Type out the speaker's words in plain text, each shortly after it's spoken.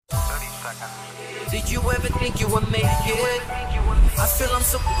Did you ever think you would make it? I feel I'm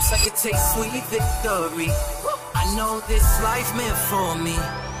so close I could taste sweet victory. I know this life meant for me.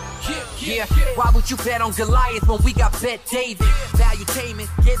 Yeah, why would you bet on Goliath when we got Bet David? Valuetainment,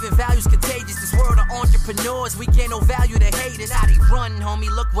 giving values contagious. This world of entrepreneurs, we get no value to haters. How they run,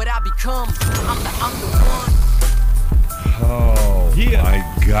 homie, look what I become. I'm the one. Oh, yeah.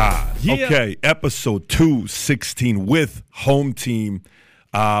 My God. Yeah. Okay, episode 216 with Home Team.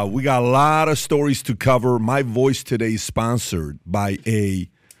 We got a lot of stories to cover. My voice today is sponsored by a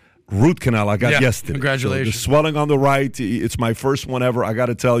root canal I got yesterday. Congratulations. So the swelling on the right, it's my first one ever. I got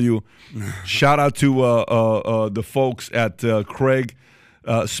to tell you, shout out to the folks at Craig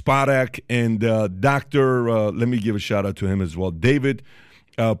Spodek and Dr. Let me give a shout out to him as well, David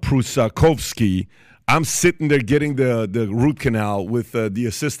Prusakovsky. I'm sitting there getting the root canal with the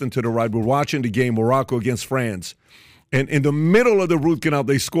assistant to the right. We're watching the game, Morocco against France. And in the middle of the root canal,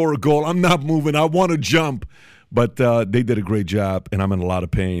 they score a goal. I'm not moving. I want to jump. But they did a great job, and I'm in a lot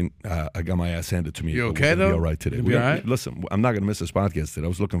of pain. I got my ass handed to me. You okay, though? We'll be all right today. You'll be all right? Listen, I'm not going to miss this podcast today. I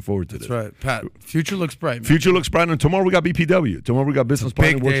was looking forward to this. That's right. Pat, future looks bright, man. Future looks bright. And tomorrow we got BPW. Tomorrow we got business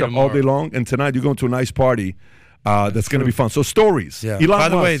planning workshop all day long. And tonight you're going to a nice party. That's going to be fun. So stories. Yeah. Elon By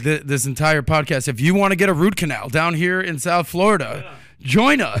the Musk. way, this entire podcast, if you want to get a root canal down here in South Florida,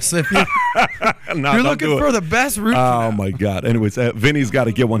 join us. If you're looking for the best root canal. Oh, my God. Anyways, Vinny's got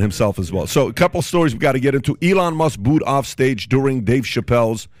to get one himself as well. So a couple stories we got to get into. Elon Musk booed off stage during Dave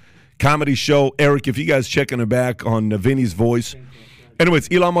Chappelle's comedy show. Eric, if you guys checking it back on Vinny's voice.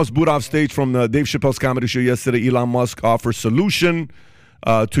 Anyways, Elon Musk booed off stage from Dave Chappelle's comedy show yesterday. Elon Musk offers solution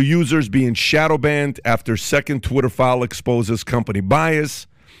to users being shadow banned after second Twitter file exposes company bias.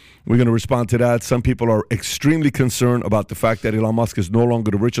 We're going to respond to that. Some people are extremely concerned about the fact that Elon Musk is no longer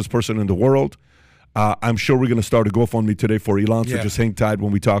the richest person in the world. I'm sure we're going to start a GoFundMe today for Elon, so just hang tight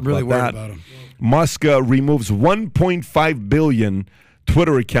when we talk really about that. About him. Musk removes 1.5 billion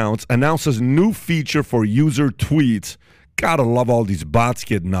Twitter accounts, announces new feature for user tweets. Gotta love all these bots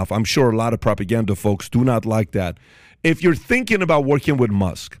getting off. I'm sure a lot of propaganda folks do not like that. If you're thinking about working with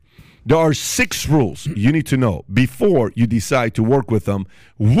Musk, there are 6 rules you need to know before you decide to work with them.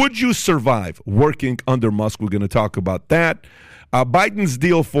 Would you survive working under Musk? We're going to talk about that. Biden's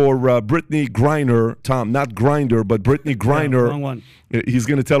deal for Brittany Griner, Tom, not Grinder, but Brittany Griner. Wrong one. He's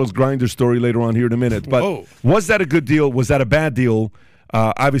going to tell us Grinder's story later on here in a minute. But was that a good deal? Was that a bad deal?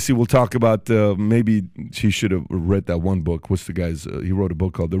 Obviously, we'll talk about maybe she should have read that one book. What's the guy's? He wrote a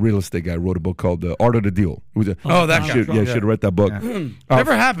book called, the real estate guy wrote a book called The Art of the Deal. That guy. Should have read that book.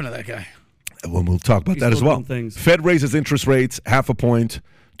 Never happened to that guy. Well, we'll talk about that as well. Fed raises interest rates 0.5 point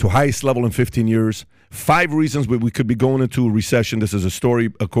to highest level in 15 years. 5 reasons we could be going into a recession. This is a story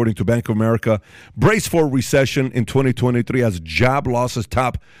according to Bank of America. Brace for recession in 2023 as job losses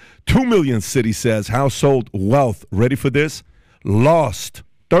top 2 million, city says. Household wealth, ready for this? Lost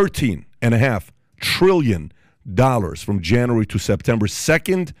 $13.5 trillion from January to September.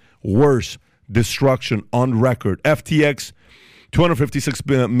 Second worst destruction on record. FTX,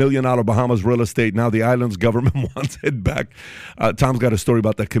 $256 million Bahamas real estate. Now the island's government wants it back. Tom's got a story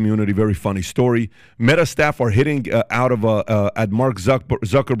about that community. Very funny story. Meta staff are hitting out of at Mark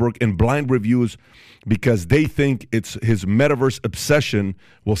Zuckerberg in blind reviews because they think it's his metaverse obsession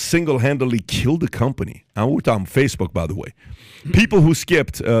will single-handedly kill the company. And we're talking Facebook, by the way. People who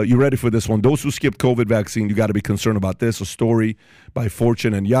skipped, you ready for this one? Those who skipped COVID vaccine, you got to be concerned about this. A story by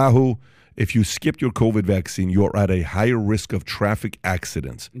Fortune and Yahoo. If you skipped your COVID vaccine, you're at a higher risk of traffic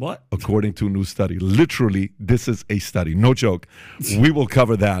accidents. What? According to a new study. Literally, this is a study. No joke. We will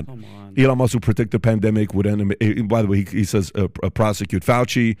cover that. Come on. Elon Musk will predict the pandemic would end. By the way, he says prosecute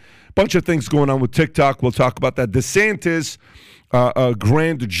Fauci. Bunch of things going on with TikTok. We'll talk about that. DeSantis, a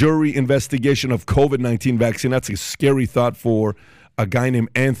grand jury investigation of COVID-19 vaccine. That's a scary thought for a guy named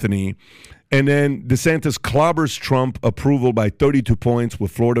Anthony. And then DeSantis clobbers Trump approval by 32 points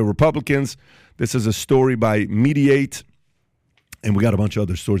with Florida Republicans. This is a story by Mediate. And we got a bunch of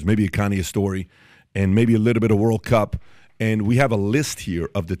other stories, maybe a Kanye story, and maybe a little bit of World Cup. And we have a list here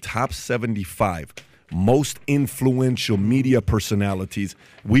of the top 75 most influential media personalities.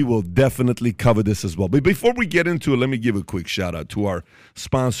 We will definitely cover this as well. But before we get into it, let me give a quick shout out to our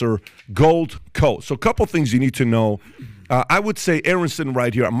sponsor, Gold Co. So a couple things you need to know. I would say Aronson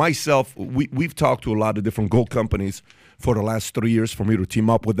right here, myself, we've talked to a lot of different gold companies for the last 3 years for me to team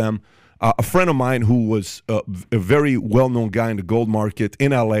up with them. A friend of mine who was a very well-known guy in the gold market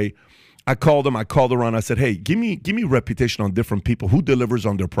in L.A., I called around. I said, hey, give me reputation on different people. Who delivers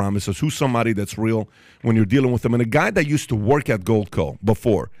on their promises? Who's somebody that's real when you're dealing with them? And a guy that used to work at Gold Co.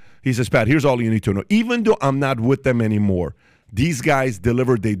 before, he says, Pat, here's all you need to know. Even though I'm not with them anymore, These guys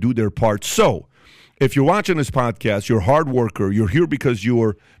deliver. They do their part. So if you're watching this podcast, you're a hard worker. You're here because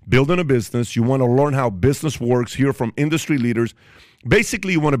you're building a business. You want to learn how business works, hear from industry leaders.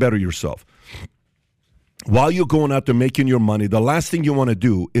 Basically, you want to better yourself. While you're going out there making your money, the last thing you want to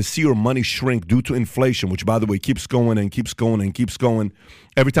do is see your money shrink due to inflation, which, by the way, keeps going and keeps going and keeps going.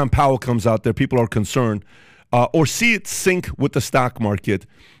 Every time Powell comes out there, people are concerned. Or see it sink with the stock market.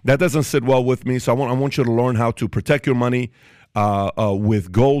 That doesn't sit well with me. So I want you to learn how to protect your money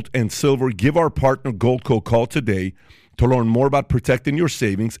with gold and silver. Give our partner Goldco a call today to learn more about protecting your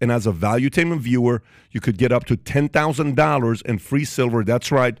savings. And as a Valuetainment viewer, you could get up to $10,000 in free silver. That's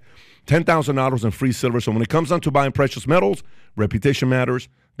right, $10,000 in free silver. So when it comes down to buying precious metals, reputation matters.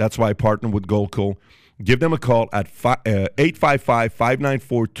 That's why I partner with Goldco. Give them a call at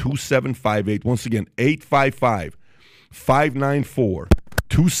 855-594-2758. Once again,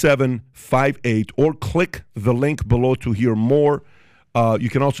 855-594-2758. Or click the link below to hear more. You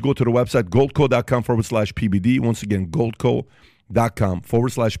can also go to the website, goldco.com/PBD. Once again,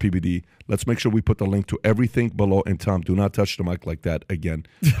 goldco.com/PBD. Let's make sure we put the link to everything below. And Tom, do not touch the mic like that again,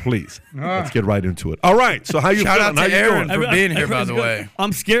 please. Let's get right into it. All right. So how you Shout feeling? out to Aaron doing? for being here, by the way.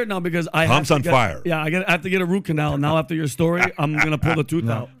 I'm scared now because Tom's on fire. Yeah, I have to get a root canal. Now after your story, I'm going to pull the tooth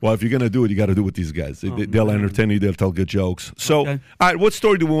out. Well, if you're going to do it, you got to do it with these guys. They'll entertain you. They'll tell good jokes. So, all right, what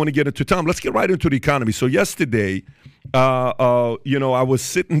story do we want to get into? Tom, let's get right into the economy. So yesterday, I was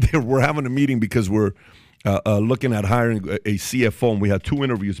sitting there. We're having a meeting because we're looking at hiring a CFO, and we had 2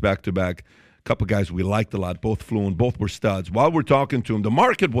 interviews back-to-back. A couple guys we liked a lot. Both flew in. Both were studs. While we're talking to them, the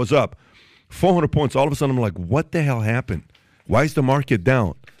market was up 400 points. All of a sudden, I'm like, what the hell happened? Why is the market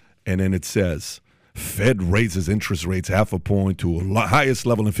down? And then it says, Fed raises interest rates 0.5 point to highest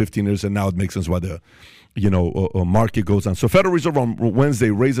level in 15 years, and now it makes sense why the market goes on. So Federal Reserve on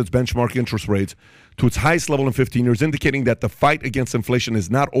Wednesday raised its benchmark interest rates to its highest level in 15 years, indicating that the fight against inflation is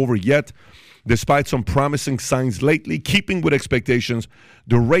not over yet. Despite some promising signs lately, keeping with expectations,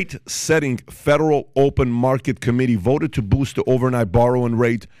 the rate-setting Federal Open Market Committee voted to boost the overnight borrowing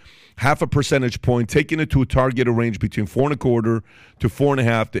rate 0.5 percentage point, taking it to a targeted range between 4.25 to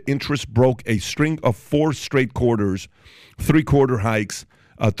 4.5. The interest broke a string of 4 straight quarters, 3/4 hikes,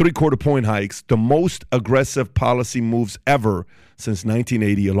 3/4 point hikes, the most aggressive policy moves ever since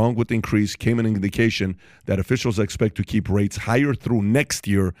 1980. Along with the increase came an indication that officials expect to keep rates higher through next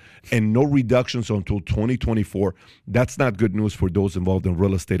year and no reductions until 2024. That's not good news for those involved in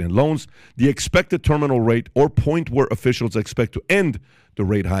real estate and loans. The expected terminal rate, or point where officials expect to end the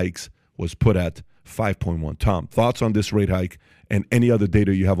rate hikes, was put at 5.1. Tom, thoughts on this rate hike and any other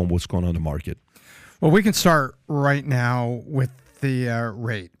data you have on what's going on in the market? Well, we can start right now with the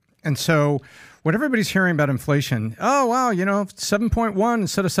rate. And so what everybody's hearing about inflation, 7.1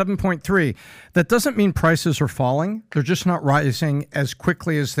 instead of 7.3, that doesn't mean prices are falling. They're just not rising as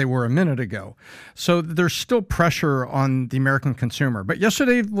quickly as they were a minute ago. So there's still pressure on the American consumer. But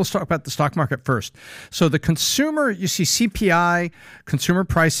yesterday, let's talk about the stock market first. So the consumer, you see CPI, Consumer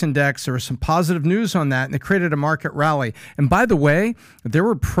Price Index, there was some positive news on that, and it created a market rally. And by the way, there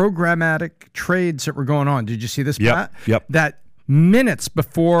were programmatic trades that were going on. Did you see this, Pat? Yep. That minutes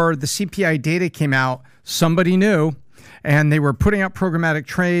before the CPI data came out, somebody knew, and they were putting out programmatic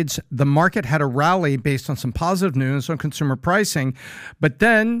trades. The market had a rally based on some positive news on consumer pricing. But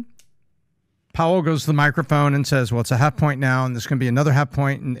then Powell goes to the microphone and says, well, it's a 0.5 point now, and there's going to be another 0.5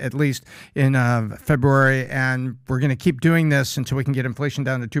 point at least in February, and we're going to keep doing this until we can get inflation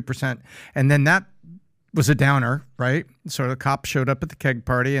down to 2%. And then that was a downer, right? So the cops showed up at the keg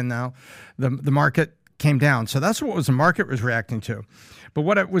party, and now the market came down. So that's what the market was reacting to. But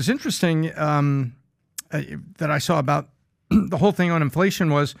what was interesting that I saw about the whole thing on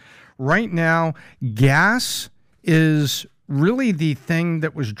inflation was right now, gas is really the thing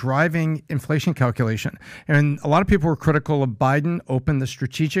that was driving inflation calculation. And a lot of people were critical of Biden opened the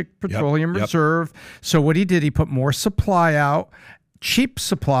Strategic Petroleum Reserve. So what he did, he put more supply out, cheap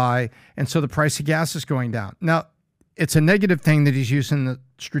supply, and so the price of gas is going down. Now, it's a negative thing that he's using the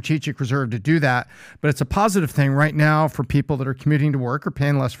Strategic Reserve to do that, but it's a positive thing right now for people that are commuting to work or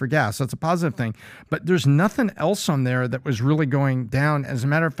paying less for gas. That's a positive thing. But there's nothing else on there that was really going down. As a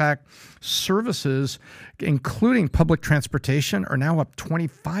matter of fact, services, including public transportation, are now up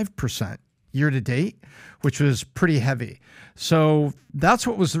 25% year to date, which was pretty heavy. So that's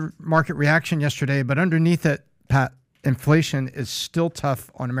what was the market reaction yesterday. But underneath it, Pat, inflation is still tough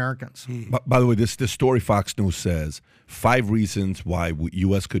on Americans. By the way, this story Fox News says 5 reasons why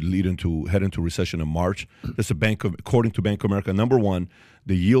U.S. could head into recession in March. This is according to Bank of America. Number 1,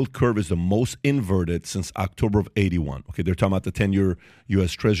 the yield curve is the most inverted since October of '81. Okay, they're talking about the 10-year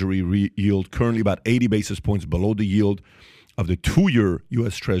U.S. Treasury yield, currently about 80 basis points below the yield of the 2-year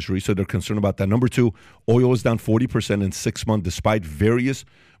U.S. Treasury, so they're concerned about that. Number 2, oil is down 40% in 6 months despite various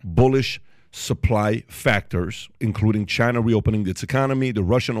bullish supply factors, including China reopening its economy, the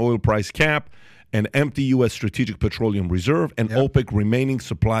Russian oil price cap, an empty U.S. strategic petroleum reserve, and OPEC remaining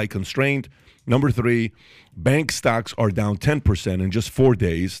supply constrained. Number 3, bank stocks are down 10% in just 4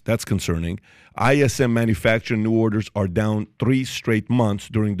 days. That's concerning. ISM manufacturing new orders are down 3 straight months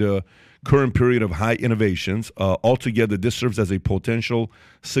during the current period of high innovations. Altogether, this serves as a potential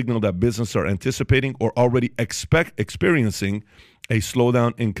signal that businesses are anticipating or already experiencing a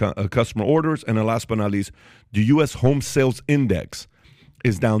slowdown in customer orders. And last but not least, the U.S. home sales index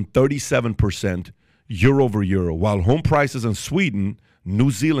is down 37% year over year, while home prices in Sweden,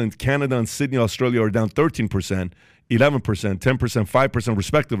 New Zealand, Canada, and Sydney, Australia are down 13%, 11%, 10%, 5%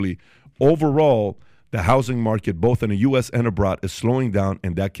 respectively. Overall, the housing market, both in the U.S. and abroad, is slowing down,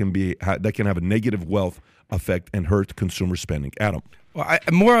 and that can have a negative wealth effect and hurt consumer spending. Adam. Well,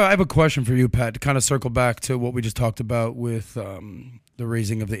 I have a question for you, Pat, to kind of circle back to what we just talked about with the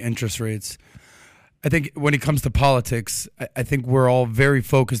raising of the interest rates. I think when it comes to politics, I think we're all very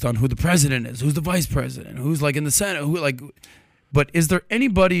focused on who the president is, who's the vice president, who's like in the Senate, but is there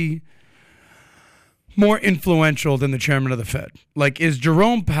anybody more influential than the chairman of the Fed? Like, is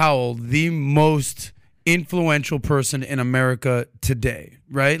Jerome Powell the most influential person in America today,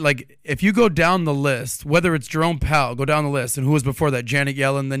 right? Like, if you go down the list, whether it's Jerome Powell, go down the list, and who was before that? Janet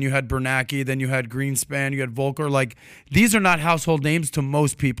Yellen, then you had Bernanke, then you had Greenspan, you had Volcker. Like, these are not household names to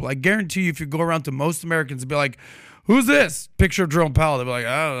most people. I guarantee you, if you go around to most Americans and be like, who's this? Picture of Jerome Powell. They'll be like,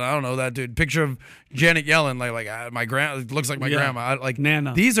 I don't know that dude. Picture of Janet Yellen, my grandma, looks like my grandma. Like,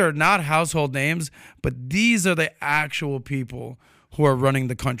 Nana. These are not household names, but these are the actual people who are running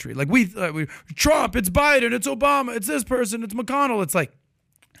the country. Like we Trump, it's Biden, it's Obama, it's this person, it's McConnell. It's like,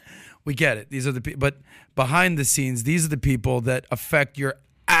 we get it. These are the people, but behind the scenes, these are the people that affect your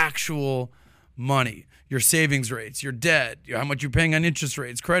actual money, your savings rates, your debt, how much you're paying on interest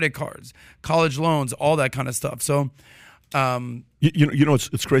rates, credit cards, college loans, all that kind of stuff. So,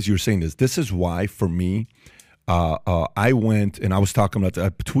 it's crazy you're saying this. This is why, for me, I went and I was talking about. I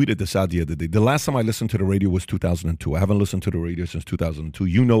tweeted this out the other day. The last time I listened to the radio was 2002. I haven't listened to the radio since 2002.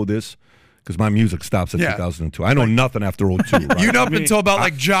 You know this because my music stops at 2002. I know nothing after 02. Right? You know up until about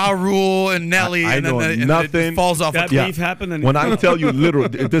like Ja Rule and Nelly, I and know then nothing. It falls off. That beef happened. And when I tell you,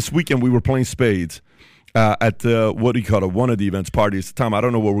 literally, this weekend we were playing spades at what do you call it? One of the events parties. Tom, I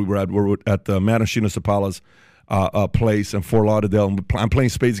don't know where we were at. We were at Madashina Sapala's place in Fort Lauderdale. I'm playing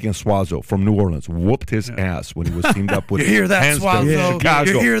spades against Suazo from New Orleans. Whooped his ass when he was teamed up with You hear that, Suazo?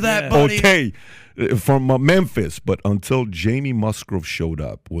 Chicago. You hear that, buddy? Okay, from Memphis. But until Jamie Musgrove showed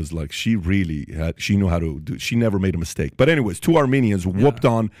up, was like she knew how to do. She never made a mistake. But anyways, 2 Armenians whooped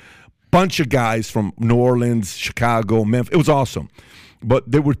on bunch of guys from New Orleans, Chicago, Memphis. It was awesome. But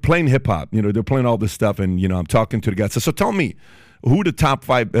they were playing hip hop. They're playing all this stuff, and I'm talking to the guys. So tell me, who are the top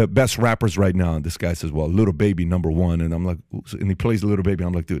 5 best rappers right now? And this guy says, well, Lil Baby #1. And I'm like, and he plays Lil Baby.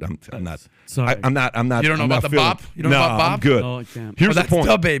 I'm like, dude, I'm not. Sorry. I'm not. You don't know about the bop? You don't know about bop? I'm good. No, I can't. Here's the That's point.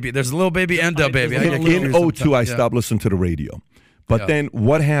 Da Baby. There's Lil Baby and Da Baby. In 02, I stopped listening to the radio. But then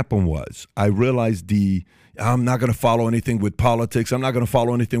what happened was I realized I'm not going to follow anything with politics. I'm not going to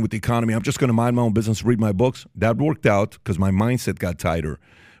follow anything with the economy. I'm just going to mind my own business, read my books. That worked out because my mindset got tighter.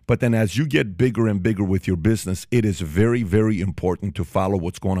 But then as you get bigger and bigger with your business, it is very, very important to follow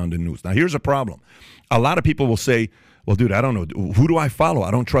what's going on in the news. Now, here's a problem. A lot of people will say, well, dude, I don't know. Who do I follow?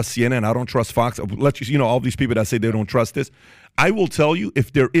 I don't trust CNN. I don't trust Fox. All these people that say they don't trust this. I will tell you,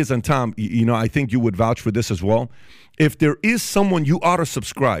 if there is, and Tom, I think you would vouch for this as well. If there is someone you ought to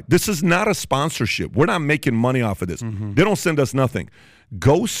subscribe, this is not a sponsorship. We're not making money off of this. Mm-hmm. They don't send us nothing.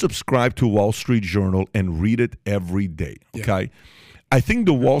 Go subscribe to Wall Street Journal and read it every day, okay? Yeah. I think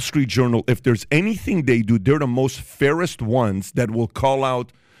the Wall Street Journal, if there's anything they do, they're the most fairest ones that will call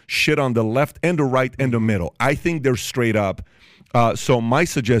out shit on the left and the right and the middle. I think they're straight up. So my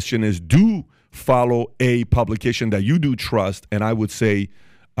suggestion is do follow a publication that you do trust, and I would say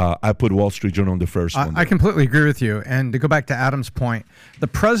I put Wall Street Journal on the first one. I completely agree with you. And to go back to Adam's point, the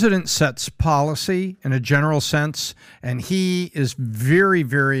president sets policy in a general sense, and he is very,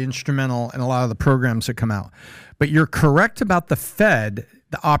 very instrumental in a lot of the programs that come out. But you're correct about the Fed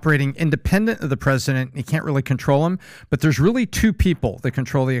operating independent of the president. You can't really control him. But there's really 2 people that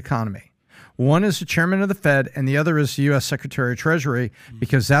control the economy. One is the chairman of the Fed, and the other is the U.S. Secretary of Treasury,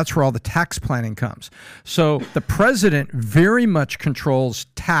 because that's where all the tax planning comes. So the president very much controls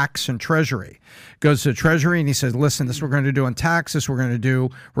tax and Treasury. Goes to Treasury and he says, listen, this is what we're going to do on taxes. We're going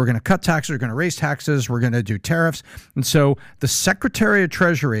to cut taxes. We're going to raise taxes. We're going to do tariffs. And so the Secretary of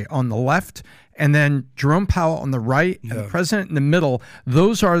Treasury on the left and then Jerome Powell on the right and the president in the middle,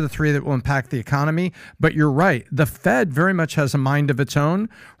 those are the three that will impact the economy. But you're right. The Fed very much has a mind of its own,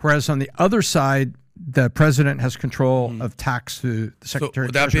 whereas on the other side, the president has control of tax through the Secretary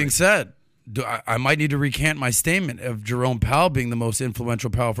of Treasury. That being said, I might need to recant my statement of Jerome Powell being the most influential,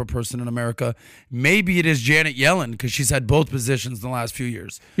 powerful person in America. Maybe it is Janet Yellen, because she's had both positions in the last few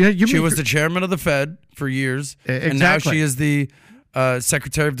years. She was the chairman of the Fed for years, and now she is the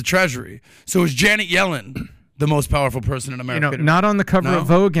Secretary of the Treasury. So is Janet Yellen the most powerful person in America? Not on the cover of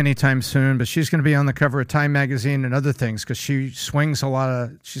Vogue anytime soon, but she's going to be on the cover of Time magazine and other things because she swings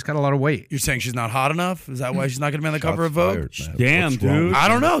she's got a lot of weight. You're saying she's not hot enough? Is that why she's not going to be on the cover of Vogue? Damn, dude. I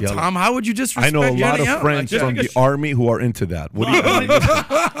don't know, Tom. How would you disrespect I know a lot Janet of Yellen? friends from the Army who are into that. What do you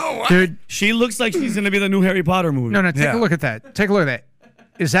think? Dude, she looks like she's going to be the new Harry Potter movie. No, take a look at that. Take a look at that.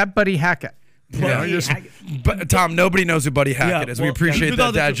 Is that Buddy Hackett? Yeah. But Tom, nobody knows who Buddy Hackett is. We appreciate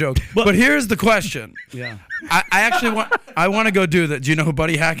that dad joke. But here's the question. Yeah. I actually want to go do that. Do you know who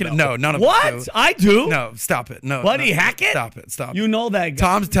Buddy Hackett is? No, none of us do. I do. No, stop it. No. Buddy Hackett? Stop it. Stop. You know that guy.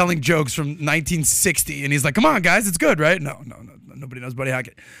 Tom's telling jokes from 1960, and he's like, come on, guys, it's good, right? No. Nobody knows Buddy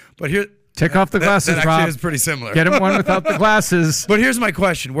Hackett. But here... Take off the glasses, that Rob. actually is pretty similar. Get him one without the glasses. But here's my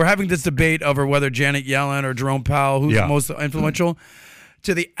question. We're having this debate over whether Janet Yellen or Jerome Powell, who's the most influential.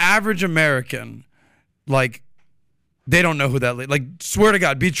 To the average American, like, they don't know who that lady... Like, swear to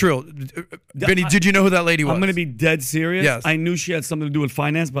God, be true. Vinny, did you know who that lady was? I'm going to be dead serious. Yes. I knew she had something to do with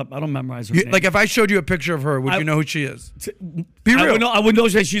finance, but I don't memorize her name. Like, if I showed you a picture of her, would you know who she is? Be real. I would know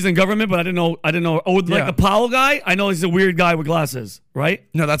that she's in government, but I didn't know. Oh, like the Powell guy? I know he's a weird guy with glasses, right?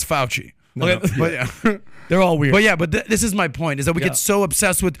 No, that's Fauci. Okay. But yeah. They're all weird. But yeah, this is my point, is that we get so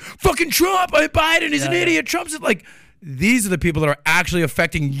obsessed with fucking Trump, Biden, he's an idiot, Trump's like, these are the people that are actually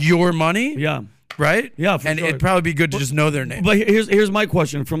affecting your money. Yeah. Right? Yeah, for and sure. it'd probably be good to just know their name. But here's my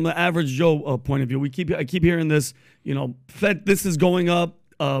question from the average Joe point of view. I keep hearing this, Fed, this is going up.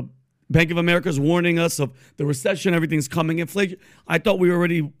 Bank of America is warning us of the recession. Everything's coming. Inflation. I thought we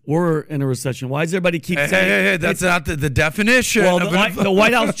already were in a recession. Why does everybody keep saying? Hey, that's not the definition. Well, the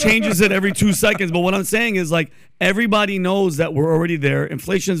White House changes it every 2 seconds. But what I'm saying is, like, everybody knows that we're already there.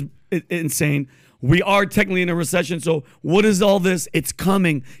 Inflation's insane. We are technically in a recession. So what is all this? It's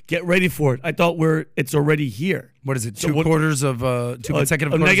coming. Get ready for it. I thought it's already here. What is it? Two consecutive quarters of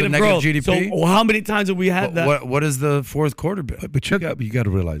negative growth. GDP. So how many times have we had that? What is the fourth quarter bit? But you got to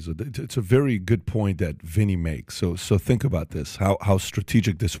realize it's a very good point that Vinny makes. So think about this. How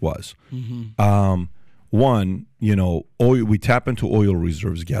strategic this was. Mm-hmm. One, oil. We tap into oil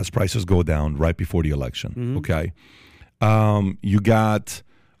reserves. Gas prices go down right before the election. Mm-hmm. Okay. You got.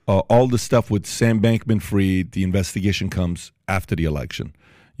 All the stuff with Sam Bankman-Fried, the investigation comes after the election.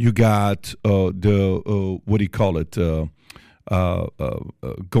 You got what do you call it?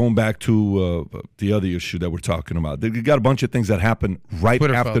 Going back to the other issue that we're talking about. You got a bunch of things that happen right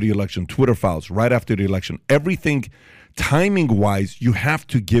Twitter after files. the election. Twitter files right after the election. Everything, timing-wise, you have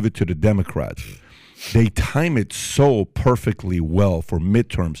to give it to the Democrats. They time it so perfectly well for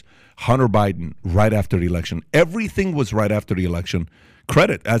midterms. Hunter Biden right after the election. Everything was right after the election.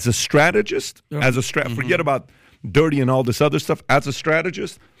 Credit as a strategist, forget about dirty and all this other stuff. As a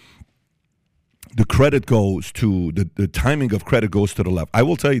strategist, the credit goes to the timing of credit goes to the left. I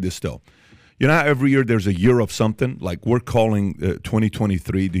will tell you this still. You know how every year there's a year of something? Like we're calling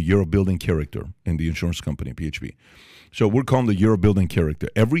 2023 the year of building character in the insurance company, PHP. So we're calling the year of building character.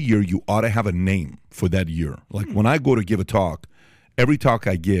 Every year you ought to have a name for that year. Like when I go to give a talk, every talk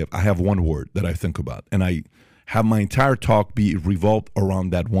I give, I have one word that I think about. And I have my entire talk be revolved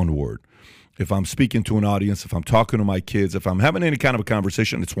around that one word. If I'm speaking to an audience, if I'm talking to my kids, if I'm having any kind of a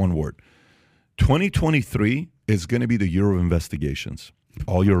conversation, it's one word. 2023 is going to be the year of investigations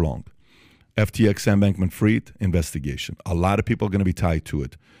all year long. FTX, Sam Bankman-Fried, investigation. A lot of people are going to be tied to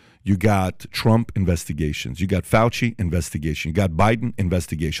it. You got Trump investigations. You got Fauci investigation. You got Biden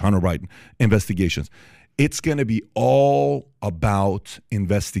investigation, Hunter Biden investigations. It's going to be all about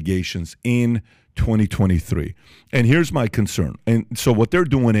investigations in 2023. And here's my concern. And so what they're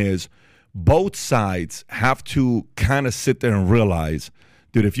doing is both sides have to kind of sit there and realize,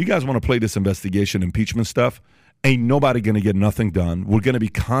 dude, if you guys want to play this investigation, impeachment stuff, ain't nobody going to get nothing done. We're going to be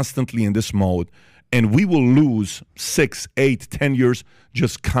constantly in this mode, and we will lose 6, 8, 10 years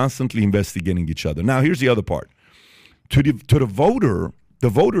just constantly investigating each other. Now, here's the other part. To the voter, the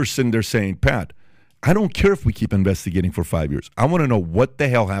voter's sitting there saying, Pat, I don't care if we keep investigating for 5 years. I want to know what the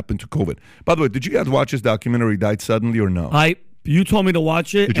hell happened to COVID. By the way, did you guys watch this documentary, Died Suddenly, or no? I You told me to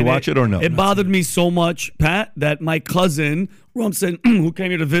watch it. Did you watch it or no? It bothered me so much, Pat, that my cousin, Rumson, who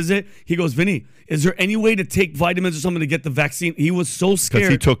came here to visit, he goes, Vinny, is there any way to take vitamins or something to get the vaccine? He was so scared.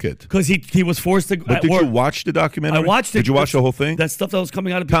 Because he took it. Because he was forced to But at did work. you watch the documentary? I watched it. Did you watch the whole thing? That stuff that was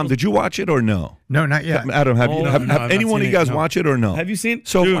coming out of Tom, people's- did you watch it or no? No, not yet. Adam, have No, have I've not any one of seen you guys it, no. watch it or no? Have you seen?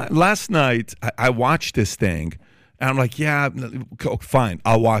 So Dude. last night, I watched this thing, and I'm like, yeah, fine,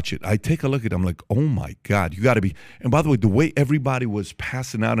 I'll watch it. I take a look at it, I'm like, oh my God, you got to be. And by the way, the way everybody was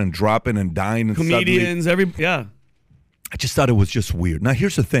passing out and dropping and dying and Comedians, I just thought it was just weird. Now,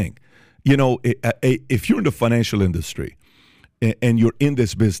 here's the thing. You know, if you're in the financial industry and you're in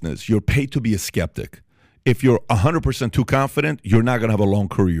this business, you're paid to be a skeptic. If you're 100% too confident, you're not going to have a long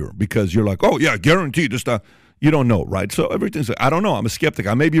career because you're like, oh, yeah, guaranteed this stuff. You don't know, right? So everything's like, I don't know. I'm a skeptic.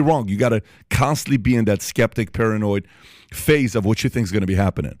 I may be wrong. You got to constantly be in that skeptic, paranoid phase of what you think is going to be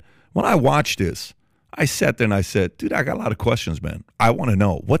happening. When I watched this, I sat there and I said, dude, I got a lot of questions, man. I want to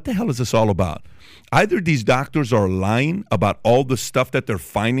know, what the hell is this all about? Either these doctors are lying about all the stuff that they're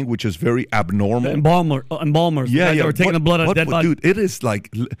finding, which is very abnormal. Embalmers. Yeah, They were taking the blood out of dead bodies. Dude, it is like,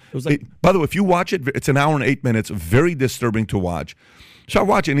 by the way, if you watch it, it's an hour and 8 minutes, very disturbing to watch. So I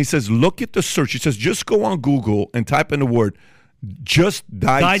watch it, and he says, look at the search. He says, just go on Google and type in the word, just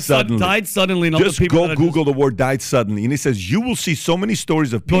died suddenly. Died suddenly. And Just go Google the word died suddenly. And he says, you will see so many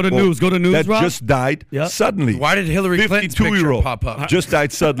stories of people Go to news, that Rob. just died suddenly. Why did Hillary Clinton's picture 52-year-old pop up? just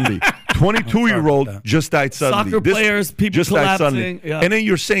died suddenly. 22-year-old just died suddenly. Soccer players, people just died collapsing, suddenly. yeah. And then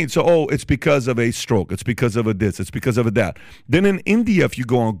you're saying, so, oh, it's because of a stroke. It's because of a this. It's because of a that. Then in India, if you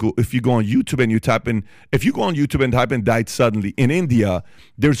go on YouTube and you type in, if you go on YouTube and type in died suddenly, in India,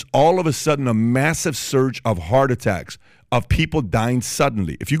 there's all of a sudden a massive surge of heart attacks, of people dying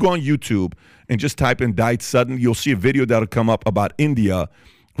suddenly. If you go on YouTube and just type in died suddenly, you'll see a video that'll come up about India.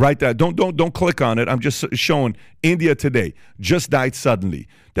 Right there. Don't click on it. I'm just showing India today just died suddenly.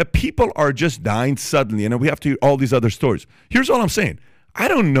 That people are just dying suddenly, and then we have to hear all these other stories. Here's all I'm saying. I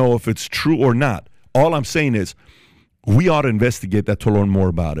don't know if it's true or not. All I'm saying is we ought to investigate that to learn more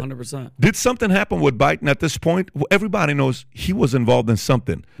about it. 100%. Did something happen with Biden at this point? Well, everybody knows he was involved in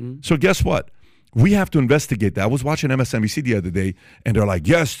something. So guess what? We have to investigate that. I was watching MSNBC the other day, and they're like,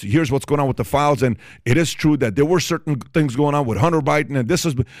 yes, here's what's going on with the files, and it is true that there were certain things going on with Hunter Biden, and this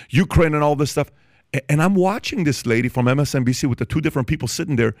is Ukraine and all this stuff. And I'm watching this lady from MSNBC with the two different people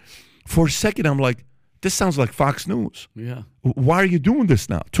sitting there. For a second, I'm like, this sounds like Fox News. Yeah. Why are you doing this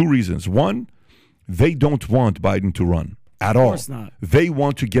now? Two reasons. One, they don't want Biden to run at all. Of course not. They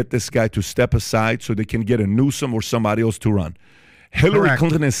want to get this guy to step aside so they can get a Newsom or somebody else to run. Hillary Correct.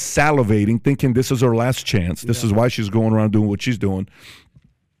 Clinton is salivating, thinking this is her last chance. This is why she's going around doing what she's doing.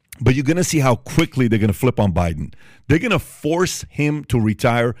 But you're going to see how quickly they're going to flip on Biden. They're going to force him to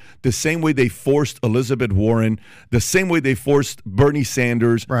retire the same way they forced Elizabeth Warren, the same way they forced Bernie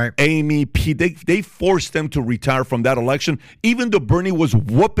Sanders, Right. Amy P. They forced them to retire from that election. Even though Bernie was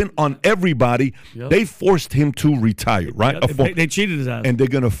whooping on everybody, they forced him to retire, right? They cheated his ass. And they're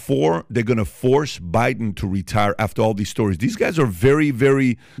gonna force Biden to retire after all these stories. These guys are very,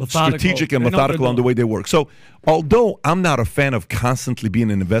 very Methodical. strategic and They know what they're methodical on the doing. way they work. So, although I'm not a fan of constantly being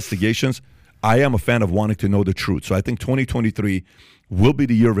in investigations, I am a fan of wanting to know the truth. So I think 2023 will be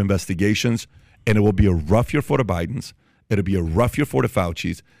the year of investigations, and it will be a rough year for the Bidens. It'll be a rough year for the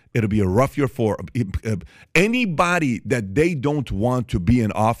Faucis. It'll be a rough year for anybody that they don't want to be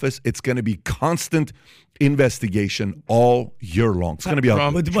in office. It's going to be constant investigation all year long. It's going to be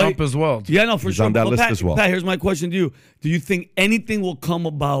Trump as well. Yeah, no, for He's sure. on that But list Pat, as well. Pat, here's my question to you. Do you think anything will come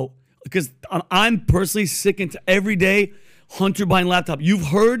about? Because I'm personally sick into every day Hunter Biden laptop. You've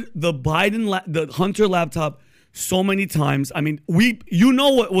heard the the Hunter laptop so many times. I mean, you know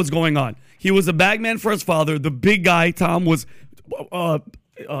what was going on. He was a bagman for his father. The big guy, Tom, was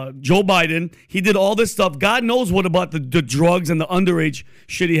Joe Biden. He did all this stuff. God knows what about the drugs and the underage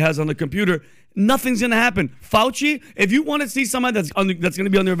shit he has on the computer. Nothing's going to happen. Fauci, if you want to see somebody that's going to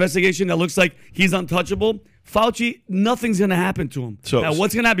be under investigation that looks like he's untouchable, Fauci, nothing's going to happen to him. So- now,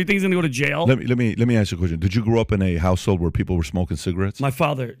 what's going to happen? You think he's going to go to jail? Let me ask you a question. Did you grow up in a household where people were smoking cigarettes? My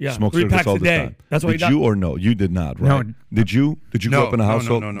father, yeah. Smoked 3 cigarettes packs all a the day. time. That's what did he does. you or no? You did not, right? No. Did you grow up in a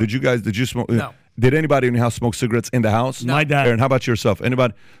household? No. Did you smoke? No. Did anybody in your house smoke cigarettes in the house? My dad. Aaron, how about yourself?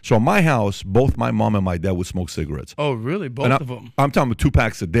 Anybody? So in my house, both my mom and my dad would smoke cigarettes. Oh, really? Both And of them? I'm talking about 2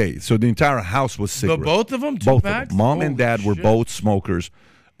 packs a day. So the entire house was cigarettes. both of them? 2 Both packs? of them. Mom and Holy dad were shit. both smokers,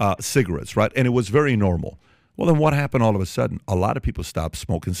 cigarettes, right? And it was very normal. Well, then what happened all of a sudden? A lot of people stopped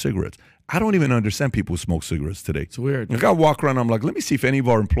smoking cigarettes. I don't even understand people who smoke cigarettes today. It's weird. Like I walk around, I'm like, let me see if any of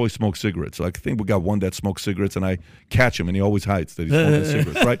our employees smoke cigarettes. Like, I think we got one that smokes cigarettes, and I catch him, and he always hides that he's smoking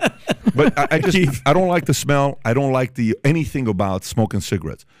cigarettes, right? But I don't like the smell. I don't like anything about smoking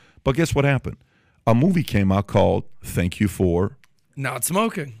cigarettes. But guess what happened? A movie came out called Thank You For Not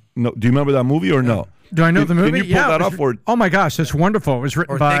smoking. No. Do you remember that movie or no? Do I know the movie? Can you pull that up? Oh my gosh, it's wonderful. It was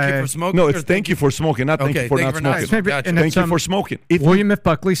written Or by thank you for smoking. No, or it's Thank You For Smoking, not Thank You For Not Smoking. Gotcha. And Thank You For Smoking. William F.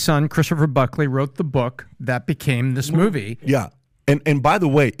 Buckley's son, Christopher Buckley, wrote the book that became this movie. Yeah. And by the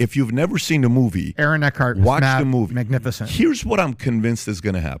way, if you've never seen the movie, Aaron Eckhart was watch the movie. Magnificent. Here's what I'm convinced is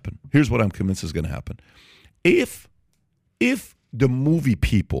going to happen. If the movie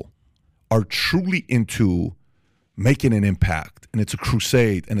people are truly into making an impact, and it's a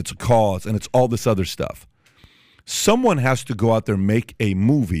crusade, and it's a cause, and it's all this other stuff, someone has to go out there and make a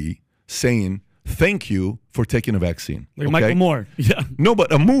movie saying, thank you for taking a vaccine. Like Michael Moore. Yeah. No,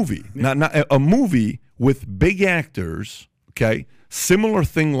 but a movie, not a movie with big actors, okay? Similar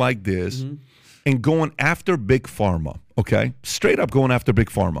thing like this, and going after Big Pharma, okay? Straight up going after Big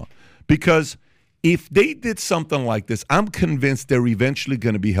Pharma. Because if they did something like this, I'm convinced they're eventually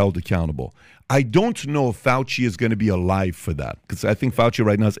going to be held accountable. I don't know if Fauci is going to be alive for that, because I think Fauci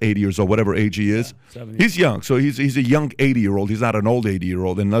right now is 80 years old, whatever age he is. 70. He's young, so he's a young 80-year-old. He's not an old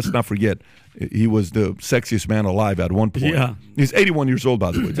 80-year-old. And let's not forget, he was the sexiest man alive at one point. Yeah. He's 81 years old,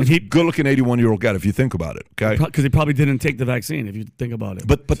 by the way. He's a good-looking 81-year-old guy, if you think about it. Okay. Because he probably didn't take the vaccine, if you think about it.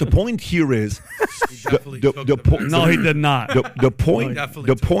 But the point here is, No, he did not. The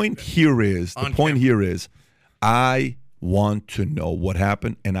point here is, I want to know what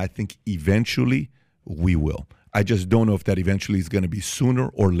happened, and I think eventually we will. I just don't know if that eventually is going to be sooner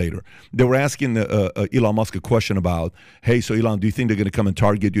or later. They were asking Elon Musk a question about, hey, so Elon, do you think they're going to come and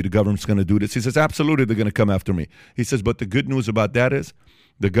target you? The government's going to do this? He says, absolutely, they're going to come after me. He says, but the good news about that is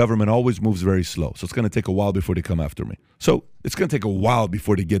the government always moves very slow. So it's going to take a while before they come after me. So it's going to take a while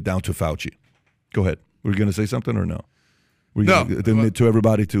before they get down to Fauci. Go ahead. Were you going to say something or no? No. To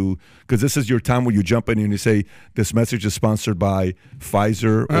everybody because this is your time where you jump in and you say this message is sponsored by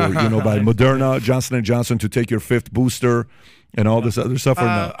Pfizer or by Moderna, Johnson & Johnson to take your 5th booster and all this other stuff or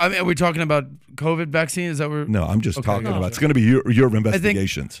no? I mean, are we talking about COVID vaccine? Is that where? No, I'm just talking about it's going to be your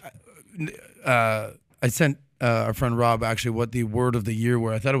investigations. I sent our friend Rob actually what the word of the year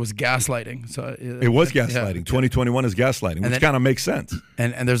were. I thought it was gaslighting. So it was gaslighting. Yeah. 2021 is gaslighting, which kind of makes sense.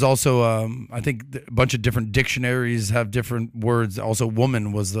 And there's also I think a bunch of different dictionaries have different words. Also,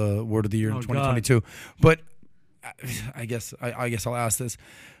 woman was the word of the year in 2022. God. But I guess I'll ask this: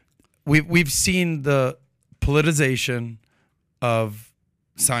 we've seen the politicization of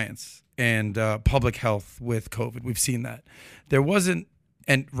science and public health with COVID. We've seen that. There wasn't,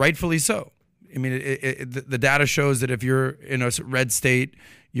 and rightfully so. I mean, the data shows that if you're in a red state,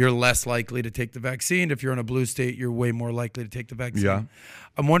 you're less likely to take the vaccine. If you're in a blue state, you're way more likely to take the vaccine. Yeah.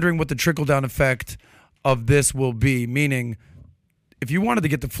 I'm wondering what the trickle-down effect of this will be, meaning if you wanted to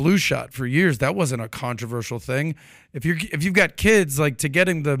get the flu shot for years, that wasn't a controversial thing. If you've got kids, like to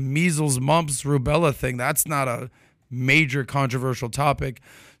getting the measles, mumps, rubella thing, that's not a major controversial topic.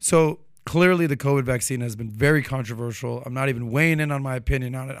 So clearly the COVID vaccine has been very controversial. I'm not even weighing in on my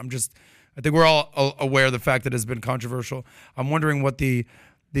opinion on it. I think we're all aware of the fact that it's been controversial. I'm wondering what the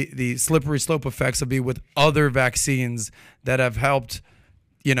slippery slope effects will be with other vaccines that have helped,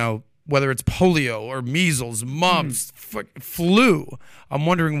 whether it's polio or measles, mumps, flu. I'm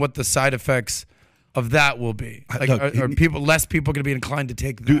wondering what the side effects of that will be. Like, are less people going to be inclined to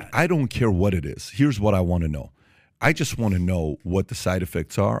take that? Dude, I don't care what it is. Here's what I want to know. I just want to know what the side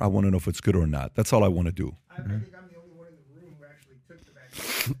effects are. I want to know if it's good or not. That's all I want to do. I think I'm the only one in the room who actually took the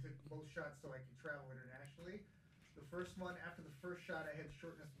vaccine. So I can travel internationally. The first one, after the first shot, I had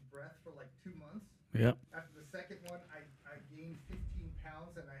shortness of breath for like 2 months. Yeah. After the second one, I gained 15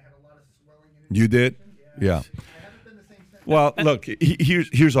 pounds and I had a lot of swelling. You did? Yeah. I haven't been the same since. Well, look,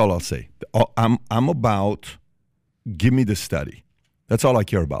 here's all I'll say. I'm about give me the study. That's all I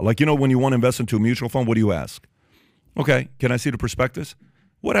care about. Like, when you want to invest into a mutual fund, what do you ask? Okay, can I see the prospectus?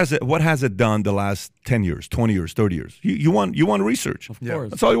 What has it done the last 10 years, 20 years, 30 years? You want research. Of course.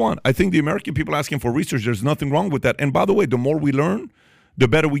 That's all you want. I think the American people asking for research, there's nothing wrong with that. And by the way, the more we learn, the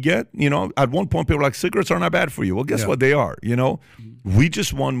better we get. At one point, people were like, cigarettes are not bad for you. Well, guess what? They are. We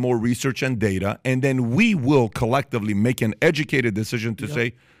just want more research and data, and then we will collectively make an educated decision to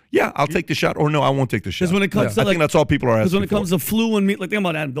say, yeah, I'll take the shot, or no, I won't take the shot. Because when it comes to I think that's all people are asking. Because when it comes to flu and think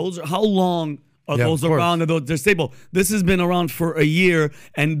about that, how long Are Yeah, those of course. around? They're stable. This has been around for a year,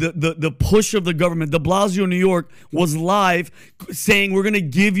 and the push of the government, de Blasio, New York, was live saying we're going to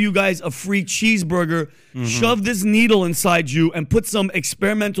give you guys a free cheeseburger, shove this needle inside you, and put some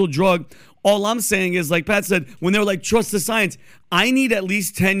experimental drug. All I'm saying is, like Pat said, when they were like, trust the science, I need at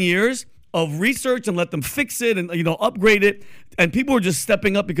least 10 years of research and let them fix it and, upgrade it. And people were just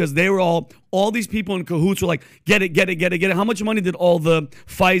stepping up because they were all these people in cahoots were like, get it. How much money did all the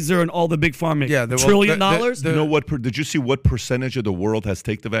Pfizer and all the big pharma make? Yeah, $1 trillion? You know what? Did you see what percentage of the world has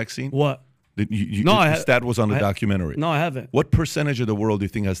taken the vaccine? What? No, the stat was on the documentary. No, I haven't. What percentage of the world do you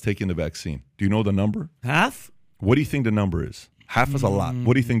think has taken the vaccine? Do you know the number? Half? What do you think the number is? Half is a lot.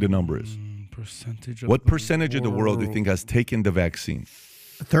 What do you think the number is? Percentage. What percentage of the world do you think has taken the vaccine?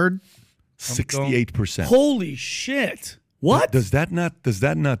 A third? 68%. Holy shit! What? Does that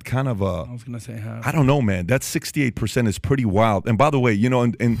not kind of I was gonna say half. I don't know, man. That 68% is pretty wild. And by the way,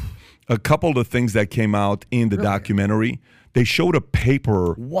 in a couple of the things that came out in the documentary, they showed a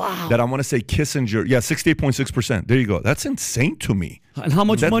paper that I want to say Kissinger. Yeah, 68.6%. There you go. That's insane to me. And how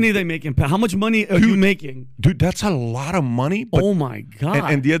much money are they making? How much money are you making? Dude, that's a lot of money. But, Oh my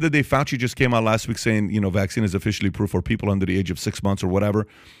God. and the other day, Fauci just came out last week saying, vaccine is officially approved for people under the age of 6 months or whatever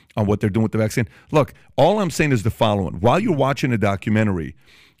on what they're doing with the vaccine. Look, all I'm saying is the following. While you're watching the documentary,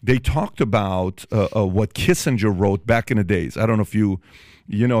 they talked about what Kissinger wrote back in the days. I don't know if you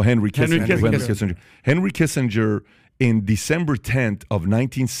know Henry Kissinger. Henry Kissinger in December 10th of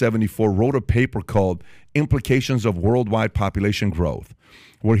 1974 wrote a paper called Implications of Worldwide Population Growth,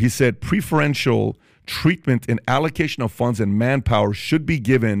 where he said preferential treatment and allocation of funds and manpower should be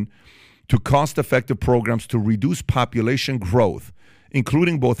given to cost-effective programs to reduce population growth,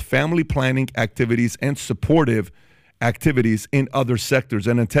 including both family planning activities and supportive activities in other sectors.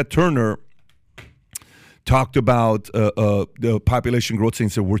 And then Ted Turner talked about the population growth,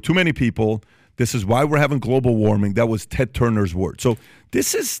 saying we're too many people. This is why we're having global warming. That was Ted Turner's word. So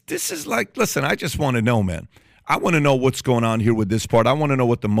this is like, listen, I just want to know, man. I want to know what's going on here with this part. I want to know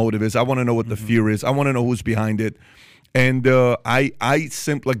what the motive is. I want to know what the fear is. I want to know who's behind it. And I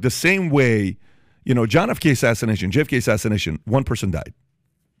simply, like the same way, John F. K. assassination, JFK assassination, one person died.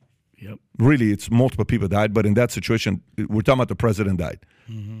 Yep. Really, it's multiple people died, but in that situation, we're talking about the president died.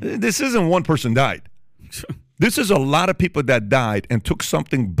 This isn't one person died. This is a lot of people that died and took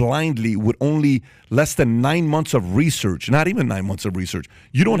something blindly with only less than 9 months of research. Not even 9 months of research.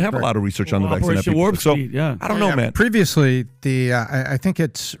 You don't have a lot of research on the vaccine. Operation Warp Speed, yeah. I don't know, man. Previously, I think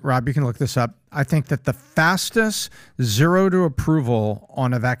it's, Rob, you can look this up. I think that the fastest zero to approval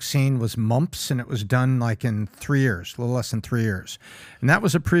on a vaccine was mumps, and it was done like in 3 years, a little less than 3 years. And that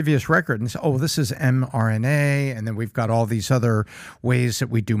was a previous record. And so, this is mRNA, and then we've got all these other ways that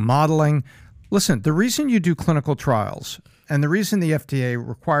we do modeling. Listen, the reason you do clinical trials and the reason the FDA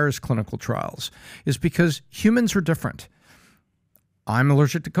requires clinical trials is because humans are different. I'm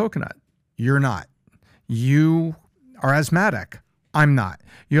allergic to coconut. You're not. You are asthmatic. I'm not.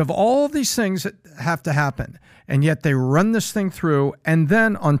 You have all these things that have to happen, and yet they run this thing through. And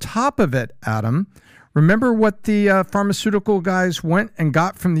then on top of it, Adam, remember what the pharmaceutical guys went and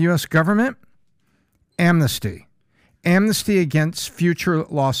got from the U.S. government? Amnesty. Amnesty against future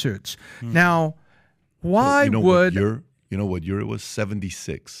lawsuits. Now, why would... You know what year it was?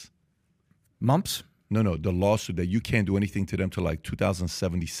 76. Mumps? No, the lawsuit that you can't do anything to them till like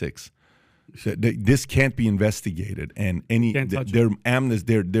 2076. So this can't be investigated, and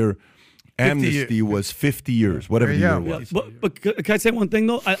their amnesty was 50 years, whatever the year was. But can I say one thing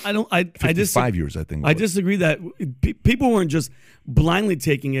though? I 55 years, I think. I disagree that people weren't just blindly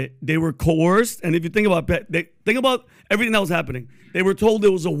taking it; they were coerced. And if you think about everything that was happening, they were told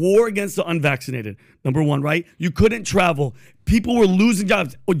there was a war against the unvaccinated. Number one, right? You couldn't travel. People were losing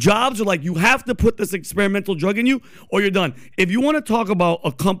jobs. Jobs are like, you have to put this experimental drug in you, or you're done. If you want to talk about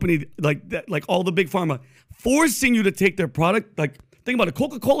a company like that, like all the big pharma, forcing you to take their product, like. Think about it.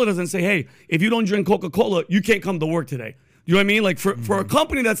 Coca-Cola doesn't say, hey, if you don't drink Coca-Cola, you can't come to work today. You know what I mean? Like for a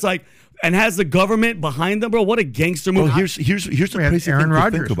company that's like, and has the government behind them, bro, what a gangster move. Well, here's the crazy Aaron thing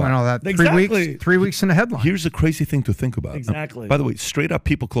Rodgers to think about. All that. Exactly. 3 weeks in the headline. Here's the crazy thing to think about. Exactly. By the way, straight up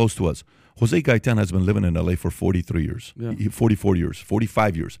people close to us. Jose Gaitan has been living in LA for 43 years, 44 years,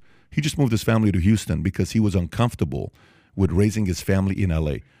 45 years. He just moved his family to Houston because he was uncomfortable with raising his family in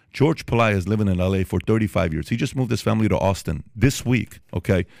LA. George Pelayo is living in LA for 35 years. He just moved his family to Austin this week,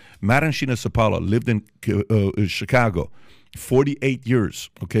 okay? Matt Sapala lived in Chicago 48 years,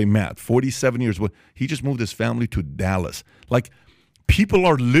 okay, Matt, 47 years. He just moved his family to Dallas. Like, people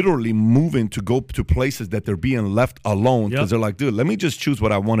are literally moving to go to places that they're being left alone because they're like, dude, let me just choose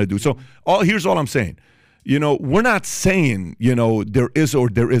what I want to do. So here's all I'm saying. we're not saying, there is or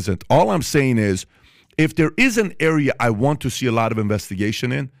there isn't. All I'm saying is if there is an area I want to see a lot of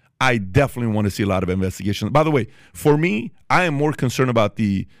investigation in, I definitely want to see a lot of investigation. By the way, for me, I am more concerned about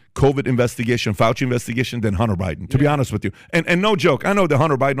the COVID investigation, Fauci investigation than Hunter Biden, to be honest with you. And no joke, I know the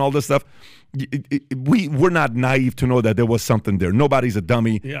Hunter Biden, all this stuff, we're not naive to know that there was something there. Nobody's a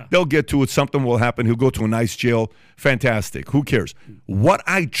dummy. Yeah. They'll get to it. Something will happen. He'll go to a nice jail. Fantastic. Who cares? What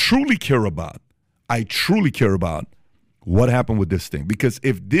I truly care about what happened with this thing. Because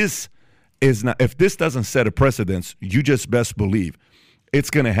if this doesn't set a precedence, you just best believe it's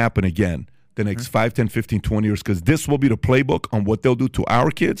going to happen again the next 5, 10, 15, 20 years, because this will be the playbook on what they'll do to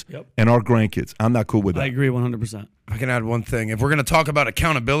our kids and our grandkids. I'm not cool with that. I agree 100%. I can add one thing. If we're going to talk about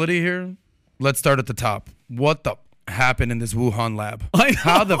accountability here, let's start at the top. What the happened in this Wuhan lab?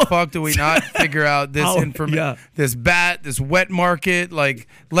 How the fuck do we not figure out this information, this wet market? Like,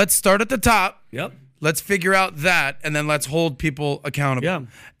 let's start at the top. Yep. Let's figure out that, and then let's hold people accountable.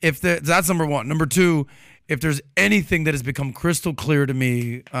 Yeah. That's number one. Number two, if there's anything that has become crystal clear to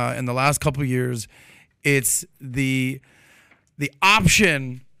me in the last couple of years, it's the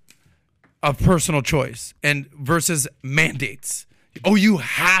option of personal choice and versus mandates. Oh, you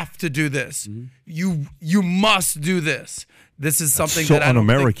have to do this. Mm-hmm. You must do this. This is something so that I don't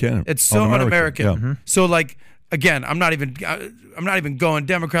un-American. think, it's so un-American. Yeah. Mm-hmm. So like, again, I'm not even going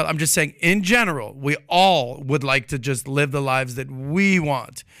Democrat. I'm just saying in general, we all would like to just live the lives that we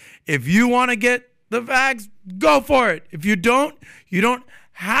want. If you want to get the vax, go for it. If you don't, you don't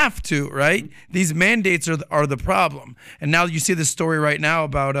have to, right? These mandates are the problem. And now you see this story right now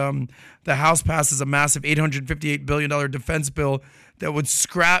about the House passes a massive $858 billion defense bill that would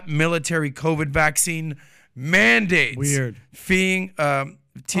scrap military COVID vaccine mandates. Weird. Teeing up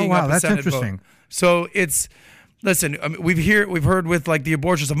that's Senate interesting. vote. So it's, listen, I mean, we've heard with like the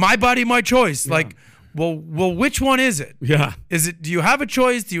abortions of my body, my choice. Yeah. Like, well, which one is it? Yeah. Do you have a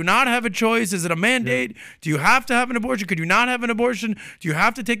choice? Do you not have a choice? Is it a mandate? Yeah. Do you have to have an abortion? Could you not have an abortion? Do you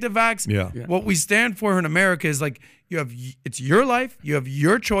have to take the vax? Yeah. What we stand for in America is like, it's your life. You have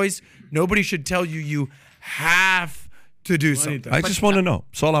your choice. Nobody should tell you have to do something. I just want to know.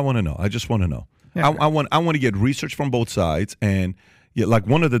 That's all I want to know. I just want to know. Yeah. I want to get research from both sides. And like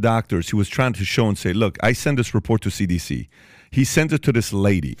one of the doctors, he was trying to show and say, look, I sent this report to CDC. He sent it to this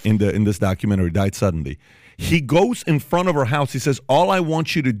lady in this documentary, died suddenly. He goes in front of her house. He says, all I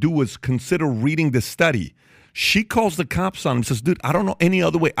want you to do is consider reading this study. She calls the cops on him and says, dude, I don't know any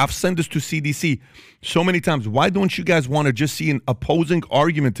other way. I've sent this to CDC so many times. Why don't you guys want to just see an opposing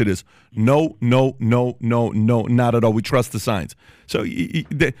argument to this? No, not at all. We trust the science. So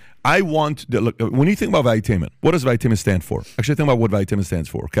look, when you think about Vitamin, what does Vitamin stand for? Actually, think about what Vitamin stands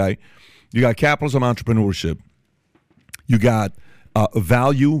for, okay? You got capitalism, entrepreneurship. You got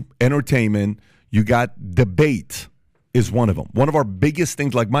value, entertainment. You got debate is one of them. One of our biggest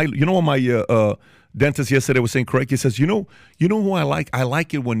things, like what my dentist yesterday was saying, Craig, he says, you know who I like? I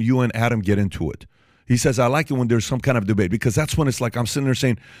like it when you and Adam get into it. He says, I like it when there's some kind of debate, because that's when it's like I'm sitting there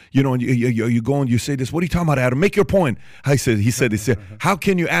saying, and you go and you say this, what are you talking about, Adam? Make your point. He said, how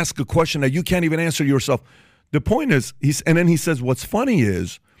can you ask a question that you can't even answer yourself? The point is, and then he says, what's funny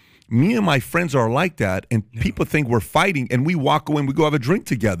is, me and my friends are like that, and people think we're fighting, and we walk away and we go have a drink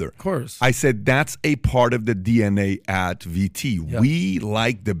together. Of course. I said that's a part of the DNA at VT. Yep. We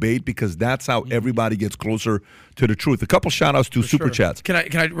like debate because that's how everybody gets closer to the truth. A couple shout-outs to Super Chats. Can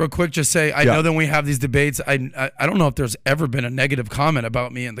I real quick just say, I know that when we have these debates, I don't know if there's ever been a negative comment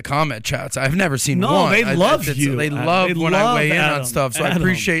about me in the comment chats. I've never seen one. No, they love you. They love when I weigh in on stuff, so I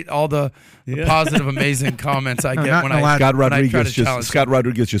appreciate all the positive, amazing comments I get when I try to challenge. Scott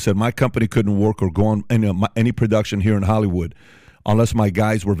Rodriguez just said, my company couldn't work or go on any production here in Hollywood unless my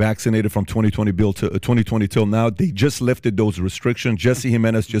guys were vaccinated from 2020 till now. They just lifted those restrictions. Jesse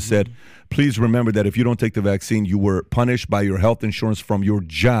Jimenez just said, please remember that if you don't take the vaccine, you were punished by your health insurance from your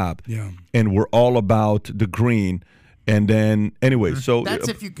job. Yeah. And we're all about the green. And then, anyway, so that's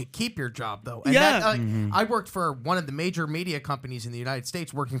if you could keep your job, though. And I worked for one of the major media companies in the United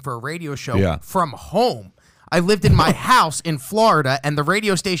States, working for a radio show from home. I lived in my house in Florida, and the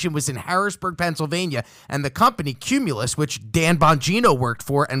radio station was in Harrisburg, Pennsylvania, and the company, Cumulus, which Dan Bongino worked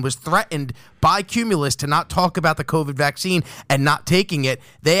for and was threatened by Cumulus to not talk about the COVID vaccine and not taking it,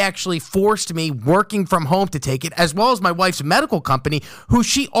 they actually forced me working from home to take it, as well as my wife's medical company, who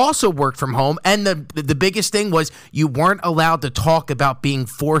she also worked from home, and the biggest thing was you weren't allowed to talk about being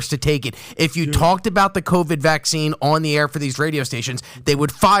forced to take it. If you talked about the COVID vaccine on the air for these radio stations, they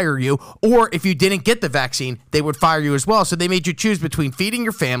would fire you, or if you didn't get the vaccine, they would fire you as well. So they made you choose between feeding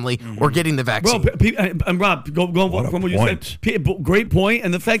your family or getting the vaccine. Bro, Rob, go from what you said. Great point.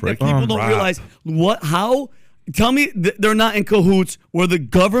 And the fact that people don't realize how. Tell me they're not in cahoots where the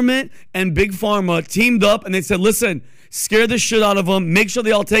government and Big Pharma teamed up and they said, listen, scare the shit out of them. Make sure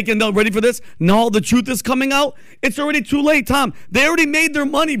they all take it. They're ready for this. Now all the truth is coming out. It's already too late, Tom. They already made their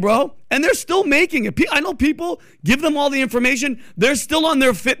money, bro. And they're still making it. I know people, give them all the information. They're still on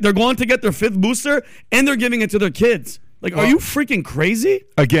their they're going to get their 5th booster and they're giving it to their kids. Like, are you freaking crazy?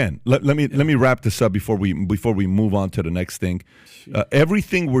 Again, let me wrap this up before we move on to the next thing.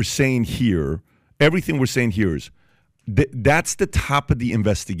 Everything we're saying here is that's the top of the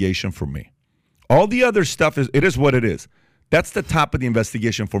investigation for me. All the other stuff is what it is. That's the top of the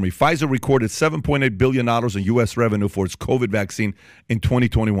investigation for me. Pfizer recorded $7.8 billion in U.S. revenue for its COVID vaccine in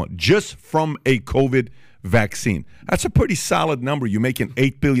 2021, just from a COVID vaccine. That's a pretty solid number. You're making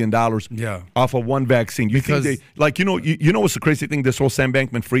 $8 billion off of one vaccine. You know what's the crazy thing? This whole Sam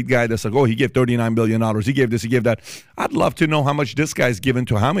Bankman-Fried guy that's like, he gave $39 billion. He gave this, he gave that. I'd love to know how much this guy's given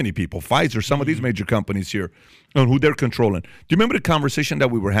to how many people. Pfizer, some of these major companies here, and who they're controlling. Do you remember the conversation that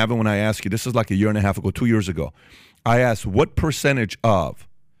we were having when I asked you, this is like a year and a half ago, 2 years ago. I asked what percentage of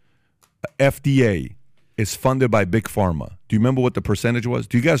FDA is funded by Big Pharma. Do you remember what the percentage was?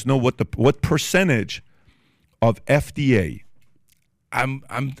 Do you guys know what percentage of FDA?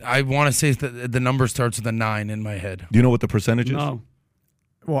 I want to say that the number starts with a 9 in my head. Do you know what the percentage is? No.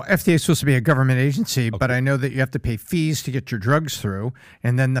 Well, FDA is supposed to be a government agency, but I know that you have to pay fees to get your drugs through,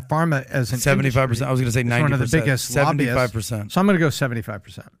 and then the pharma as an 75%. I was going to say 90%. One of the biggest 75%. So I'm going to go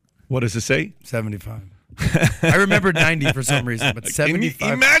 75%. What does it say? 75. I remember 90 for some reason, but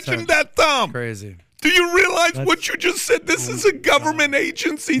 75%. Imagine that, Tom. Crazy. Do you realize what you just said? This is a government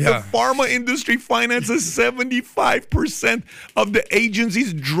agency. Yeah. The pharma industry finances 75% of the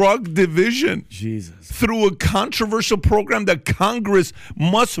agency's drug division. Jesus. Through a controversial program that Congress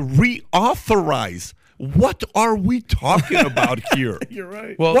must reauthorize. What are we talking about here? You're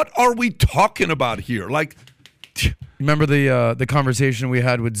right. Well, what are we talking about here? Like, remember the conversation we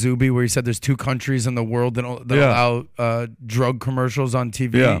had with Zuby where he said there's 2 countries in the world that allow drug commercials on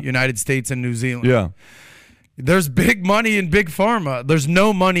TV, United States and New Zealand. Yeah. There's big money in Big Pharma. There's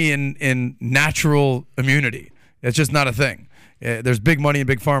no money in natural immunity. It's just not a thing. There's big money in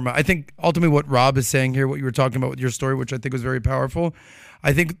Big Pharma. I think ultimately what Rob is saying here, what you were talking about with your story, which I think was very powerful,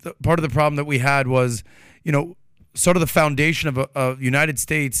 I think part of the problem that we had was, sort of the foundation of a United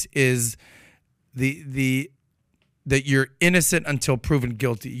States is that you're innocent until proven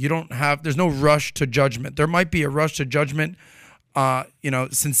guilty. There's no rush to judgment. There might be a rush to judgment,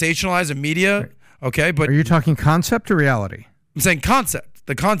 sensationalized in media, okay? But are you talking concept or reality? I'm saying the concept.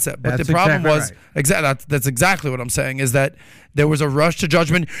 But that's the problem exactly was, that's exactly what I'm saying, is that there was a rush to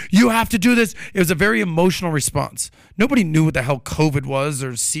judgment. You have to do this. It was a very emotional response. Nobody knew what the hell COVID was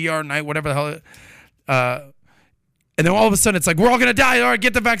or CR night, whatever the hell. And then all of a sudden, it's like, we're all going to die. All right,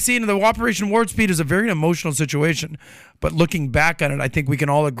 get the vaccine. And the Operation Warp Speed is a very emotional situation. But looking back on it, I think we can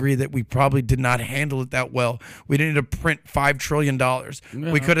all agree that we probably did not handle it that well. We didn't need to print $5 trillion.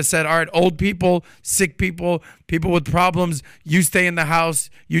 Yeah. We could have said, all right, old people, sick people, people with problems, you stay in the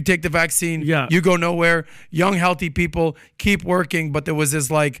house, you take the vaccine, you go nowhere. Young, healthy people, keep working. But there was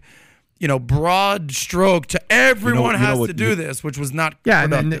this broad stroke to everyone has to do this, which was not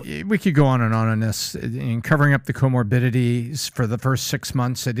productive. And then we could go on this. In covering up the comorbidities for the first 6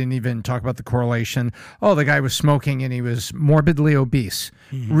 months, I didn't even talk about the correlation. Oh, the guy was smoking and he was morbidly obese.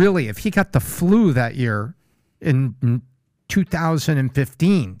 Mm-hmm. Really, if he got the flu that year in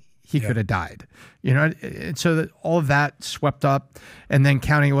 2015, he could have died. And so that all of that swept up, and then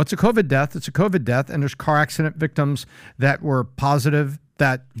counting, what's a COVID death? It's a COVID death, and there's car accident victims that were positive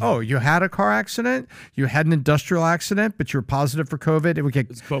that, you had a car accident, you had an industrial accident, but you're positive for COVID. It would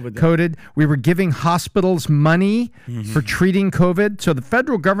get coded. We were giving hospitals money for treating COVID. So the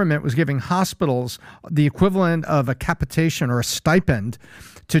federal government was giving hospitals the equivalent of a capitation or a stipend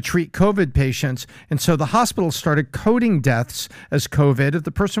to treat COVID patients. And so the hospitals started coding deaths as COVID. If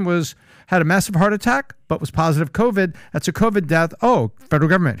the person had a massive heart attack but was positive COVID, that's a COVID death. Oh, federal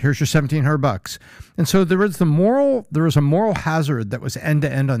government, here's your $1,700. And so there was a moral hazard that was end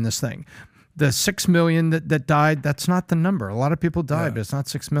to end on this thing. The 6 million that died, that's not the number. A lot of people died, but it's not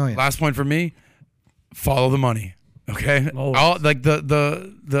 6 million. Last point for me, follow the money. Okay,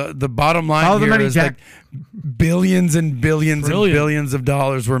 the bottom line here is like billions and billions and billions of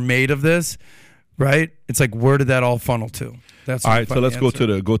dollars were made of this, right? It's like, where did that all funnel to? That's all right. So let's go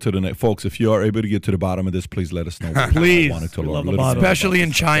to the next, folks. If you are able to get to the bottom of this, please let us know. Please, especially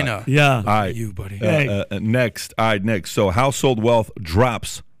in China. Yeah. All right, you buddy. Next. So household wealth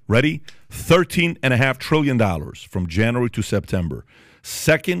drops Ready? $13.5 trillion from January to September.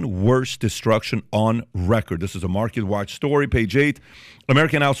 Second worst destruction on record. This is a Market Watch story, page 8.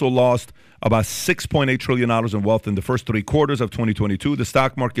 American household lost about $6.8 trillion in wealth in the first 3 quarters of 2022. The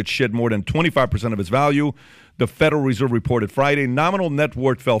stock market shed more than 25% of its value. The Federal Reserve reported Friday nominal net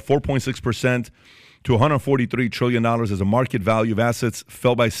worth fell 4.6% to $143 trillion as the market value of assets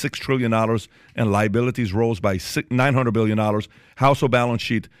fell by $6 trillion and liabilities rose by $900 billion. Household balance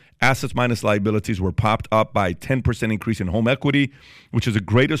sheet assets minus liabilities were popped up by 10% increase in home equity, which is the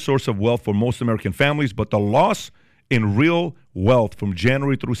greatest source of wealth for most American families. But the loss in real wealth from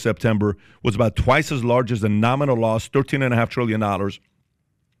January through September was about twice as large as the nominal loss, $13.5 trillion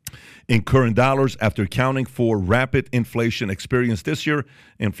in current dollars. After accounting for rapid inflation experienced this year,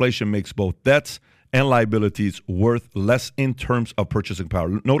 inflation makes both debts and liabilities worth less in terms of purchasing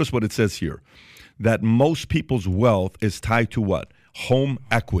power. Notice what it says here, that most people's wealth is tied to what? Home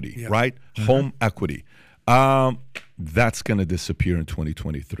equity, right? Home equity. That's going to disappear in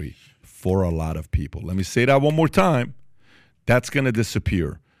 2023 for a lot of people. Let me say that one more time. That's going to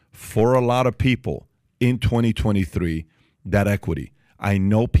disappear for a lot of people in 2023, that equity. I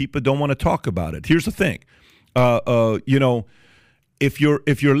know people don't want to talk about it. Here's the thing. If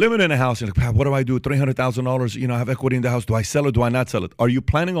you're living in a house, you're like, what do I do? $300,000, I have equity in the house. Do I sell it? Do I not sell it? Are you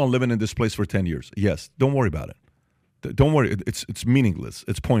planning on living in this place for 10 years? Yes. Don't worry about it. Don't worry. It's meaningless.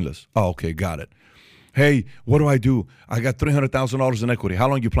 It's pointless. Oh, okay. Got it. Hey, what do I do? I got $300,000 in equity. How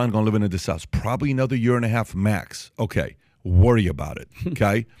long are you planning on living in this house? Probably another year and a half max. Okay. Worry about it.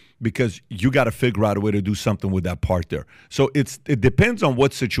 Okay. Because you got to figure out a way to do something with that part there. So it depends on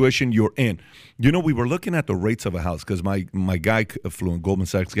what situation you're in. We were looking at the rates of a house because my guy flew in, Goldman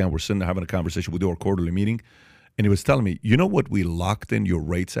Sachs again. We're sitting there having a conversation. We do our quarterly meeting. And he was telling me, you know what we locked in your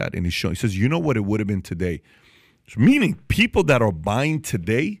rates at? And he says, you know what it would have been today? Meaning people that are buying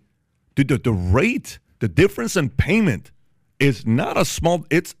today, the rate, the difference in payment is not a small,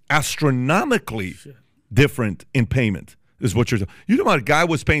 it's astronomically different in payment. Is what you're saying. You know, a guy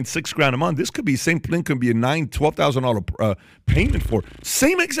was paying $6,000 a month. This could be same thing. Could be a $12,000 payment for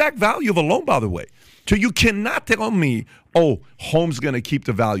same exact value of a loan. By the way, so you cannot tell me, oh, home's going to keep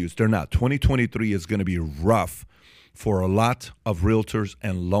the values. They're not. 2023 is going to be rough for a lot of realtors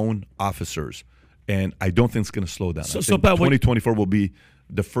and loan officers, and I don't think it's going to slow down. So Pat, 2024 will be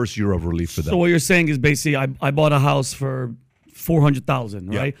the first year of relief for them. So what you're saying is basically, I bought a house for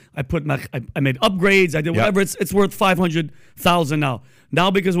 $400,000, right? I made upgrades. I did whatever. It's worth $500,000 now.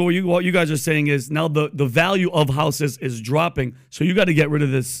 Now, because what you guys are saying is now the value of houses is dropping. So you got to get rid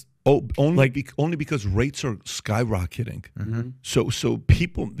of this. Oh, only because rates are skyrocketing. Mm-hmm. So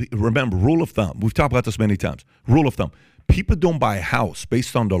people remember, rule of thumb. We've talked about this many times. Rule of thumb: people don't buy a house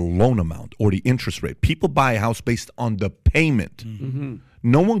based on the loan amount or the interest rate. People buy a house based on the payment. Mm-hmm.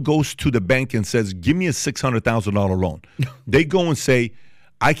 No one goes to the bank and says, give me a $600,000 loan. They go and say,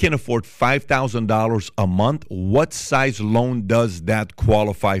 I can afford $5,000 a month. What size loan does that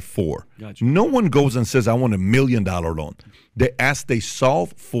qualify for? Gotcha. No one goes and says, I want $1 million loan. They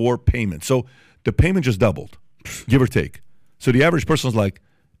solve for payment. So the payment just doubled, give or take. So the average person's like,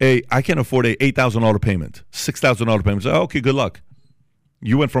 hey, I can afford a $8,000 payment, $6,000 payment. So, okay, good luck.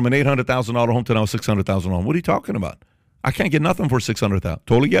 You went from an $800,000 home to now a $600,000 home. What are you talking about? I can't get nothing for $600,000.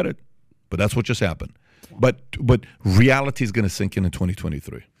 Totally get it, but that's what just happened. But reality is going to sink in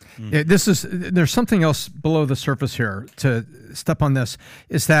 2023. Yeah, there's something else below the surface here to step on. This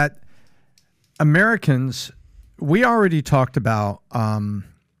is that Americans, we already talked about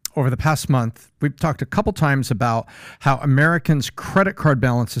over the past month. We've talked a couple times about how Americans' credit card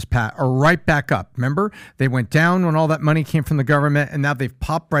balances, Pat, are right back up. Remember, they went down when all that money came from the government, and now they've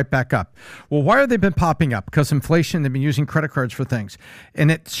popped right back up. Well, why have they been popping up? Because inflation. They've been using credit cards for things, and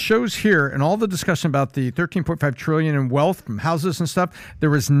it shows here in all the discussion about the $13.5 trillion in wealth from houses and stuff. There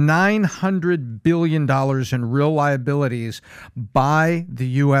was $900 billion in real liabilities by the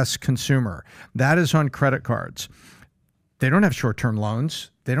U.S. consumer. That is on credit cards. They don't have short-term loans.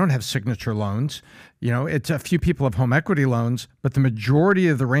 They don't have signature loans. It's a few people have home equity loans, but the majority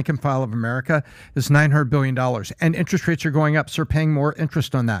of the rank and file of America is $900 billion. And interest rates are going up, so they're paying more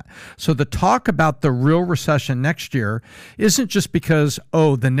interest on that. So the talk about the real recession next year isn't just because,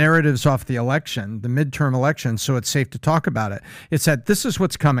 the narrative's off the election, the midterm election, so it's safe to talk about it. It's that this is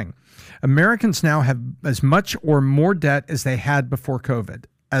what's coming. Americans now have as much or more debt as they had before COVID.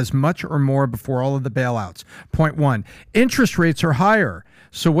 As much or more before all of the bailouts. Point one, interest rates are higher.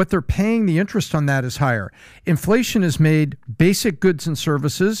 So what they're paying, the interest on that is higher. Inflation has made basic goods and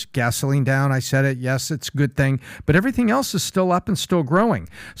services, gasoline down, I said it, yes, it's a good thing, but everything else is still up and still growing.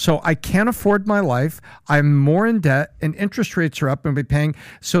 So I can't afford my life. I'm more in debt and interest rates are up and we're paying.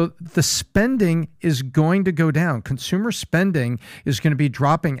 So the spending is going to go down. Consumer spending is going to be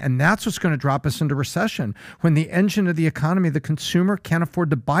dropping, and that's what's going to drop us into recession. When the engine of the economy, the consumer, can't afford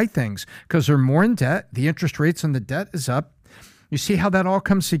to buy things because they're more in debt, the interest rates on the debt is up. You see how that all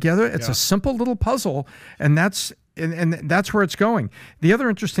comes together? It's a simple little puzzle, and that's where it's going. The other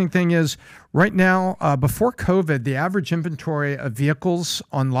interesting thing is right now, before COVID, the average inventory of vehicles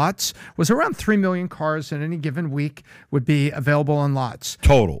on lots was around 3 million cars in any given week would be available on lots.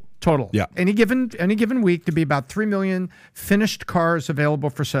 Total. Yeah. Any given week to be about 3 million finished cars available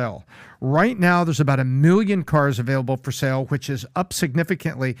for sale. Right now, there's about 1 million cars available for sale, which is up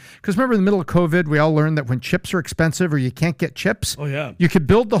significantly. Because remember, in the middle of COVID, we all learned that when chips are expensive or you can't get chips, you could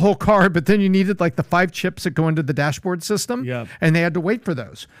build the whole car, but then you needed like the 5 chips that go into the dashboard system, and they had to wait for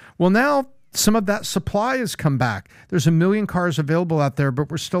those. Well, now some of that supply has come back. There's 1 million cars available out there, but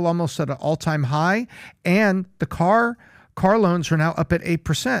we're still almost at an all-time high, and the car loans are now up at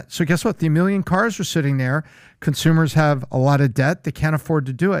 8%. So guess what? The 1 million cars are sitting there. Consumers have a lot of debt. They can't afford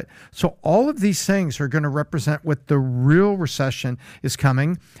to do it. So all of these things are going to represent what the real recession is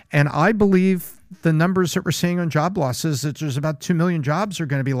coming. And I believe the numbers that we're seeing on job losses, that there's about 2 million jobs are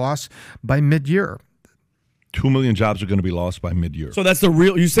going to be lost by mid-year. 2 million jobs are going to be lost by mid-year. So that's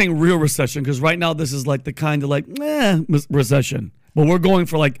you're saying real recession, because right now this is like the kind of recession. But we're going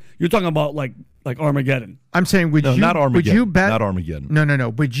for you're talking about like Armageddon. I'm saying, not Armageddon. Would you bet? Not Armageddon. No.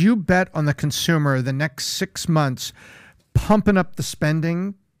 Would you bet on the consumer the next 6 months pumping up the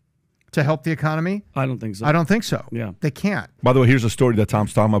spending to help the economy? I don't think so. I don't think so. Yeah. They can't. By the way, here's a story that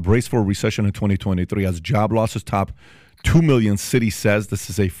Tom's talking about. Brace for a recession in 2023 as job losses top 2 million, city says. This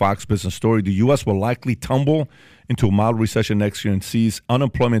is a Fox Business story. The U.S. will likely tumble into a mild recession next year and sees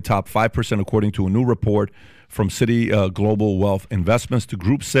unemployment top 5%, according to a new report from Citi Global Wealth Investments. The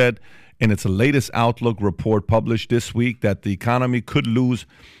group said in its latest Outlook report published this week that the economy could lose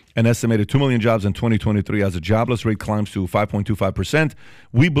an estimated 2 million jobs in 2023 as the jobless rate climbs to 5.25%.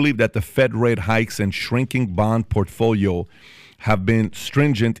 We believe that the Fed rate hikes and shrinking bond portfolio have been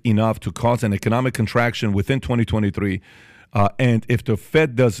stringent enough to cause an economic contraction within 2023. And if the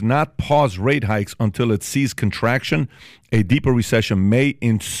Fed does not pause rate hikes until it sees contraction, a deeper recession may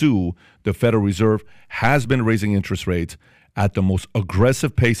ensue. The Federal Reserve has been raising interest rates at the most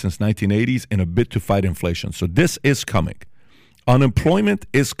aggressive pace since 1980s in a bid to fight inflation. So this is coming. Unemployment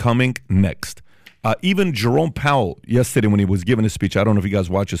is coming next. Even Jerome Powell yesterday when he was giving his speech, I don't know if you guys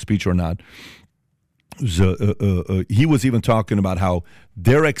watched his speech or not, he was even talking about how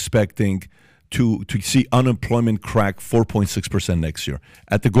they're expecting to see unemployment crack 4.6% next year.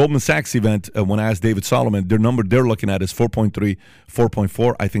 At the Goldman Sachs event, when I asked David Solomon, their number they're looking at is 4.3,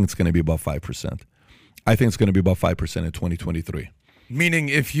 4.4. I think it's going to be above 5%. I think it's going to be above 5% in 2023. Meaning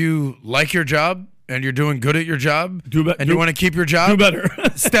if you like your job and you're doing good at your job you want to keep your job, do better.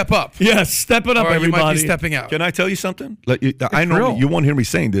 Step up. Yes, step it up, or everybody. You might be stepping out. Can I tell you something? I know you won't hear me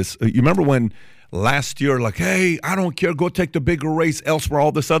saying this. You remember when last year, hey, I don't care, go take the bigger race elsewhere,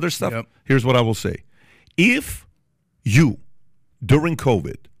 all this other stuff? Yep. Here's what I will say. If you, during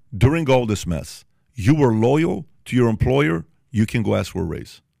COVID, during all this mess, you were loyal to your employer, you can go ask for a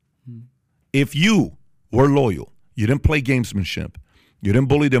raise. If you were loyal, you didn't play gamesmanship, you didn't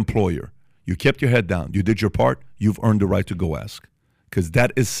bully the employer, you kept your head down, you did your part, you've earned the right to go ask. Because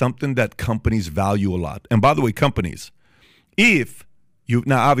that is something that companies value a lot. And by the way, companies, if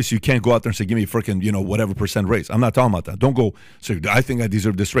now, obviously, you can't go out there and say, give me a freaking, whatever percent raise. I'm not talking about that. Don't go say, I think I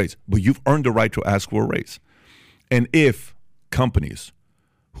deserve this raise. But you've earned the right to ask for a raise. And if companies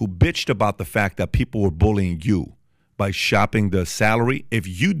who bitched about the fact that people were bullying you by shopping the salary, if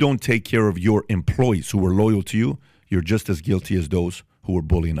you don't take care of your employees who were loyal to you, you're just as guilty as those who were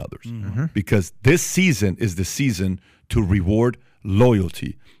bullying others. Mm-hmm. Because this season is the season to reward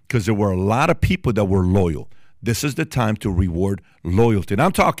loyalty. Because there were a lot of people that were loyal. This is the time to reward loyalty. And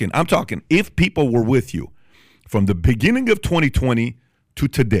I'm talking, if people were with you from the beginning of 2020 to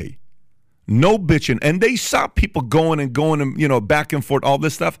today, no bitching, and they saw people going and, back and forth, all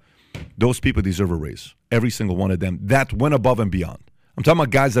this stuff, those people deserve a raise. Every single one of them. That went above and beyond. I'm talking about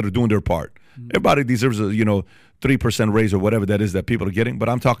guys that are doing their part. Everybody deserves a, 3% raise or whatever that is that people are getting, but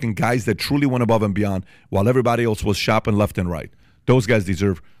I'm talking guys that truly went above and beyond while everybody else was shopping left and right. Those guys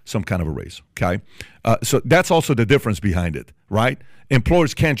deserve some kind of a raise, okay? So that's also the difference behind it, right?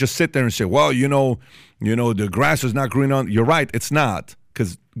 Employers can't just sit there and say, well, the grass is not green on. You're right, it's not,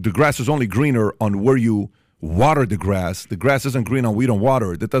 because the grass is only greener on where you water the grass. The grass isn't green and we don't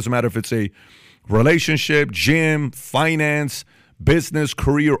water it. It doesn't matter if it's a relationship, gym, finance, business,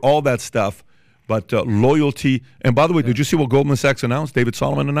 career, all that stuff. But loyalty. And by the way, did you see what Goldman Sachs announced? David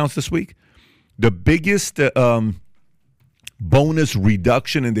Solomon announced this week? The biggest bonus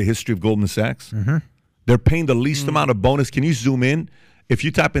reduction in the history of Goldman Sachs. Mm-hmm. They're paying the least amount of bonus. Can you zoom in? If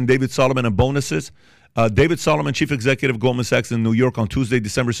you type in David Solomon and bonuses, David Solomon, chief executive of Goldman Sachs in New York on Tuesday,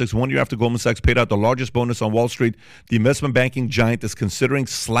 December 6th, 1 year after Goldman Sachs paid out the largest bonus on Wall Street, the investment banking giant is considering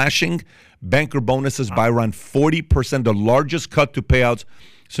slashing banker bonuses by around 40%, the largest cut to payouts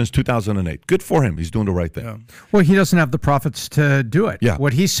since 2008. Good for him. He's doing the right thing. Yeah. Well, he doesn't have the profits to do it. Yeah.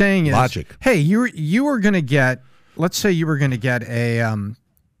 What he's saying is, logic. Hey, you were going to get, let's say you were going to get a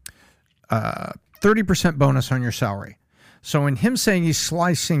 30% bonus on your salary. So in him saying he's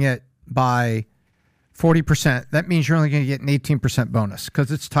slicing it by 40%, that means you're only going to get an 18% bonus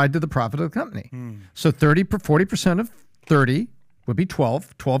because it's tied to the profit of the company. So 40% of 30 would be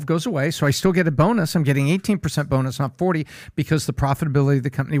 12. 12 goes away. So I still get a bonus. I'm getting 18% bonus, not 40, because the profitability of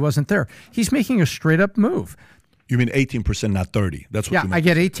the company wasn't there. He's making a straight up move. You mean 18%, not 30? That's what you meant. I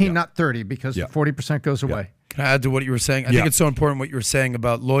get 18, not 30, because 40% goes away. Can I add to what you were saying? I think it's so important what you were saying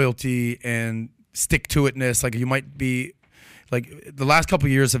about loyalty and stick-to-itness. Like, you might be... Like, the last couple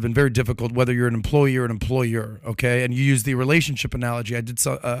of years have been very difficult, whether you're an employee or an employer, okay? And you use the relationship analogy. I did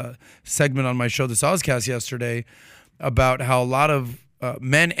a segment on my show, The Sozcast, yesterday, about how a lot of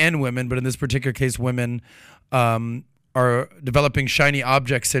men and women, but in this particular case, women, are developing shiny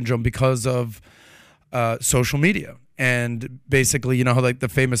object syndrome because of social media. And basically, you know how, like, the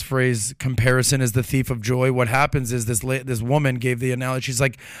famous phrase, comparison is the thief of joy? What happens is this woman gave the analogy. She's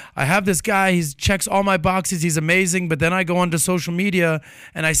like, I have this guy, he checks all my boxes, he's amazing, but then I go onto social media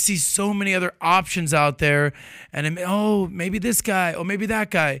and I see so many other options out there, and maybe this guy, or maybe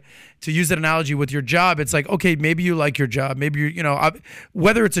that guy. To use that analogy with your job, it's like, okay, maybe you like your job. Maybe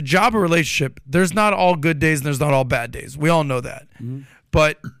whether it's a job or relationship, there's not all good days and there's not all bad days. We all know that. Mm-hmm.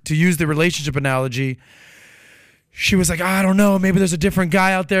 But to use the relationship analogy, she was like, I don't know, maybe there's a different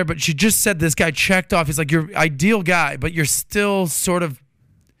guy out there, but she just said this guy checked off. He's like, your ideal guy, but you're still sort of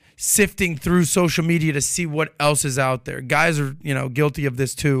sifting through social media to see what else is out there. Guys are, guilty of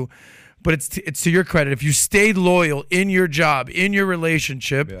this too, but it's to your credit. If you stayed loyal in your job, in your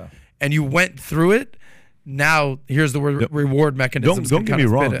relationship, and you went through it, now here's the reward mechanism. Don't get me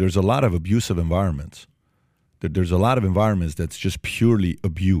wrong. There's a lot of abusive environments. There's a lot of environments that's just purely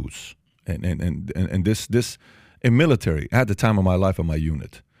abuse, and this. In military, at the time of my life on my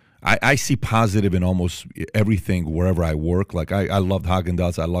unit, I see positive in almost everything wherever I work. Like, I loved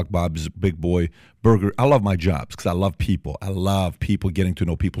Haagen-Dazs. I love Bob's Big Boy Burger. I love my jobs because I love people. I love people, getting to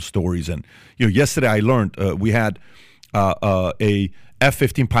know people's stories. And, yesterday I learned we had a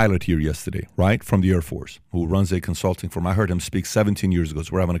F-15 pilot here yesterday, right, from the Air Force, who runs a consulting firm. I heard him speak 17 years ago,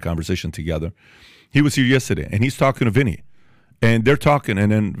 so we're having a conversation together. He was here yesterday, and he's talking to Vinny. And they're talking,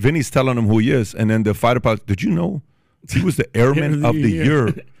 and then Vinny's telling him who he is. And then the fighter pilot, did you know he was the Airman of the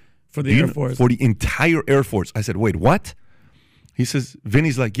Year for the Air Force? For the entire Air Force. I said, wait, what? He says,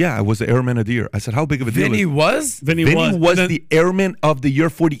 Vinny's like, yeah, I was the Airman of the Year. I said, how big of a deal Vinny was? Vinny was the Airman of the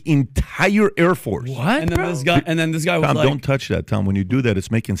Year for the entire Air Force. What, and then this guy was Tom, like... don't touch that, Tom. When you do that, it's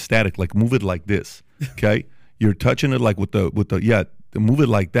making static. Like, move it like this, okay? You're touching it like with the move it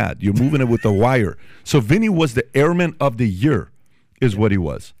like that. You're moving it with the wire. So Vinny was the Airman of the Year, is what he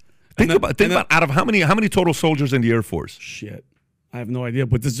was. Think about out of how many total soldiers in the Air Force? Shit, I have no idea.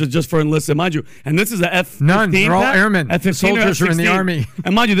 But this is just for enlisted, mind you. And this is a F-15. None. They're all airmen. F-15 soldiers are in the Army.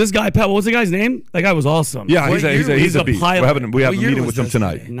 And mind you, this guy, Pat, what was the guy's name? That guy was awesome. Yeah, he's a beast. pilot. We have a meeting with him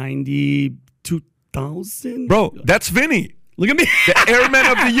tonight. 92,000. Bro, that's Vinny. Look at me. The Airman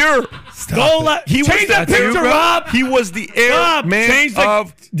of the Year. Change that picture, Rob. He was the Airman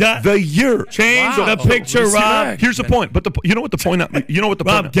of the Year. Change the picture, Rob. Here's the point. But you know what the point? Rob,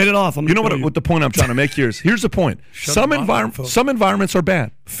 get it off. You know what the point I'm trying to make here is? Here's the point. Some environments are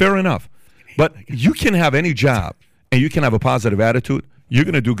bad. Fair enough. But you can have any job and you can have a positive attitude. You're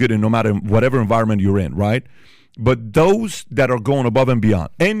going to do good in no matter whatever environment you're in, right? But those that are going above and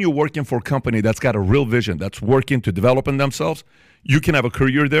beyond, and you're working for a company that's got a real vision, that's working to developing themselves, you can have a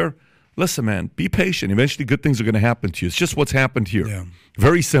career there. Listen, man, be patient. Eventually good things are going to happen to you. It's just what's happened here. Yeah.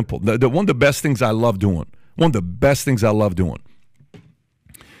 Very simple. One of the best things I love doing,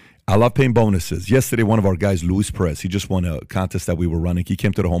 I love paying bonuses. Yesterday, one of our guys, Luis Perez, he just won a contest that we were running. He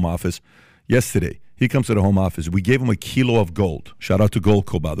came to the home office yesterday. He comes to the home office. We gave him a kilo of gold. Shout out to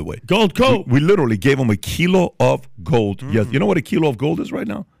Goldco, by the way. Goldco. We literally gave him a kilo of gold. Yes. You know what a kilo of gold is right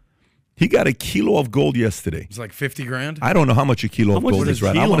now? He got a kilo of gold yesterday. It's like 50 grand. I don't know how much a kilo of gold is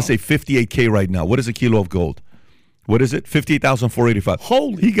right now. I want to say 58K right now. What is a kilo of gold? What is it? 58,485.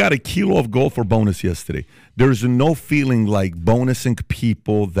 Holy. He got a kilo of gold for bonus yesterday. There's no feeling like bonusing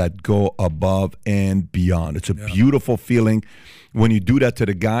people that go above and beyond. It's a beautiful feeling when you do that to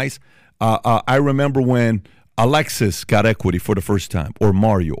the guys. I remember when Alexis got equity for the first time, or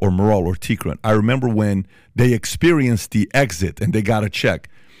Mario, or Moral, or Tikran. I remember when they experienced the exit and they got a check.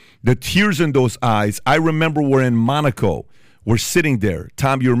 The tears in those eyes. I remember we're in Monaco. We're sitting there.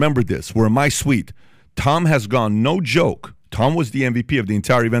 Tom, you remember this. We're in my suite. Tom has gone, no joke. Tom was the MVP of the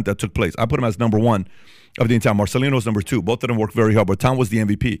entire event that took place. I put him as number one of the entire. Marcelino's number two. Both of them worked very hard, but Tom was the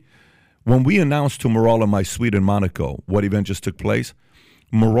MVP. When we announced to Moral in my suite in Monaco what event just took place,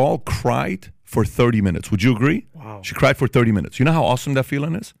 Moral cried for 30 minutes. Would you agree? Wow. She cried for 30 minutes. You know how awesome that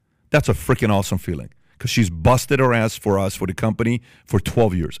feeling is? That's a freaking awesome feeling because she's busted her ass for us, for the company, for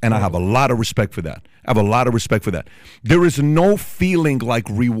 12 years. And I have a lot of respect for that. There is no feeling like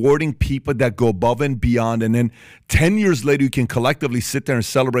rewarding people that go above and beyond, and then 10 years later you can collectively sit there and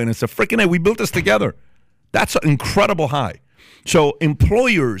celebrate and say, freaking hey, we built this together. That's an incredible high. So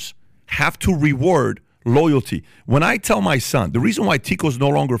employers have to reward loyalty. When I tell my son, the reason why Tico's no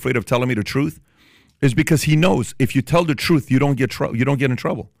longer afraid of telling me the truth is because he knows if you tell the truth, you don't get in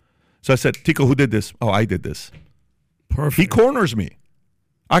trouble. So I said, Tico, who did this? Oh, I did this. Perfect. He corners me.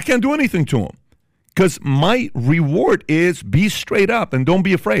 I can't do anything to him because my reward is be straight up and don't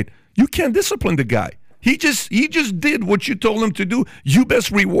be afraid. You can't discipline the guy. He just did what you told him to do. You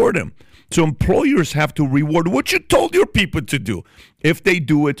best reward him. So employers have to reward what you told your people to do. If they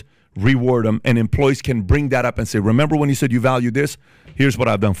do it, reward them, and employees can bring that up and say, remember when you said you value this? Here's what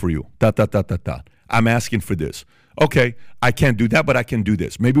I've done for you. I'm asking for this. Okay, I can't do that, but I can do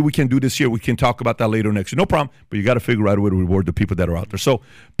this. Maybe we can do this here. We can talk about that later next year. No problem, but you got to figure out a way to reward the people that are out there. So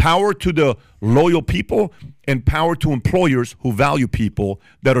power to the loyal people and power to employers who value people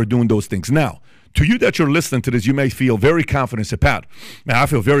that are doing those things. Now, to you that you're listening to this, you may feel very confident. Say, Pat, man, I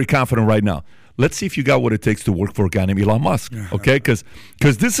feel very confident right now. Let's see if you got what it takes to work for a guy named Elon Musk, okay? Because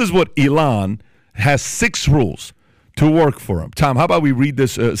this is what Elon has 6 rules to work for him. Tom, how about we read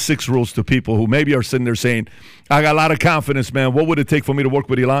this 6 rules to people who maybe are sitting there saying, I got a lot of confidence, man. What would it take for me to work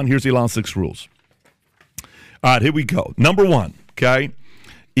with Elon? Here's Elon's 6 rules. All right, here we go. Number 1, okay?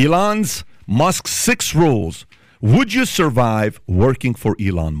 Musk's 6 rules. Would you survive working for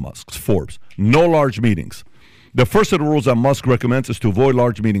Elon Musk? Forbes. No large meetings. The first of the rules that Musk recommends is to avoid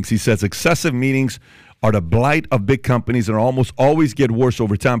large meetings. He says excessive meetings are the blight of big companies and almost always get worse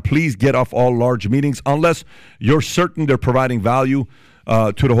over time. Please get off all large meetings unless you're certain they're providing value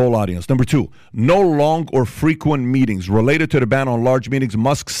to the whole audience. Number 2, no long or frequent meetings. Related to the ban on large meetings,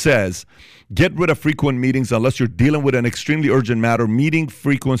 Musk says, get rid of frequent meetings unless you're dealing with an extremely urgent matter. Meeting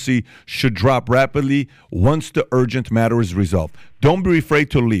frequency should drop rapidly once the urgent matter is resolved. Don't be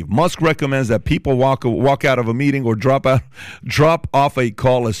afraid to leave. Musk recommends that people walk out of a meeting or drop off a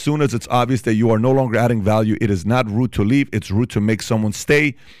call as soon as it's obvious that you are no longer adding value. It is not rude to leave. It's rude to make someone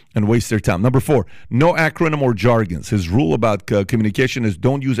stay and waste their time. Number 4, no acronym or jargons. His rule about communication is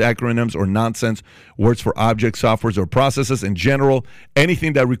don't use acronyms or nonsense words for objects, softwares, or processes. In general,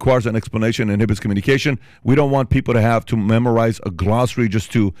 anything that requires an explanation inhibits communication. We don't want people to have to memorize a glossary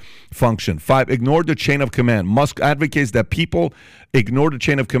just to function. 5, ignore the chain of command. Musk advocates that people ignore the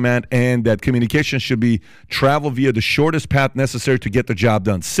chain of command and that communication should be traveled via the shortest path necessary to get the job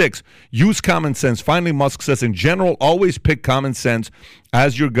done. 6, use common sense. Finally, Musk says, in general, always pick common sense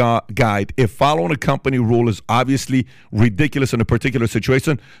as your guide. If following a company rule is obviously ridiculous in a particular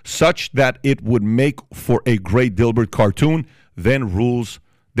situation, such that it would make for a great Dilbert cartoon, then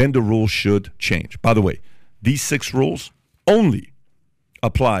the rules should change. By the way, these 6 rules only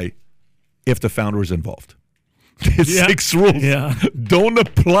apply if the founder is involved. These 6 rules don't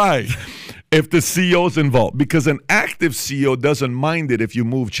apply if the CEO is involved, because an active CEO doesn't mind it if you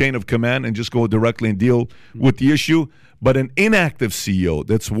move chain of command and just go directly and deal with the issue. But an inactive CEO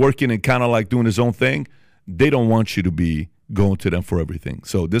that's working and kind of like doing his own thing, they don't want you to be going to them for everything.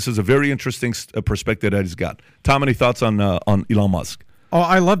 So this is a very interesting perspective that he's got. Tom, any thoughts on Elon Musk? Oh,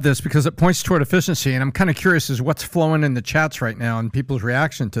 I love this because it points toward efficiency, and I'm kind of curious as what's flowing in the chats right now and people's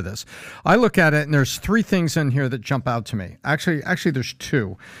reaction to this. I look at it, and there's 3 things in here that jump out to me. Actually, there's 2,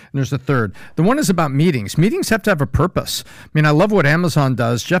 and there's a third. The one is about meetings. Meetings have to have a purpose. I mean, I love what Amazon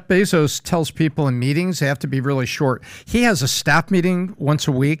does. Jeff Bezos tells people in meetings they have to be really short. He has a staff meeting once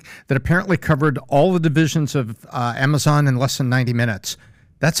a week that apparently covered all the divisions of Amazon in less than 90 minutes.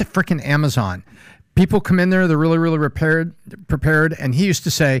 That's a freaking Amazon. People come in there, they're really, really prepared. And he used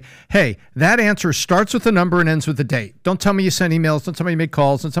to say, hey, that answer starts with a number and ends with a date. Don't tell me you send emails. Don't tell me you make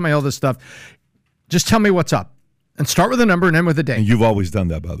calls. Don't tell me all this stuff. Just tell me what's up. And start with a number and end with a date. And you've always done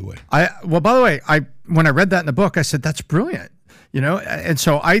that, by the way. By the way, when I read that in the book, I said, that's brilliant. And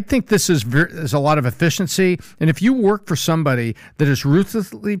so I think this is a lot of efficiency. And if you work for somebody that is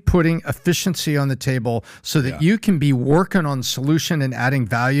ruthlessly putting efficiency on the table so that you can be working on solution and adding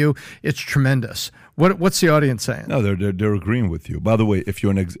value, it's tremendous. What's the audience saying? No, they're agreeing with you. By the way, if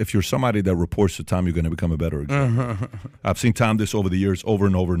you're somebody that reports to Tom, you're going to become a better executive. I've seen Tom this over the years, over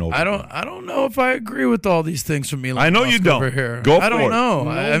and over and over. I don't know if I agree with all these things from Elon. I know Musk you don't. Over here. Go for it. I don't know.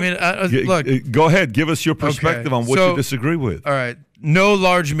 Look. Go ahead. Give us your perspective on what you disagree with. All right. No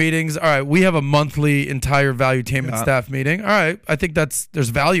large meetings. All right. We have a monthly entire valuetainment staff meeting. All right. I think there's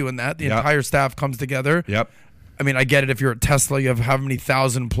value in that. The entire staff comes together. Yep. I mean, I get it. If you're at Tesla, you have how many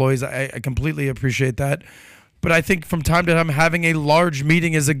thousand employees. I completely appreciate that. But I think from time to time, having a large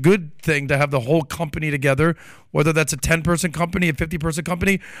meeting is a good thing to have the whole company together, whether that's a 10-person company, a 50-person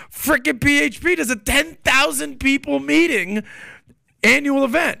company. Frickin' PHP does a 10,000 people meeting annual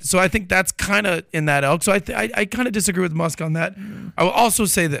event. So I think that's kind of in that elk. So I kind of disagree with Musk on that. I will also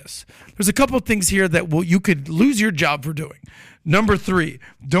say this. There's a couple of things here that you could lose your job for doing. Number 3,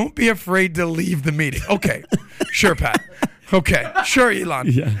 don't be afraid to leave the meeting. Okay, sure, Pat. Okay, sure,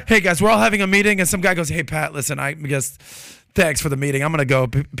 Elon. Yeah. Hey, guys, we're all having a meeting, and some guy goes, hey, Pat, listen, I guess thanks for the meeting. I'm going to go.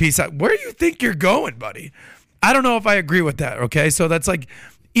 Peace out. Where do you think you're going, buddy? I don't know if I agree with that, okay? So that's like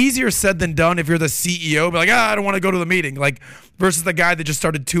easier said than done if you're the CEO. Be like, I don't want to go to the meeting. Like versus the guy that just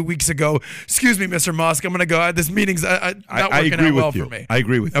started 2 weeks ago. Excuse me, Mr. Musk, I'm going to go. This meeting's not working out well for me. I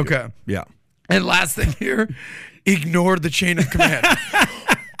agree with you. Okay. Yeah. And last thing here, ignore the chain of command.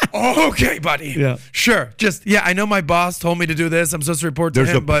 Okay, buddy. Yeah. Sure. Just I know my boss told me to do this. I'm supposed to report to him.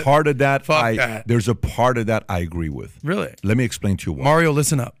 There's a part of that. That. There's a part of that I agree with. Really? Let me explain to you why. Mario,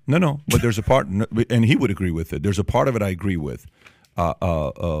 listen up. No. But there's a part, and he would agree with it. There's a part of it I agree with.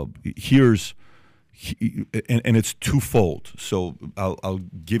 Here's, and it's twofold. So I'll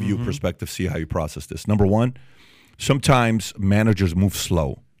give you a perspective, see how you process this. Number one, sometimes managers move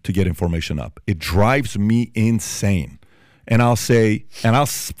slow to get information up. It drives me insane. And I'll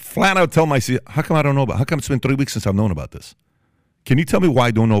flat out tell my CEO, how come I don't know about it? How come it's been 3 weeks since I've known about this? Can you tell me why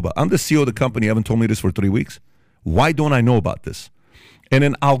I don't know about it? I'm the CEO of the company. You haven't told me this for 3 weeks. Why don't I know about this? And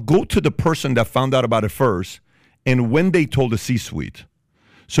then I'll go to the person that found out about it first and when they told the C-suite.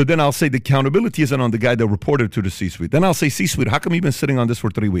 So then I'll say the accountability isn't on the guy that reported to the C-suite. Then I'll say, C-suite, how come you've been sitting on this for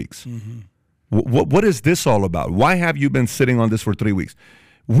 3 weeks? Mm-hmm. What is this all about? Why have you been sitting on this for 3 weeks?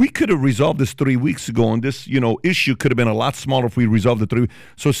 We could have resolved this 3 weeks ago, and this, issue could have been a lot smaller if we resolved it 3 weeks.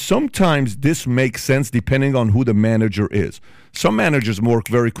 So sometimes this makes sense depending on who the manager is. Some managers work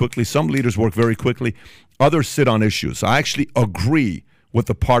very quickly. Some leaders work very quickly. Others sit on issues. I actually agree with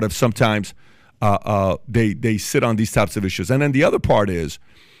the part of sometimes they sit on these types of issues. And then the other part is,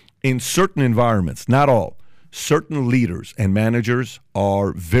 in certain environments, not all, certain leaders and managers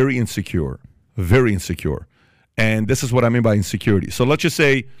are very insecure. And this is what I mean by insecurity. So let's just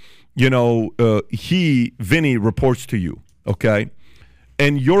say, Vinny reports to you, okay?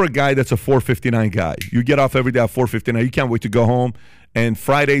 And you're a guy that's a 4:59 guy. You get off every day at 4:59. You can't wait to go home. And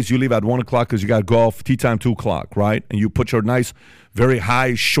Fridays you leave at 1 o'clock because you got golf, tea time 2 o'clock, right? And you put your nice, very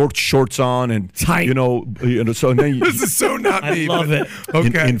high shorts on and tight. So and then this is so not me. I love it.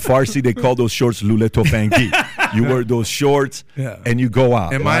 Okay. In Farsi they call those shorts luleto fangi. You wear those shorts and you go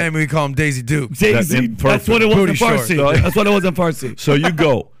out. In Miami we call them Daisy Dukes. That's what it was in Farsi. That's what it was in Farsi. So you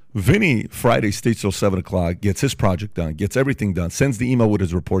go. Vinny Friday stays till 7 o'clock, gets his project done, gets everything done, sends the email with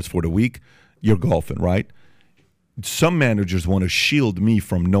his reports for the week. You're golfing, right? Some managers want to shield me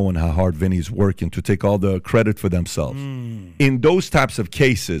from knowing how hard Vinny's working to take all the credit for themselves. In those types of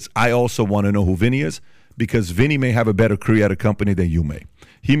cases, I also want to know who Vinny is because Vinny may have a better career at a company than you may.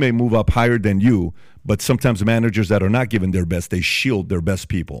 He may move up higher than you, but sometimes managers that are not giving their best, they shield their best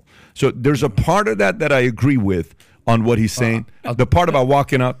people. So there's a part of that I agree with on what he's saying. The part about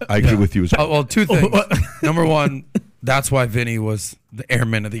walking up, I agree with you as well. Well, two things. Number one, that's why Vinny was the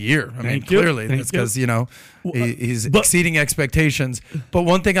Airman of the Year. I mean, clearly, that's because, he's exceeding expectations. But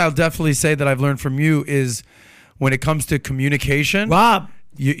one thing I'll definitely say that I've learned from you is when it comes to communication, Rob,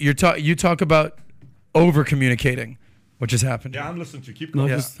 you talk about over-communicating, which has happened. Yeah, I'm listening to you. Keep going.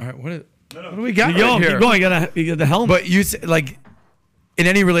 Yeah. All right, what do we got keep going. here? Keep going. You got the helmet. But you say, in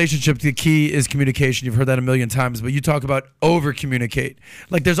any relationship, the key is communication. You've heard that a million times, but you talk about over-communicate.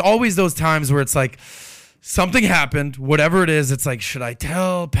 There's always those times where it's like, something happened, whatever it is, it's like, should I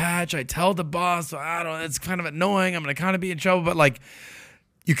tell Pat? Should I tell the boss? I don't know. It's kind of annoying. I'm going to kind of be in trouble. But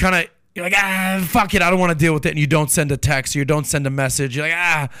you kind of You're like, fuck it, I don't want to deal with it. And you don't send a text or you don't send a message. You're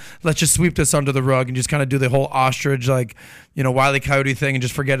like, let's just sweep this under the rug and just kind of do the whole ostrich, like, Wile E. Coyote thing and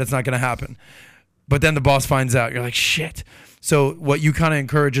just forget it's not going to happen. But then the boss finds out. You're like, shit. So what you kind of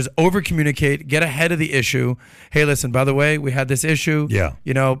encourage is over-communicate, get ahead of the issue. Hey, listen, by the way, we had this issue. Yeah.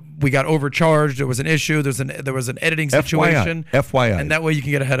 We got overcharged. There was an issue. There was an editing situation. FYI. And that way you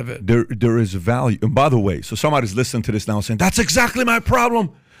can get ahead of it. There is value. And by the way, so somebody's listening to this now saying, that's exactly my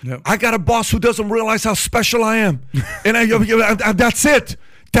problem. Yep. I got a boss who doesn't realize how special I am. And that's it.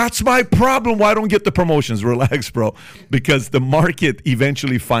 That's my problem. Why don't get the promotions? Relax, bro. Because the market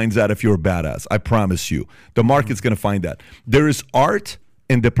eventually finds out if you're a badass. I promise you. The market's going to find that. There is art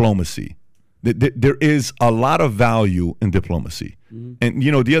in diplomacy. There is a lot of value in diplomacy. Mm-hmm.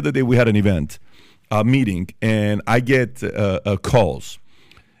 And, the other day we had an event, a meeting, and I get calls.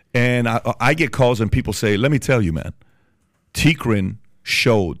 And I get calls and people say, let me tell you, man, Tikrin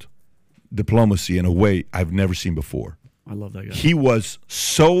showed diplomacy in a way I've never seen before. I love that guy. He was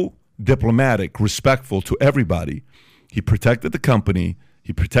so diplomatic, respectful to everybody. He protected the company.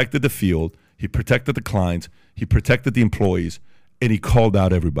 He protected the field. He protected the clients. He protected the employees. And he called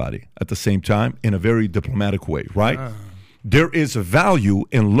out everybody at the same time in a very diplomatic way, right? There is a value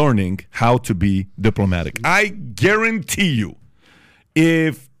in learning how to be diplomatic. I guarantee you,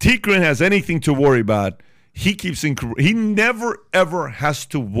 if Tikrin has anything to worry about, he never, ever has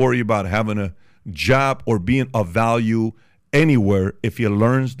to worry about having a job or being of value anywhere if he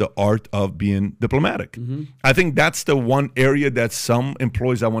learns the art of being diplomatic. Mm-hmm. I think that's the one area that some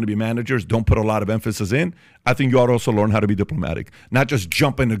employees that want to be managers don't put a lot of emphasis in. I think you ought to also learn how to be diplomatic, not just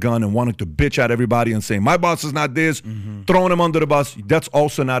jumping the gun and wanting to bitch at everybody and saying, my boss is not this, throwing him under the bus. That's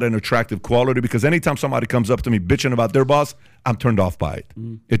also not an attractive quality, because anytime somebody comes up to me bitching about their boss, I'm turned off by it.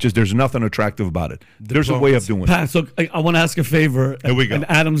 It's just, there's nothing attractive about it. There's a way of doing it. Pat, so I want to ask a favor. Here we go. And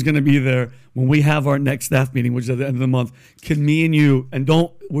Adam's going to be there when we have our next staff meeting, which is at the end of the month. Can me and you,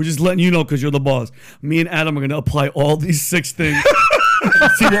 we're just letting you know because you're the boss. Me and Adam are going to apply all these 6 things.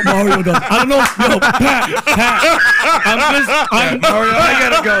 See what Mario does. I don't know. No, Pat. Mario, I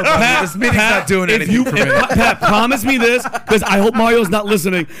gotta go. Pat, this meeting's not doing anything for me. Pat, promise me this, because I hope Mario's not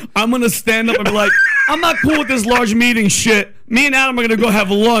listening. I'm gonna stand up and be like, I'm not cool with this large meeting shit. Me and Adam are gonna go have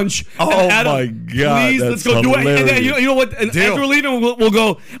lunch. Adam, my God, please, let's go do it. And then you know what? And after we're leaving, we'll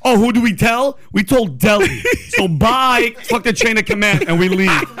go. Oh, who do we tell? We told Deli. So bye. Fuck the chain of command, and we leave.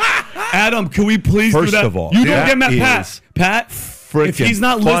 Adam, can we please do that? First of all, you don't get mad, Pat. If he's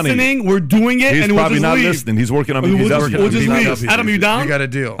not listening, we're doing it, he's and we'll probably just not leave. listening. He's working on We'll BBW. just leave. Adam, you down? You got a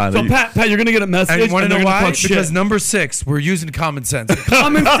deal. So Pat, you're gonna get a message. And you want to know why? Because shit. number 6, we're using common sense.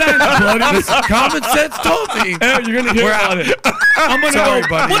 Common sense, buddy. Common sense told me. Hey, you're gonna hear about it. I'm gonna Sorry, go.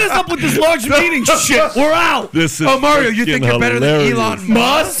 buddy. What is up with this large meeting shit? We're out. This is Mario, you think you're better than Elon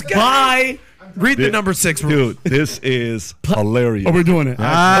Musk? Bye. Read the number 6 rule. Dude, this is hilarious. Oh, we're doing it.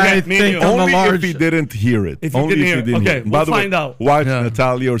 I think I'm a Only large. if he didn't hear it. Only if he didn't hear it. We'll By the way, find out. watch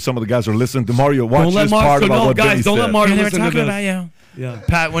Natalia or some of the guys are listening to Mario. Watch Don't let this part about what Vinny don't let said. Mario They were listen to talking this. about you. Yeah.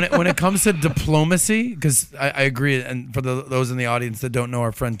 Pat, when it comes to diplomacy, because I agree, and for those in the audience that don't know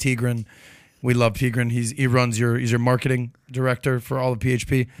our friend Tigran, we love Tigran. He runs he's your marketing director for all of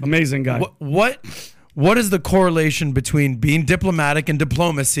PHP. Amazing guy. What is the correlation between being diplomatic and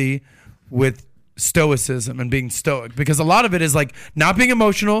diplomacy with stoicism and being stoic? Because a lot of it is like not being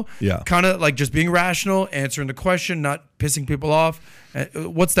emotional, kind of like just being rational, answering the question, not pissing people off.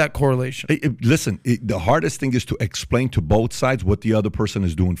 What's that correlation? Listen, the hardest thing is to explain to both sides what the other person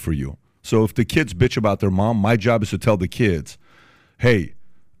is doing for you. So if the kids bitch about their mom, my job is to tell the kids, hey,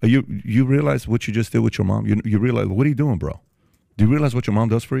 you realize what you just did with your mom? You realize, what are you doing, bro? Do you realize what your mom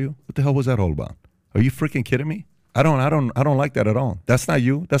does for you? What the hell was that all about? Are you freaking kidding me? I don't like that at all. That's not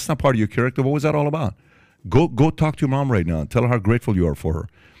you. That's not part of your character. What was that all about? Go talk to your mom right now and tell her how grateful you are for her.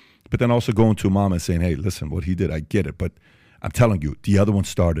 But then also going to mom and saying, hey, listen, what he did, I get it. But I'm telling you, the other one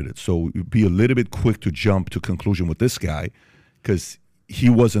started it. So be a little bit quick to jump to conclusion with this guy, because he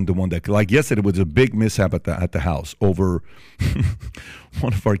wasn't the one that, like yesterday, was a big mishap at the house over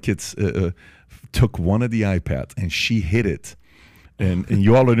one of our kids took one of the iPads and she hid it. And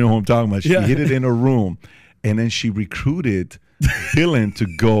you already know who I'm talking about. She hid it in her room. And then she recruited Dylan to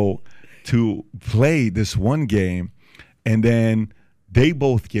go to play this one game. And then they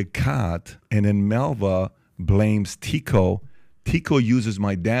both get caught. And then Melva blames Tico. Tico uses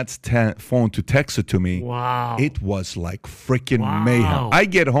my dad's phone to text it to me. Wow. It was like freaking mayhem. I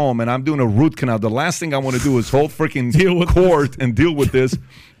get home and I'm doing a root canal. The last thing I want to do is hold freaking court and deal with this.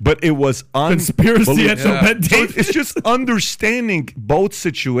 But it was conspiracy at the red so it's just understanding both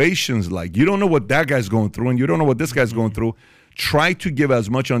situations. Like, you don't know what that guy's going through and you don't know what this guy's going through. try to give as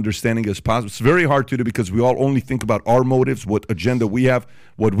much understanding as possible. It's very hard to do because we all only think about our motives, what agenda we have,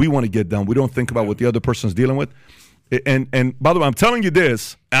 what we want to get done. We don't think about what the other person's dealing with. And by the way, I'm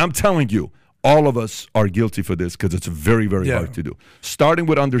telling you, all of us are guilty for this because it's very, very hard to do. Starting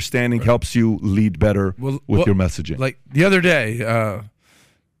with understanding helps you lead better with your messaging. Like the other day,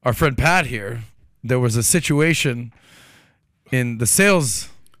 our friend Pat here, there was a situation in the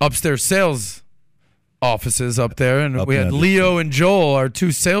upstairs sales offices up there, and we had Leo and Joel, our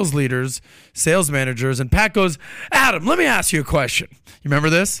two sales leaders, sales managers, and Pat goes, Adam, let me ask you a question. You remember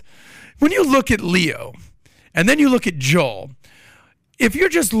this? When you look at Leo and then you look at Joel, if you're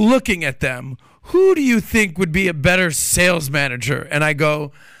just looking at them, who do you think would be a better sales manager? And I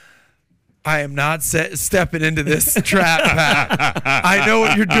go, I am not stepping into this trap, Pat. I know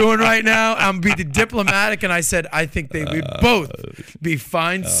what you're doing right now. I'm being diplomatic, and I said I think they would both be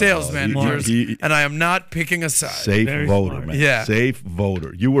fine sales managers, and I am not picking a side. Safe voter, man. Yeah. Safe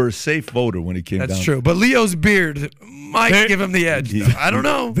voter. You were a safe voter when it came down. That's true. But Leo's beard might give him the edge. I don't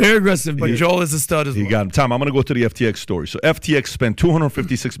know. Very aggressive. But Joel is a stud as well. You got him. Tom, I'm going to go to the FTX story. So FTX spent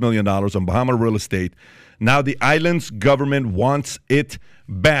 $256 million on Bahama real estate. Now the island's government wants it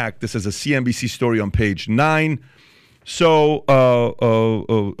back. This is a CNBC story on page 9. So,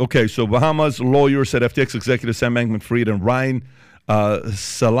 okay, so Bahamas lawyers said FTX executive Sam Bankman-Fried and Ryan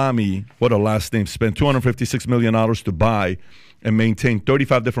Salami, what a last name, spent $256 million to buy and maintain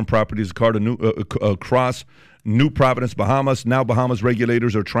 35 different properties across New Providence, Bahamas. Now Bahamas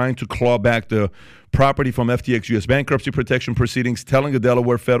regulators are trying to claw back the property from FTX U.S. bankruptcy protection proceedings, telling a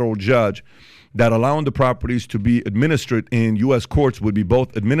Delaware federal judge that allowing the properties to be administered in U.S. courts would be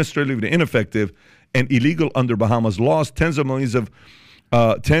both administratively ineffective and illegal under Bahamas laws. Tens of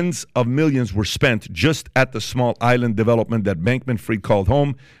millions were spent just at the small island development that Bankman-Fried called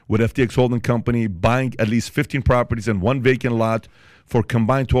home, with FTX Holding Company buying at least 15 properties and one vacant lot for a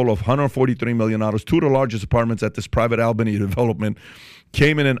combined total of $143 million. Two of the largest apartments at this private Albany development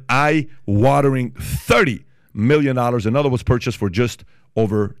came in an eye-watering $30 million. Another was purchased for just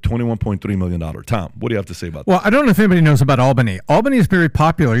over $21.3 million. Tom, what do you have to say about that? Well, I don't know if anybody knows about Albany. Albany is very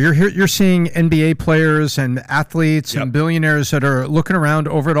popular. You're seeing NBA players and athletes and billionaires that are looking around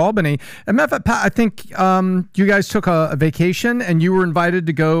over at Albany. And matter of fact, I think you guys took a vacation and you were invited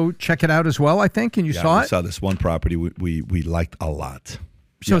to go check it out as well, I think, and you saw it? We saw this one property we liked a lot.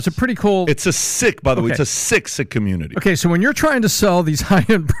 So it's a pretty cool... It's a sick, by the way, it's a sick community. Okay, so when you're trying to sell these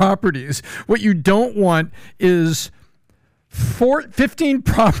high-end properties, what you don't want is 15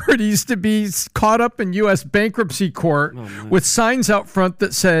 properties to be caught up in U.S. bankruptcy court with signs out front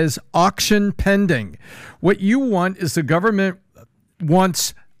that says auction pending. What you want is the government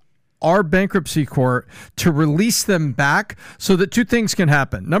wants our bankruptcy court to release them back so that two things can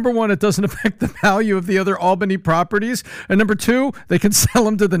happen. Number one, it doesn't affect the value of the other Albany properties. And number two, they can sell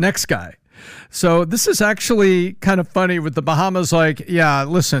them to the next guy. So this is actually kind of funny with the Bahamas. Like, yeah,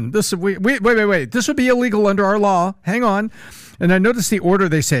 listen, wait. This would be illegal under our law. Hang on. And I noticed the order,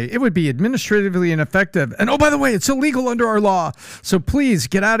 they say it would be administratively ineffective. And oh, by the way, it's illegal under our law. So please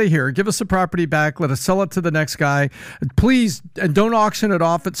get out of here. Give us the property back. Let us sell it to the next guy. Please, and don't auction it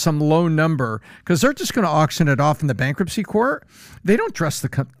off at some low number, because they're just going to auction it off in the bankruptcy court. They don't dress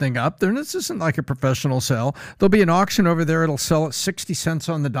the thing up. This isn't like a professional sale. There'll be an auction over there. It'll sell at 60 cents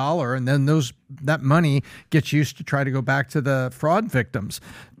on the dollar. And then that money gets used to try to go back to the fraud victims.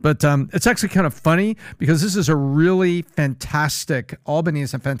 But it's actually kind of funny because this is a really fantastic, Albany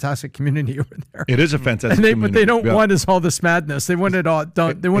is a fantastic community over there. It is a fantastic community. What they don't want is all this madness. They want it all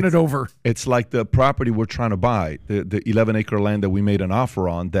done. They want it over. It's like the property we're trying to buy, the 11-acre land that we made an offer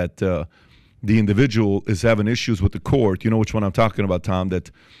on, that the individual is having issues with the court. You know which one I'm talking about, Tom, that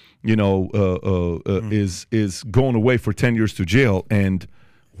is going away for 10 years to jail, and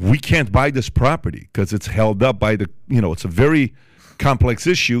we can't buy this property because it's held up by it's a very complex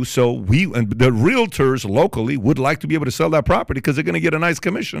issue. So the realtors locally would like to be able to sell that property because they're going to get a nice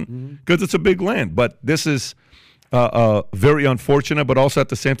commission because it's a big land. But this is very unfortunate, but also at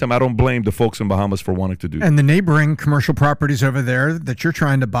the same time, I don't blame the folks in Bahamas for wanting to do that. And the neighboring commercial properties over there that you're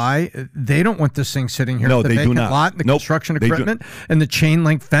trying to buy, they don't want this thing sitting here with the vacant lot, the construction equipment, and the chain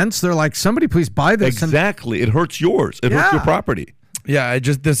link fence. They're like, somebody please buy this. Exactly. It hurts yours. It hurts your property. Yeah,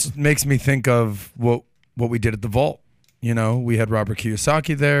 this makes me think of what we did at the Vault. We had Robert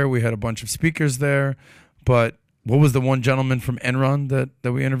Kiyosaki there. We had a bunch of speakers there. But what was the one gentleman from Enron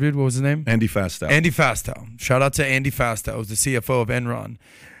that we interviewed? What was his name? Andy Fastow. Andy Fastow. Shout out to Andy Fastow, who's the CFO of Enron.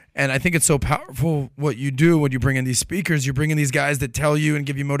 And I think it's so powerful what you do when you bring in these speakers. You bring in these guys that tell you and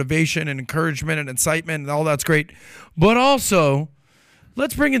give you motivation and encouragement and incitement, and all that's great. But also,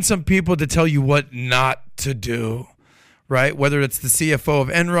 let's bring in some people to tell you what not to do. right? Whether it's the CFO of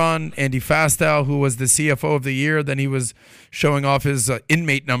Enron, Andy Fastow, who was the CFO of the year, then he was showing off his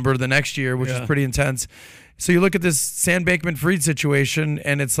inmate number the next year, which is pretty intense. So you look at this Sam Bankman-Fried situation,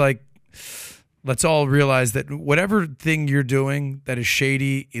 and it's like, let's all realize that whatever thing you're doing that is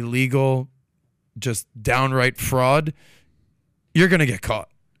shady, illegal, just downright fraud, you're going to get caught.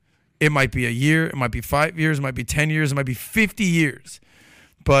 It might be a year, it might be 5 years, it might be 10 years, it might be 50 years.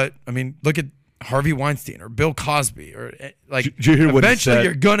 But, I mean, look at Harvey Weinstein or Bill Cosby. Or like, did you hear what he said? Eventually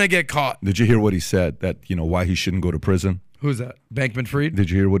you're going to get caught. Did you hear what he said, that, why he shouldn't go to prison? Who's that? Bankman-Fried? Did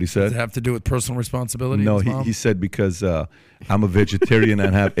you hear what he said? Does it have to do with personal responsibility? No, he said because I'm a vegetarian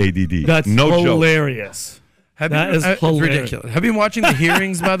and have ADD. That's no hilarious. That is ridiculous. Have you been watching the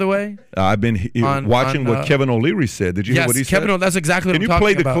hearings, by the way? I've been watching what Kevin O'Leary said. Did you hear what he said? That's exactly what I'm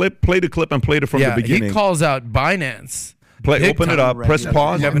talking about. Can you play the clip and play it from the beginning? He calls out Binance. Open it up, press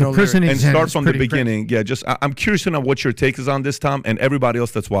pause, and start from the beginning. Crazy. Yeah, just I'm curious to know what your take is on this, Tom, and everybody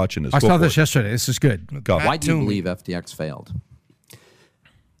else that's watching this. I saw this yesterday. This is good. Go. Why do you believe FTX failed?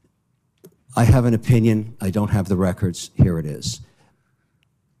 I have an opinion. I don't have the records. Here it is.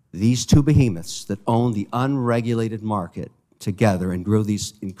 These two behemoths that own the unregulated market together and grew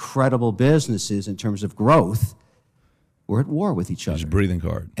these incredible businesses in terms of growth were at war with each other. He's breathing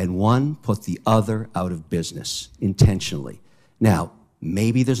hard. And one put the other out of business intentionally. Now,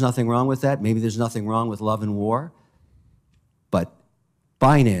 maybe there's nothing wrong with that. Maybe there's nothing wrong with love and war. But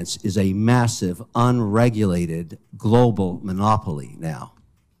Binance is a massive, unregulated global monopoly now.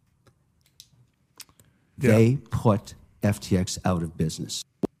 They put FTX out of business.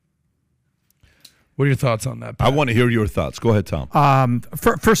 What are your thoughts on that, Pat? I want to hear your thoughts. Go ahead, Tom.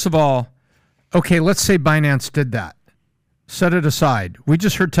 First of all, okay, let's say Binance did that. Set it aside. We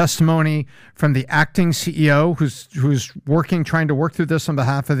just heard testimony from the acting CEO who's trying to work through this on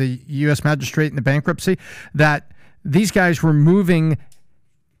behalf of the U.S. magistrate in the bankruptcy, that these guys were moving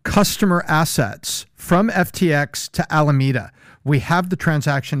customer assets from FTX to Alameda. We have the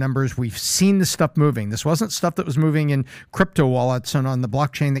transaction numbers. We've seen the stuff moving. This wasn't stuff that was moving in crypto wallets and on the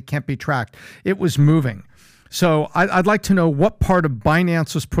blockchain that can't be tracked. It was moving. So I'd like to know what part of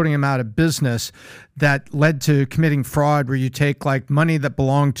Binance was putting them out of business that led to committing fraud, where you take like money that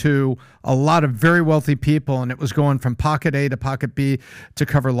belonged to a lot of very wealthy people and it was going from pocket A to pocket B to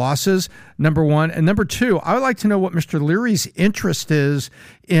cover losses, number one. And number two, I would like to know what Mr. Leary's interest is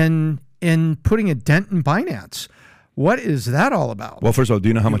in putting a dent in Binance. What is that all about? Well, first of all, do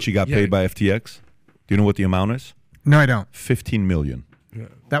you know how much he got paid by FTX? Do you know what the amount is? No, I don't. $15 million.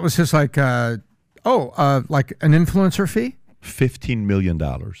 That was his like an influencer fee? $15 million.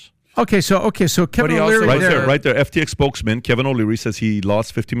 Okay, so Kevin O'Leary right there. FTX spokesman Kevin O'Leary says he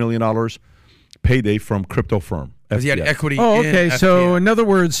lost $50 million payday from crypto firm. Because he had equity. Oh, okay. So in other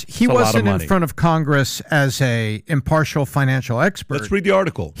words, he wasn't in money. front of Congress as a impartial financial expert. Let's read the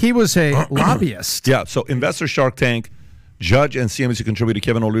article. He was a lobbyist. Yeah. So Investor Shark Tank judge and CNBC contributor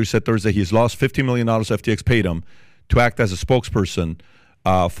Kevin O'Leary said Thursday he's lost $50 million FTX paid him to act as a spokesperson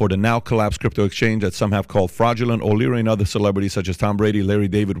for the now collapsed crypto exchange that some have called fraudulent. O'Leary and other celebrities such as Tom Brady, Larry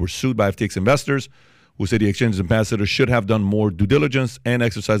David were sued by FTX investors who said the exchange's ambassadors should have done more due diligence and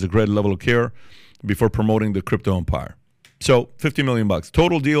exercise a greater level of care before promoting the crypto empire. So $50 million.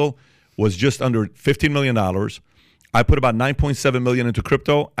 Total deal was just under $15 million. I put about $9.7 million into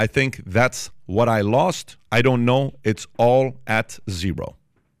crypto. I think that's what I lost. I don't know. It's all at zero.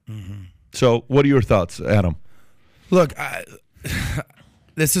 Mm-hmm. So what are your thoughts, Adam? Look,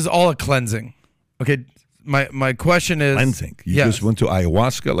 this is all a cleansing. Okay, my question is cleansing. You just went to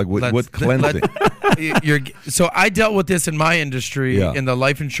ayahuasca. Like what cleansing? So I dealt with this in my industry, in the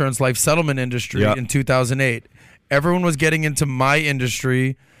life insurance, life settlement industry in 2008. Everyone was getting into my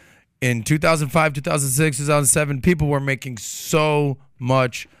industry in 2005, 2006, 2007. People were making so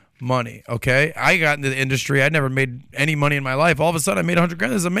much money. Okay, I got into the industry. I'd never made any money in my life. All of a sudden, I made $100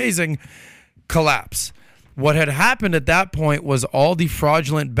 grand. This is amazing. Collapse. What had happened at that point was all the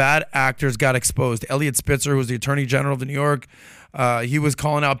fraudulent bad actors got exposed. Elliot Spitzer, who was the Attorney General of New York, he was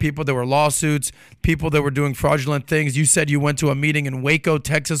calling out people. There were lawsuits, people that were doing fraudulent things. You said you went to a meeting in Waco,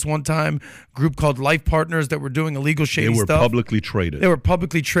 Texas one time, a group called Life Partners that were doing illegal shady stuff. They were publicly traded. They were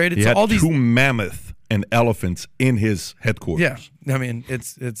publicly traded. He so had all these two mammoth and elephants in his headquarters. Yeah, I mean,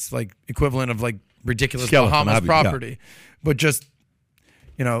 it's like equivalent of like ridiculous Skeleton, Bahamas property. But just,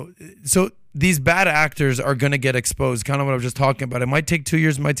 so these bad actors are going to get exposed, kind of what I was just talking about. It might take 2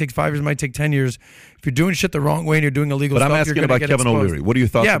 years, it might take 5 years, it might take 10 years. If you're doing shit the wrong way and you're doing illegal stuff, I'm asking about Kevin O'Leary. What are your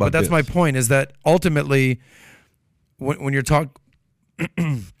thoughts about this? Yeah, but that's my point, is that ultimately, when you're talking,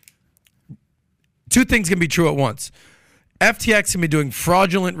 two things can be true at once. FTX can be doing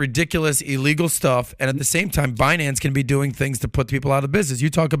fraudulent, ridiculous, illegal stuff, and at the same time, Binance can be doing things to put people out of business.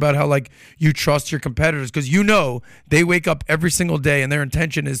 You talk about how like you trust your competitors because you know they wake up every single day and their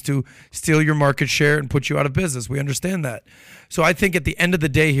intention is to steal your market share and put you out of business. We understand that. So I think at the end of the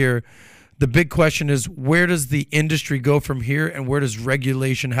day here, the big question is where does the industry go from here and where does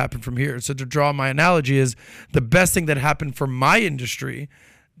regulation happen from here? So to draw my analogy is the best thing that happened for my industry,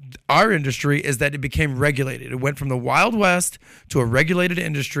 our industry, is that it became regulated. It went from the Wild West to a regulated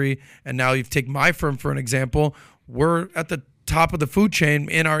industry, and now you take my firm for an example. We're at the top of the food chain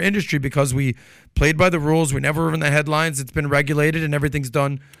in our industry because we played by the rules. We never were in the headlines. It's been regulated, and everything's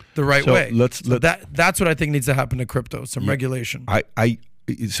done the right way. That's what I think needs to happen to crypto, some regulation.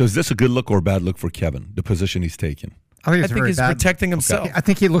 So is this a good look or a bad look for Kevin, the position he's taking? I think he's protecting himself. I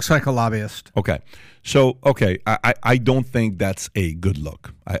think he looks like a lobbyist. Okay. So, I don't think that's a good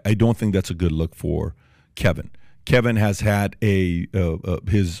look. I don't think that's a good look for Kevin. Kevin has had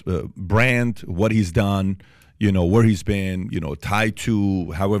his brand, what he's done, where he's been, tied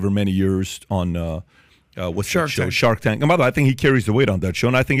to however many years on what's Shark Tank. Shark Tank. And by the way, I think he carries the weight on that show,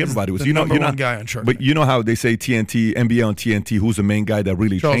 and I think everybody was. The number one guy on Shark Tank. But you know how they say TNT, NBA on TNT, who's the main guy that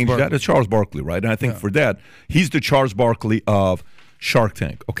really changed that? It's Charles Barkley, right? And I think for that, he's the Charles Barkley of Shark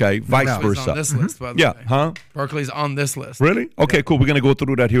Tank, okay? Vice versa. He's on this list, by the way. Huh? Barkley's on this list. Really? Okay, cool. We're going to go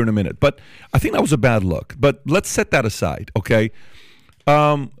through that here in a minute. But I think that was a bad look. But let's set that aside, okay?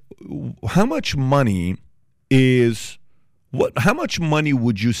 How much money is... How much money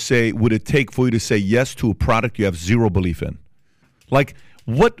would you say would it take for you to say yes to a product you have zero belief in? Like,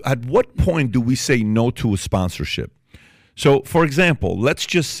 at what point do we say no to a sponsorship? So, for example, let's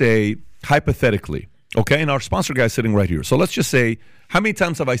just say, hypothetically, okay, and our sponsor guy is sitting right here. So let's just say, how many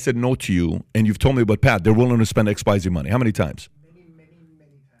times have I said no to you and you've told me, but Pat, they're willing to spend XYZ money? How many times?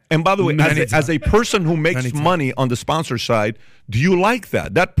 And by the way, as a person who makes money on the sponsor side, do you like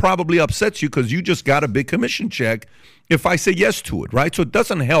that? That probably upsets you because you just got a big commission check if I say yes to it, right? So it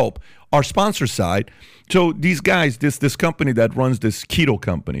doesn't help our sponsor side. So these guys, this company that runs this keto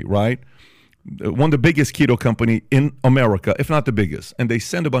company, right? One of the biggest keto company in America, if not the biggest. And they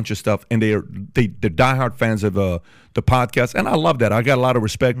send a bunch of stuff, and they're diehard fans of the podcast. And I love that. I got a lot of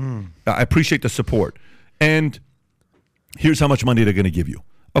respect. I appreciate the support. And here's how much money they're going to give you.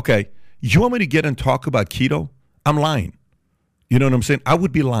 Okay, you want me to get and talk about keto? I'm lying. You know what I'm saying? I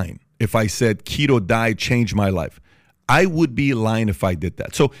would be lying if I said keto diet changed my life. I would be lying if I did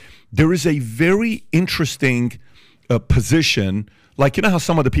that. So there is a very interesting position. Like, you know how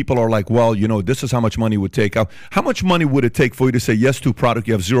some of the people are like, well, this is how much money it would take. How much money would it take for you to say yes to a product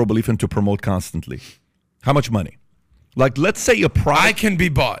you have zero belief in to promote constantly? How much money? Like, let's say a product. I can be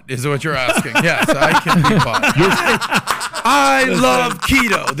bought, is what you're asking. Yes, I can be bought. I love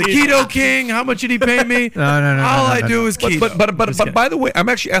keto. The Keto King. How much did he pay me? No. All I do is keto. But by the way, I'm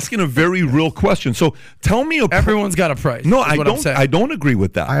actually asking a very real question. So tell me everyone's got a price. No, I don't. I don't agree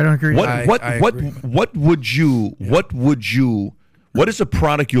with that. I don't agree. What is a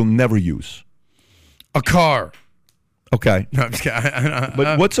product you'll never use? A car. Okay. No, I'm just kidding.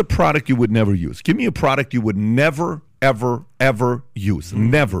 But what's a product you would never use? Give me a product you would never, ever, ever use.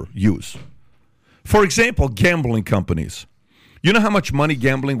 Never use. For example, gambling companies. You know how much money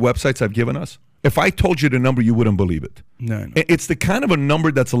gambling websites have given us? If I told you the number, you wouldn't believe it. No. It's the kind of a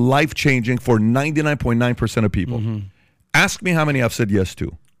number that's life-changing for 99.9% of people. Mm-hmm. Ask me how many I've said yes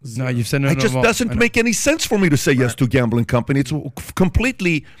to. No, you've said no. It just doesn't make any sense for me to say yes to a gambling company. It's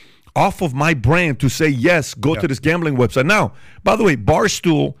completely off of my brand to say yes, go to this gambling website. Now, by the way,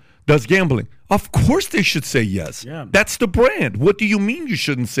 Barstool does gambling. Of course they should say yes. Yeah. That's the brand. What do you mean you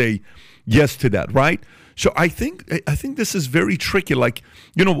shouldn't say yes to that, right? So I think this is very tricky. Like,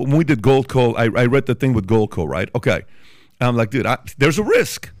 when we did Gold Co., I read the thing with Gold Co., right? Okay. I'm like, dude, there's a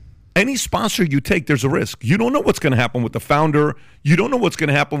risk. Any sponsor you take, there's a risk. You don't know what's going to happen with the founder. You don't know what's going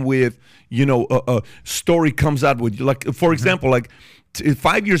to happen with, a story comes out with, like, for example, like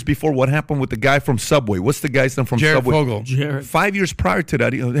 5 years before what happened with the guy from Subway. What's the guy's name from Jared Subway? Fogle. Jared. 5 years prior to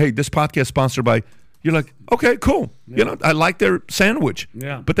that, hey, this podcast sponsored by, you're like, okay, cool. Yeah. I like their sandwich.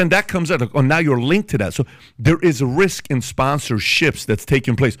 Yeah. But then that comes out, now you're linked to that. So there is a risk in sponsorships that's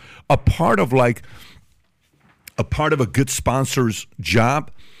taking place. A part of a good sponsor's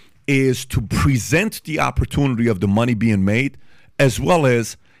job is to present the opportunity of the money being made, as well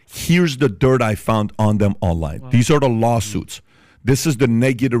as here's the dirt I found on them online. Wow. These are the lawsuits. This is the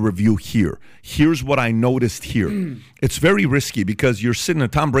negative review here. Here's what I noticed here. It's very risky because you're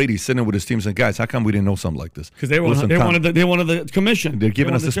Tom Brady's sitting with his teams and guys, how come we didn't know something like this? Because they wanted the commission. They're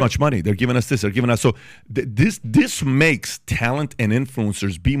giving us this much money. They're giving us this. They're giving us so. This makes talent and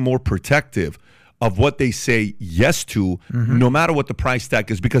influencers be more protective of what they say yes to, no matter what the price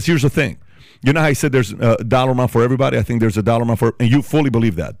tag is. Because here's the thing. You know how I said there's a dollar amount for everybody? I think there's a dollar amount for, and you fully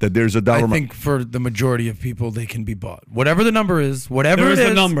believe that there's a dollar amount. I think for the majority of people, they can be bought. Whatever the number is, whatever it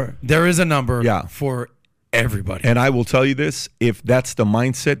is, a number. There is a number for everybody. And I will tell you this, if that's the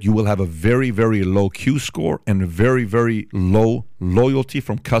mindset, you will have a very, very low Q score and a very, very low loyalty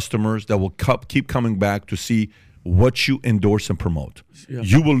from customers that will keep coming back to see what you endorse and promote. Yeah.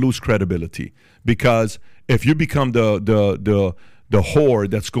 You will lose credibility because if you become the whore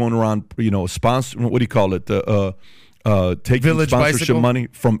that's going around, sponsor, what do you call it? Taking Village sponsorship bicycle money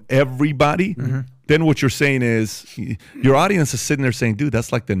from everybody. Then what you're saying is your audience is sitting there saying, dude,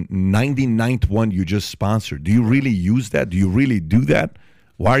 that's like the 99th one you just sponsored. Do you really use that? Do you really do that?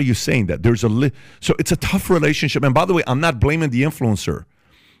 Why are you saying that? So it's a tough relationship. And by the way, I'm not blaming the influencer.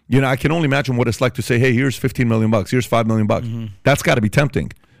 I can only imagine what it's like to say, hey, here's $15 million, here's $5 million. That's got to be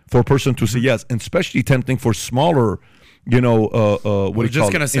tempting for a person to say yes, and especially tempting for smaller,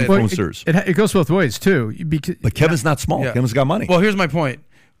 influencers. It goes both ways too. But Kevin's not small. Yeah. Kevin's got money. Well, here's my point.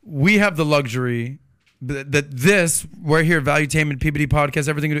 We have the luxury that we're here, Valuetainment, PBD Podcast,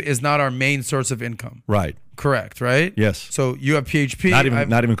 everything is not our main source of income. Right. Correct, right? Yes. So you have PHP.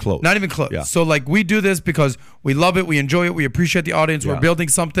 Not even close. Not even close. Yeah. So we do this because we love it, we enjoy it, we appreciate the audience, we're building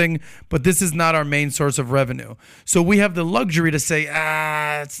something, but this is not our main source of revenue. So we have the luxury to say,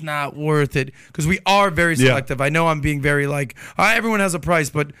 it's not worth it, because we are very selective. I know I'm being very everyone has a price,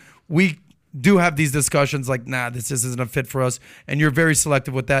 but we do have these discussions this isn't a fit for us, and you're very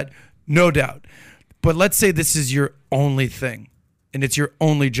selective with that, no doubt. But let's say this is your only thing and it's your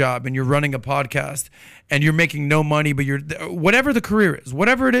only job and you're running a podcast and you're making no money, but whatever the career is,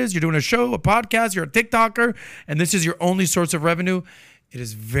 whatever it is, you're doing a show, a podcast, you're a TikToker, and this is your only source of revenue. It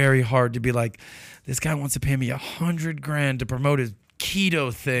is very hard to be like, this guy wants to pay me $100,000 to promote his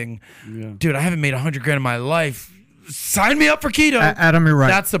keto thing. Yeah. Dude, I haven't made $100,000 in my life. Sign me up for keto. Adam, you're right.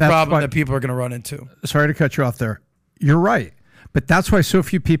 That's the problem that people are going to run into. Sorry to cut you off there. You're right. But that's why so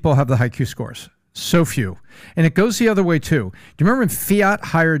few people have the high Q scores. So few. And it goes the other way too. Do you remember when Fiat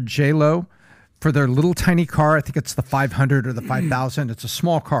hired J-Lo for their little tiny car? I think it's the 500 or the 5000. It's a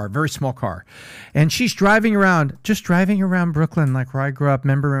small car, very small car. And she's driving around Brooklyn, like where I grew up.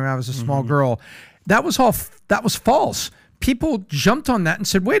 Remember when I was a small girl? That was false. People jumped on that and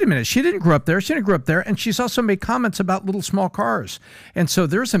said, wait a minute, she didn't grow up there. She didn't grow up there. And she's also made comments about little small cars. And so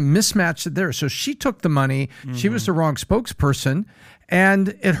there's a mismatch there. So she took the money. She was the wrong spokesperson.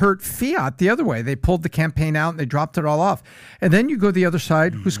 And it hurt Fiat the other way. They pulled the campaign out and they dropped it all off. And then you go the other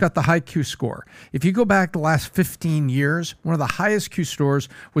side, who's got the high Q score. If you go back the last 15 years, one of the highest Q scores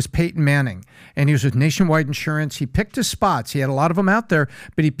was Peyton Manning. And he was with Nationwide Insurance. He picked his spots. He had a lot of them out there,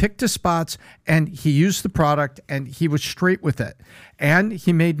 but he picked his spots and he used the product and he was straight with it. And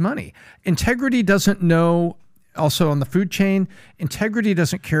he made money. Integrity doesn't know. Also on the food chain, integrity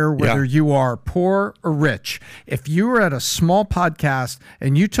doesn't care whether you are poor or rich. If you were at a small podcast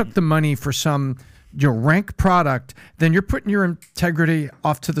and you took the money for some rank product, then you're putting your integrity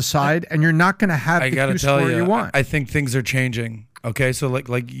off to the side and you're not going to have the Q score you want. I think things are changing. Okay, so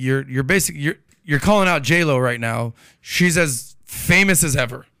you're calling out J-Lo right now. She's as famous as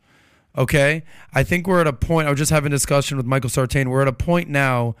ever. Okay, I think we're at a point. I was just having a discussion with Michael Sartain. We're at a point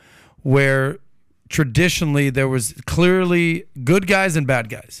now where traditionally there was clearly good guys and bad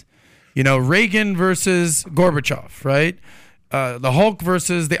guys. Reagan versus Gorbachev, right? The Hulk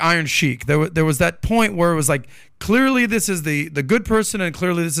versus the Iron Sheik. There was that point where it was like, clearly this is the good person and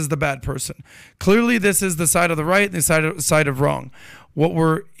clearly this is the bad person. Clearly this is the side of the right and the side of wrong. What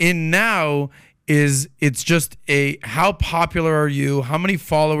we're in now is it's just how popular are you? How many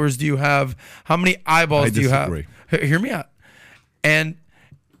followers do you have? How many eyeballs do you have? Hear me out. And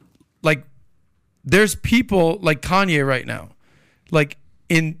there's people like Kanye right now.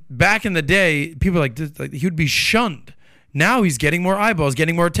 Back in the day, people he would be shunned. Now he's getting more eyeballs,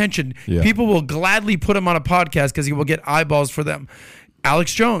 getting more attention. Yeah. People will gladly put him on a podcast because he will get eyeballs for them.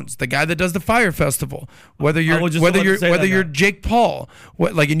 Alex Jones, the guy that does the Fire Festival. Whether you're Jake Paul,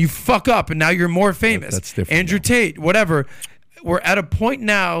 and you fuck up and now you're more famous. That's different. Andrew Tate, whatever. We're at a point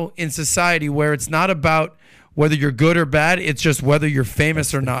now in society where it's not about whether you're good or bad, it's just whether you're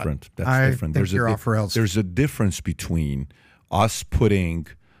famous or not. That's different. There's a difference between us putting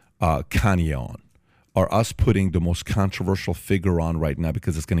Kanye on or us putting the most controversial figure on right now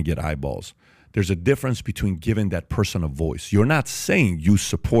because it's going to get eyeballs. There's a difference between giving that person a voice. You're not saying you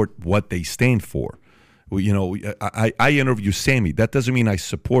support what they stand for. I interview Sammy. That doesn't mean I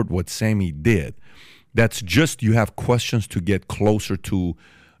support what Sammy did. That's just you have questions to get closer to,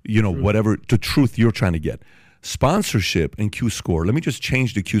 whatever, the truth you're trying to get. Sponsorship and Q-score. Let me just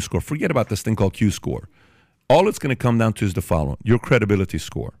change the Q-score. Forget about this thing called Q-score. All it's going to come down to is the following: your credibility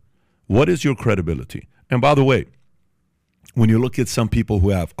score. What is your credibility? And by the way, when you look at some people who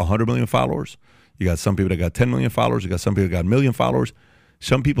have 100 million followers, you got some people that got 10 million followers, you got some people that got 1 million followers.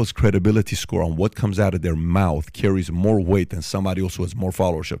 Some people's credibility score on what comes out of their mouth carries more weight than somebody else who has more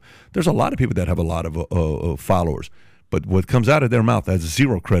followership. There's a lot of people that have a lot of followers, but what comes out of their mouth has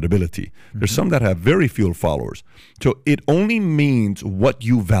zero credibility. Mm-hmm. There's some that have very few followers. So it only means what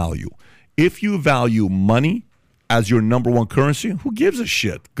you value. If you value money as your number one currency, who gives a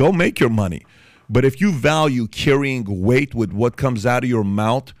shit? Go make your money. But if you value carrying weight with what comes out of your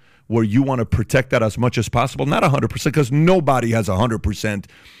mouth, where you want to protect that as much as possible, not 100%, because nobody has 100%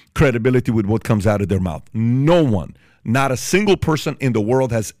 credibility with what comes out of their mouth. No one, not a single person in the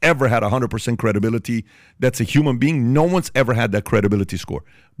world has ever had 100% credibility. That's a human being. No one's ever had that credibility score.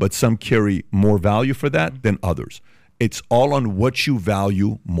 But some carry more value for that than others. It's all on what you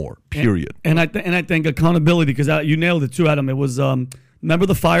value more, period. And I think accountability, because you nailed it too, Adam. It was, remember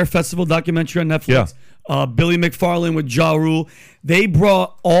the Fire Festival documentary on Netflix? Yeah. Billy McFarlane with Ja Rule. They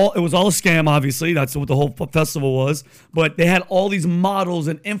brought it was all a scam, obviously. That's what the whole festival was. But they had all these models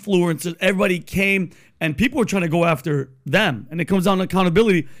and influencers. Everybody came, and people were trying to go after them. And it comes down to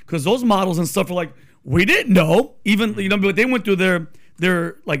accountability, because those models and stuff are like, we didn't know. Even, but they went through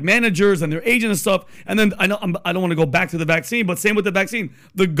their like managers and their agent and stuff. And then I don't want to go back to the vaccine, but same with the vaccine.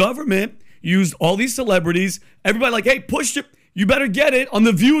 The government used all these celebrities. Everybody like, hey, push it. You better get it. On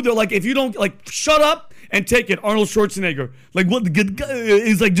The View, they're like, if you don't, like, shut up and take it. Arnold Schwarzenegger. Like, what?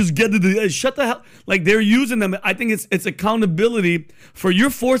 He's like, just get it. Shut the hell. Like, they're using them. I think it's accountability for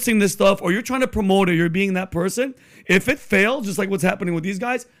you're forcing this stuff, or you're trying to promote it, you're being that person. If it fails, just like what's happening with these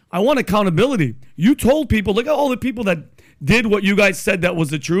guys, I want accountability. You told people, look at all the people that did what you guys said that was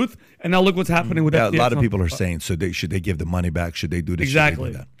the truth, and now look what's happening with that. A lot of people are saying, so should they give the money back? Should they do this?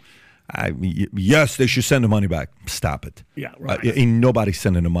 Exactly. Should they do that? Yes, they should send the money back. Stop it. Yeah, right. Ain't nobody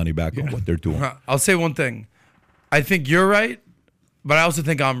sending the money back on what they're doing. I'll say one thing. I think you're right, but I also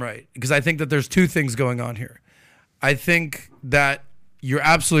think I'm right, because I think that there's two things going on here. I think that you're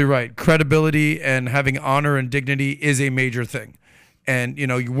absolutely right. Credibility and having honor and dignity is a major thing. And,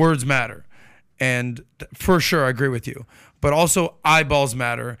 your words matter. And for sure, I agree with you. But also, eyeballs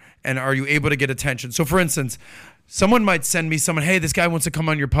matter. And are you able to get attention? So, for instance, someone might send me hey, this guy wants to come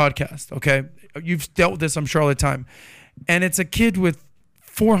on your podcast, okay? You've dealt with this, I'm sure, all the time. And it's a kid with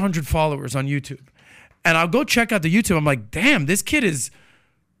 400 followers on YouTube. And I'll go check out the YouTube. I'm like, damn, this kid is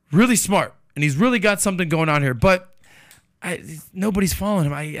really smart. And he's really got something going on here. But nobody's following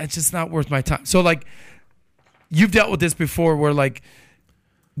him. It's just not worth my time. So, you've dealt with this before where,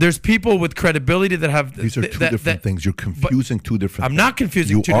 there's people with credibility that have... These are two different things. You're confusing two different things. I'm not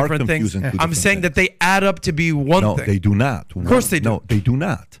confusing two different things. I'm saying that they add up to be one thing. No, they do not. Of course they do. No, they do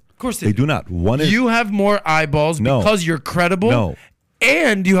not. Of course they do not. One is... You have more eyeballs because you're credible. No.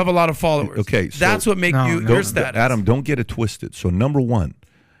 And you have a lot of followers. Okay. So that's what makes your status. Adam, don't get it twisted. So, number one,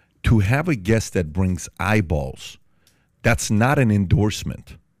 to have a guest that brings eyeballs, that's not an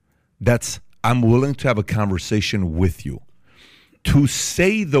endorsement. That's, I'm willing to have a conversation with you. To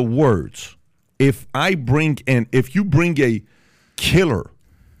say the words, if you bring a killer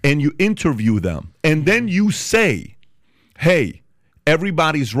and you interview them, and then you say, hey,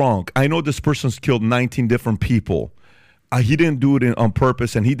 everybody's wrong. I know this person's killed 19 different people. He didn't do it on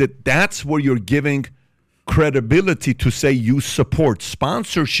purpose, and he did. That's where you're giving credibility to say you support.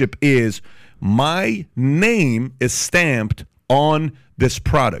 Sponsorship is my name is stamped on this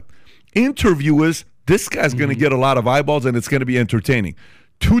product. Interview is this guy's going to get a lot of eyeballs and it's going to be entertaining.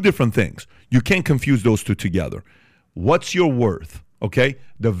 Two different things. You can't confuse those two together. What's your worth? Okay?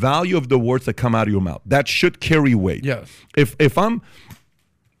 The value of the words that come out of your mouth. That should carry weight. Yes. If I'm...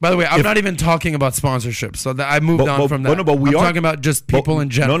 By the way, I'm not even talking about sponsorship, so I moved on from that. I'm talking about just people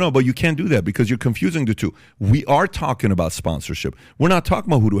in general. No, but you can't do that because you're confusing the two. We are talking about sponsorship. We're not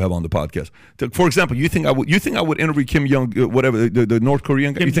talking about who to have on the podcast. For example, you think I would interview Kim Jong, whatever, the North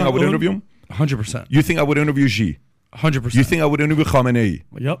Korean guy? You think I would interview him? 100%. You think I would interview Xi? 100%. You think I would interview Khamenei?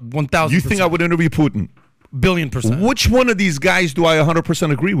 Yep, 1,000%. You think I would interview Putin? Billion%. Which one of these guys do I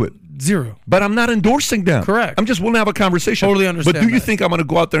 100% agree with? Zero. But I'm not endorsing them. Correct. I'm just willing to have a conversation. Totally understand. But do you think I'm going to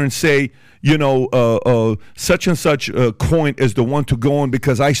go out there and say, such and such coin is the one to go on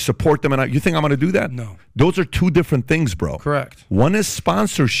because I support them? And you think I'm going to do that? No. Those are two different things, bro. Correct. One is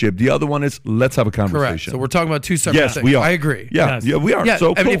sponsorship. The other one is let's have a conversation. Correct. So we're talking about two separate things. Yes, we are. I agree. Yeah, Yes. yeah, we are. Yeah,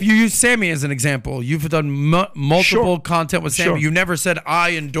 So I mean, cool. if you use Sammy as an example, you've done multiple Sure. content with Sammy. Sure. You never said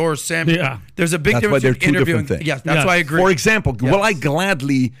I endorse Sammy. Yeah. There's a big That's why difference they're between two interviewing. different things. Yes, that's Yes. why I agree. For example, Yes. will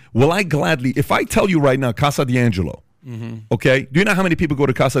I gladly, if I tell you right now, Casa D'Angelo, okay? Do you know how many people go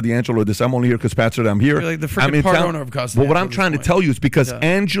to Casa D'Angelo? I'm only here because Pat said I'm here. You're like the freaking I'm in part town. owner of Casa But what D'Angelo I'm at this trying to point. tell you is because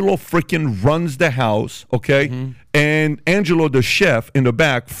Angelo freaking runs the house, okay? And Angelo, the chef in the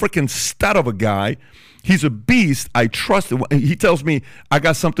back, freaking stud of a guy. He's a beast. I trust him. He tells me, I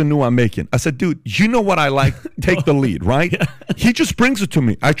got something new I'm making. I said, dude, you know what I like? Take the lead, right? He just brings it to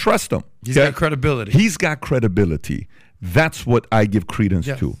me. I trust him. He's got credibility. He's got credibility. That's what I give credence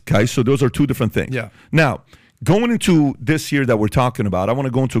Yes. to. Okay, so those are two different things. Yeah. Now, going into this year that we're talking about, I want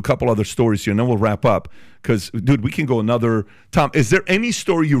to go into a couple other stories here, and then we'll wrap up. Because, dude, we can go another. Tom, is there any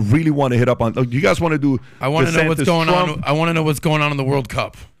story you really want to hit up on? Do you guys want to do? I want to know what's DeSantis, going Trump? on. I want to know what's going on in the World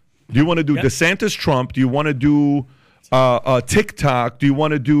Cup. Do you want to do DeSantis, Trump? Do you want to do TikTok? Do you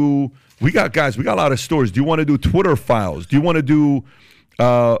want to do? We got a lot of stories. Do you want to do Twitter files? Do you want to do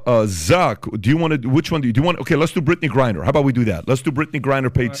Zuck? Do you want to do? Which one do you want? Okay, let's do Brittany Griner. How about we do that? Let's do Brittany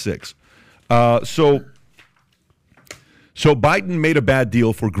Griner, page 6. So Biden made a bad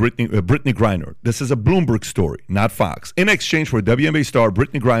deal for Brittany Griner. This is a Bloomberg story, not Fox. In exchange for WNBA star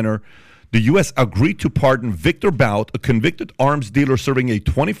Brittany Griner, the U.S. agreed to pardon Victor Bout, a convicted arms dealer serving a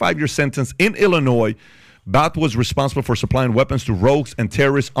 25-year sentence in Illinois. Bout was responsible for supplying weapons to rogues and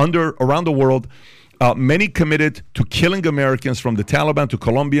terrorists around the world. Many committed to killing Americans, from the Taliban to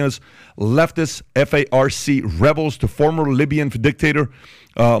Colombia's leftist FARC rebels to former Libyan dictator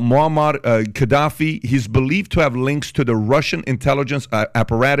Muammar Gaddafi. He's believed to have links to the Russian intelligence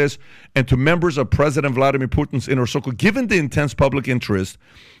apparatus and to members of President Vladimir Putin's inner circle. Given the intense public interest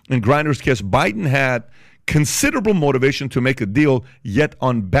in Griner's case, Biden had considerable motivation to make a deal, yet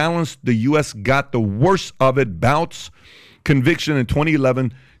on balance, the U.S. got the worst of it. Bout's conviction in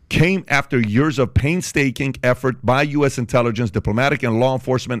 2011 came after years of painstaking effort by U.S. intelligence, diplomatic, and law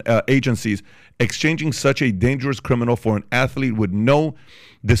enforcement agencies. Exchanging such a dangerous criminal for an athlete with no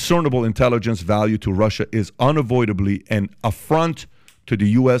discernible intelligence value to Russia is unavoidably an affront to the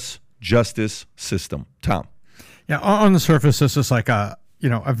U.S. justice system. Tom. Yeah, on the surface, this is like a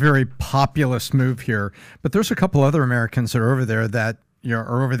very populist move here, but there's a couple other Americans that are over there that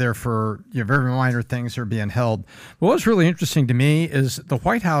are over there for very minor things are being held. But what's really interesting to me is the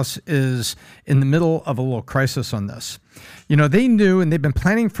White House is in the middle of a little crisis on this. They knew, and they've been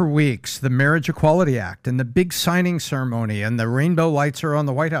planning for weeks, the Marriage Equality Act and the big signing ceremony, and the rainbow lights are on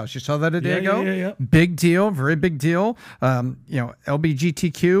the White House. You saw that a day ago? Yeah. Big deal, very big deal.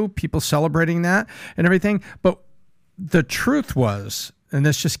 LGBTQ, people celebrating that and everything. But the truth was, and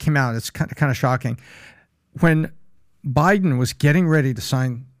this just came out, it's kind of shocking, when Biden was getting ready to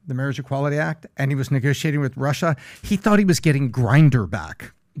sign the Marriage Equality Act and he was negotiating with Russia, he thought he was getting Grindr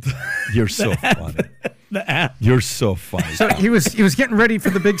back. You're so funny. You're so funny. So he was getting ready for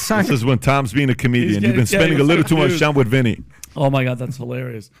the big sign. This is when Tom's being a comedian. You've been getting spending a little too much confused. time with Vinny. Oh my God, that's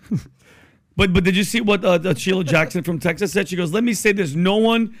hilarious. But did you see what Sheila Jackson from Texas said? She goes, let me say this. No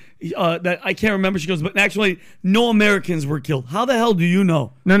one that I can't remember. She goes, but actually, no Americans were killed. How the hell do you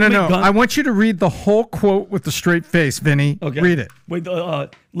know? No. I want you to read the whole quote with the straight face, Vinny. Okay. Read it. Wait,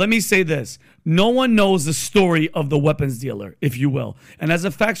 let me say this. No one knows the story of the weapons dealer, if you will. And as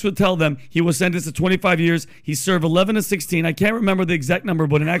the facts would tell them, he was sentenced to 25 years. He served 11 to 16. I can't remember the exact number,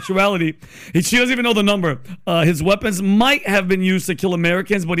 but in actuality, she doesn't even know the number. His weapons might have been used to kill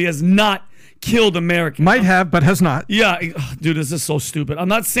Americans, but he has not killed Americans. Might have, but has not. Yeah, dude, this is so stupid. I'm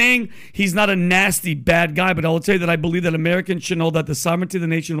not saying he's not a nasty, bad guy, but I will tell you that I believe that Americans should know that the sovereignty of the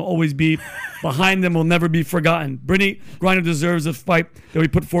nation will always be behind them, will never be forgotten. Brittany Griner deserves a fight that we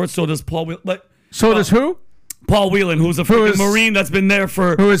put forth, so does Paul Whelan. So does who? Paul Whelan, who's a freaking Marine that's been there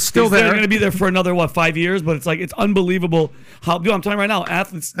for... Who is still there. They're going to be there for another, 5 years? But it's unbelievable how... Dude, I'm telling you right now,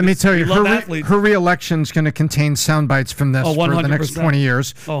 athletes... Let me tell you, athletes. her re-election is going to contain sound bites from this for the next 20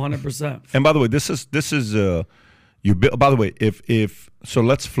 years. Oh, 100%. And by the way, this is by the way, if so,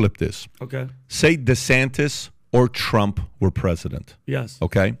 let's flip this. Okay. Say DeSantis or Trump were president. Yes.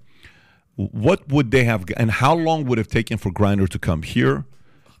 Okay. What would they have, and how long would it have taken for Griner to come here?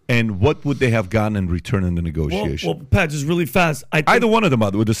 And what would they have gotten in return in the negotiation? Well, Pat, just really fast. Either one of them,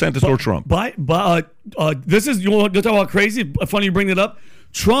 either with DeSantis or Trump. This is, you want to talk about crazy? Funny you bring that up.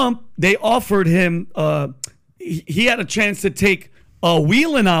 Trump, they offered him, he had a chance to take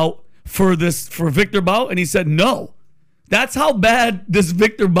Whelan out for Victor Bout, and he said no. That's how bad this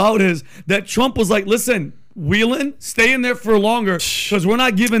Victor Bout is, that Trump was like, listen, Whelan, stay in there for longer because we're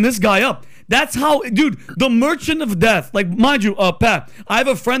not giving this guy up. That's how, dude, the merchant of death. Like, mind you, Pat, I have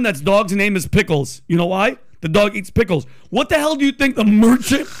a friend that's dog's name is Pickles. You know why? The dog eats pickles. What the hell do you think the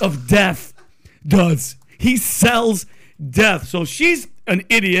merchant of death does? He sells death. So she's an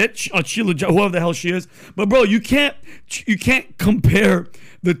idiot, Sheila, whoever the hell she is. But bro, you can't compare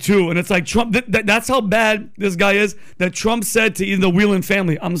the two. And it's like Trump. That's how bad this guy is. That Trump said to the Whelan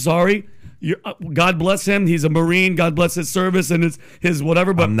family, "I'm sorry. God bless him. He's a Marine. God bless his service and his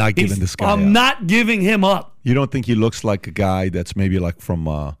whatever." But I'm not giving this guy. I'm not giving him up. You don't think he looks like a guy that's maybe like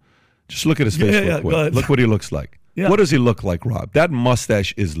from? Just look at his face. Yeah, look what he looks like. Yeah. What does he look like, Rob? That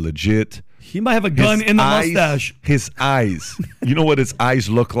mustache is legit. He might have a gun in the mustache. His eyes. You know what his eyes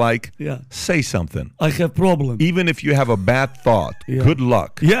look like? Yeah. Say something. I have problem. Even if you have a bad thought, good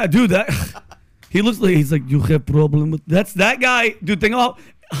luck. Yeah, dude. He looks like he's like, you have problem with that guy. Dude, think about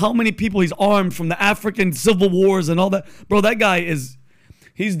how many people he's armed from the African civil wars and all that. Bro, that guy is.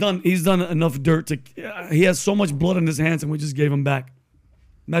 He's done enough dirt to. He has so much blood in his hands, and we just gave him back.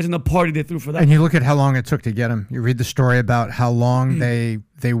 Imagine the party they threw for that. And you look at how long it took to get him. You read the story about how long they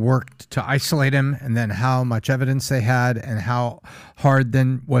worked to isolate him, and then how much evidence they had, and how hard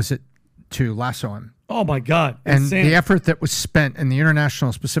then was it to lasso him. Oh my God! And Insane. the effort that was spent in the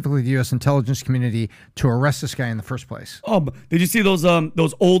international, specifically the U.S. intelligence community, to arrest this guy in the first place. Oh, did you see those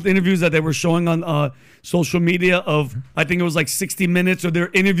old interviews that they were showing on social media of, I think it was like 60 Minutes, or they're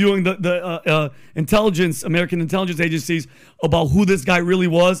interviewing the American intelligence agencies about who this guy really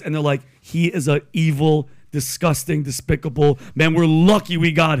was, and they're like, he is a evil, disgusting, despicable man. We're lucky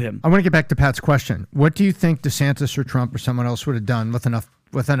we got him. I want to get back to Pat's question. What do you think DeSantis or Trump or someone else would have done with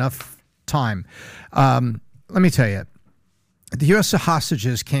enough time? Let me tell you, the U.S.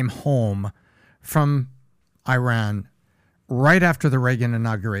 hostages came home from Iran right after the Reagan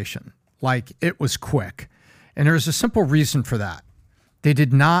inauguration. Like, it was quick. And there's a simple reason for that. They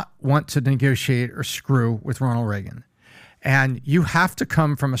did not want to negotiate or screw with Ronald Reagan. And you have to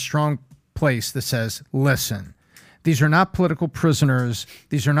come from a strong place that says, listen, these are not political prisoners.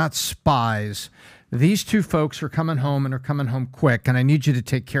 These are not spies. These two folks are coming home, and are coming home quick, and I need you to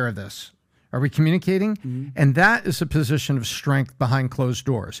take care of this. Are we communicating? Mm-hmm. And that is a position of strength behind closed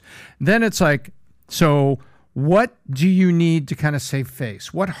doors. Then it's like, so what do you need to kind of save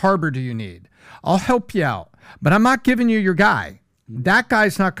face? What harbor do you need? I'll help you out, but I'm not giving you your guy. That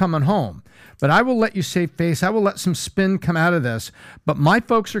guy's not coming home. But I will let you save face. I will let some spin come out of this. But my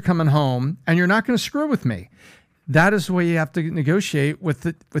folks are coming home, and you're not going to screw with me. That is the way you have to negotiate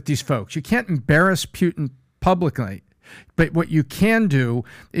with these folks. You can't embarrass Putin publicly. But what you can do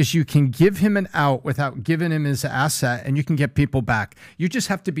is you can give him an out without giving him his asset, and you can get people back. You just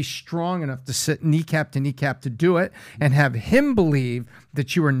have to be strong enough to sit kneecap to kneecap to do it, and have him believe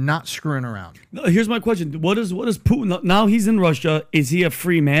that you are not screwing around. Here's my question. What is Putin? Now he's in Russia. Is he a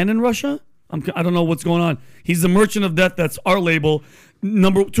free man in Russia? I don't know what's going on. He's the merchant of death. That's our label.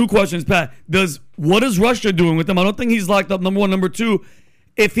 Number two questions, Pat. What is Russia doing with him? I don't think he's locked up. Number one. Number two,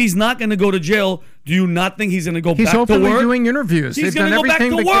 if he's not going to go to jail, do you not think he's going to go back to work? He's openly doing interviews. He's going to go back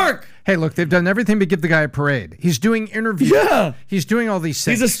to work. Hey, look, they've done everything but give the guy a parade. He's doing interviews. Yeah, he's doing all these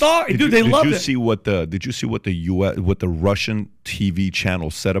things. He's a star, dude. They love it. Did you see what the Russian TV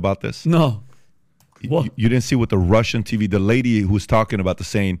channel said about this? No. You didn't see what the Russian TV, the lady who was talking about the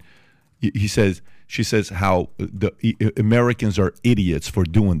saying. She says how the Americans are idiots for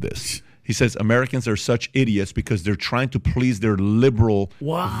doing this. He says Americans are such idiots because they're trying to please their liberal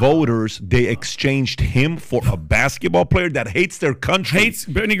voters. They exchanged him for a basketball player that hates their country.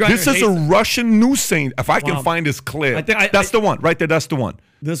 Bernie Griner. This is a Russian news saying. If I can find this clip, that's the one right there. That's the one.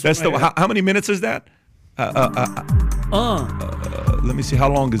 How many minutes is that? Let me see.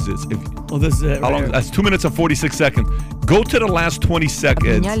 How long is this? This is it. How long? That's 2 minutes and 46 seconds. Go to the last 20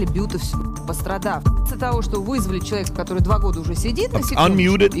 seconds.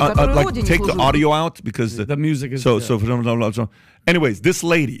 Unmuted. Take the audio out because the music is. So. Anyways, this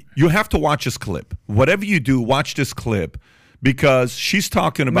lady, you have to watch this clip. Whatever you do, watch this clip. Because she's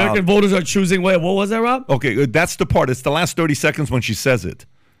talking about American voters are choosing. Wait, what was that, Rob? Okay, that's the part. It's the last 30 seconds when she says it.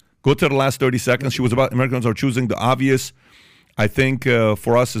 Go to the last 30 seconds. She was about Americans are choosing the obvious. I think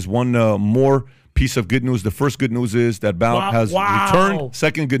for us is one more piece of good news. The first good news is that ballot has returned.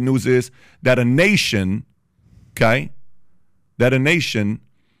 Second good news is that a nation, that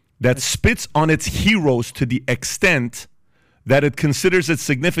spits on its heroes to the extent that it considers it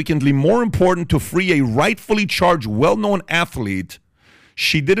significantly more important to free a rightfully charged, well-known athlete.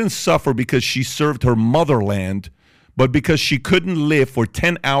 She didn't suffer because she served her motherland, but because she couldn't live for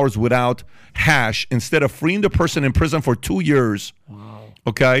 10 hours without hash, instead of freeing the person in prison for 2 years,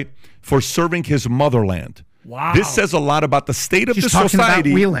 for serving his motherland. Wow. This says a lot about the state of She's the talking about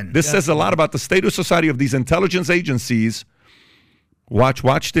society. Whelan. This says a lot about the state of society of these intelligence agencies.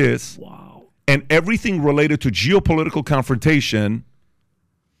 Watch this. Wow. And everything related to geopolitical confrontation.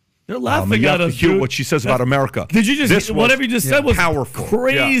 They're laughing you at have us, to hear dude. what she says about America. Did you just This was whatever you just said was powerful.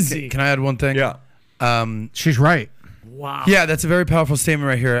 crazy? Can I add one thing? Yeah. She's right. Wow. Yeah, that's a very powerful statement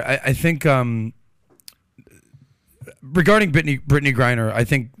right here. I think regarding Brittany Griner, I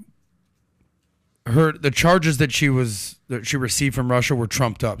think the charges that she received from Russia were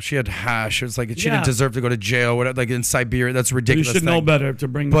trumped up. She had hash. It's like she didn't deserve to go to jail. Whatever, like in Siberia, that's a ridiculous. You should know better to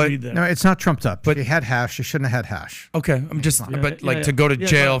bring the weed there. No, it's not trumped up. But she had hash. She shouldn't have had hash. Okay, I'm just, to go to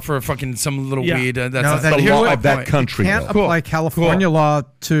jail for fucking some little weed. That's the law of that country. You can't apply California law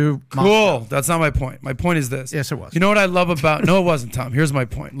to Moscow. Cool. That's not my point. My point is this. Yes, it was. You know what I love about? No, it wasn't, Tom. Here's my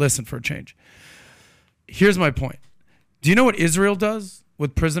point. Listen for a change. Here's my point. Do you know what Israel does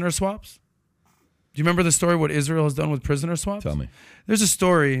with prisoner swaps? Do you remember the story what Israel has done with prisoner swaps? Tell me. There's a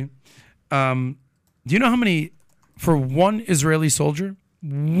story. Do you know how many, for one Israeli soldier,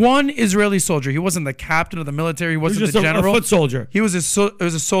 he wasn't the captain of the military, he wasn't just the general. a foot soldier. He was a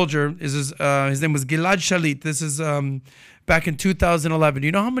soldier. His name was Gilad Shalit. This is back in 2011. Do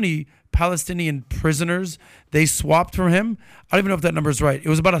you know how many Palestinian prisoners they swapped from him? I don't even know if that number is right. It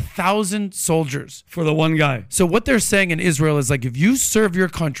was about 1,000 soldiers. For the one guy. So what they're saying in Israel is like, if you serve your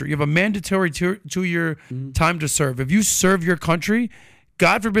country, you have a mandatory 2-year time to serve. If you serve your country,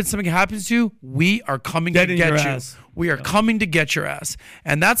 God forbid something happens to you, we are coming to get you. Ass. We are coming to get your ass.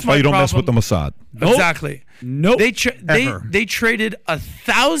 And that's Why my you don't problem. mess with the Mossad. Nope. Exactly. Nope. They traded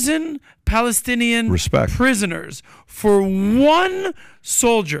 1,000 Palestinian prisoners for one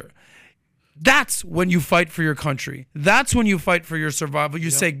soldier. That's when you fight for your country. That's when you fight for your survival. You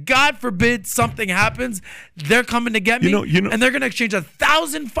say, God forbid something happens, they're coming to get me, and they're going to exchange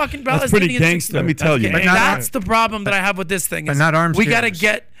 1,000 fucking Palestinians. That's pretty gangster. Let me tell you. That's the problem that I have with this thing. But not arms we got to dealers.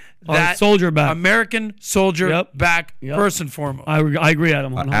 get that soldier back. American soldier back first and foremost. I agree,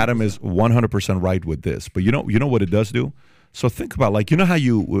 Adam. 100%. Adam is 100% right with this. But you know what it does do? So think about, like, you know how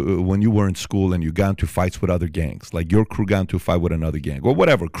you, when you were in school and you got into fights with other gangs, like your crew got into a fight with another gang, or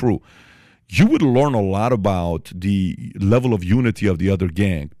whatever crew, you would learn a lot about the level of unity of the other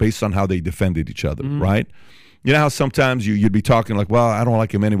gang based on how they defended each other, right? You know how sometimes you'd be talking like, well, I don't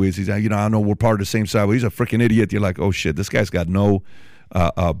like him anyways. He's, I know we're part of the same side. Well, he's a freaking idiot. You're like, oh, shit, this guy's got no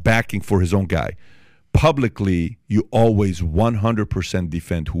backing for his own guy. Publicly, you always 100%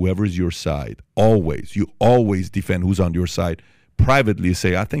 defend whoever's your side. Always. You always defend who's on your side. Privately, you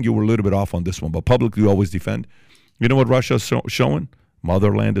say, I think you were a little bit off on this one. But publicly, you always defend. You know what Russia's showing?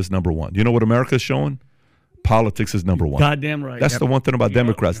 Motherland is number one. You know what America's showing? Politics is number one. Goddamn right. That's the one thing about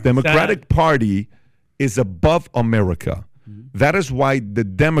Democrats. Democratic Party is above America. That is why the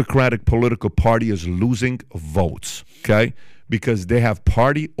Democratic political party is losing votes, okay? Because they have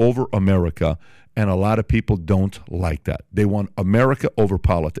party over America, and a lot of people don't like that. They want America over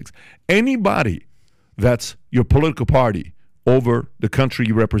politics. Anybody that's your political party over the country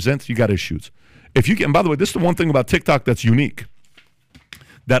you represent, you got issues. If you can, and by the way, this is the one thing about TikTok that's unique,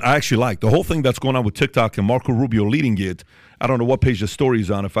 that I actually like. The whole thing that's going on with TikTok and Marco Rubio leading it, I don't know what page the story is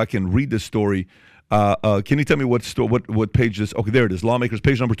on. If I can read this story, can you tell me what page this? Okay, there it is. Lawmakers,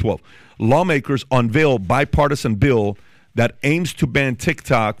 page number 12. Lawmakers unveil bipartisan bill that aims to ban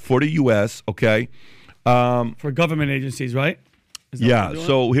TikTok for the U.S., okay? For government agencies, right? Yeah,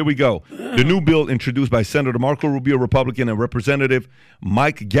 so here we go. The new bill introduced by Senator Marco Rubio, Republican, and Representative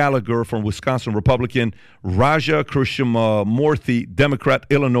Mike Gallagher from Wisconsin, Republican, Raja Krishnamurthy, Democrat,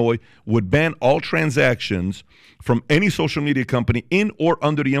 Illinois, would ban all transactions from any social media company in or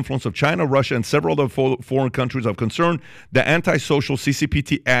under the influence of China, Russia, and several other foreign countries of concern. The Anti-Social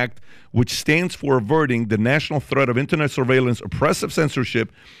CCPT Act, which stands for averting the national threat of internet surveillance, oppressive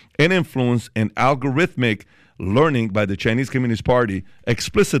censorship, and influence, and algorithmic learning by the Chinese Communist Party,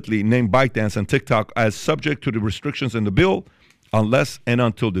 explicitly named ByteDance and TikTok as subject to the restrictions in the bill unless and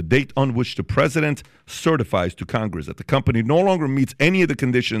until the date on which the president certifies to Congress that the company no longer meets any of the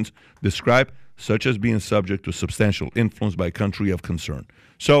conditions described, such as being subject to substantial influence by a country of concern.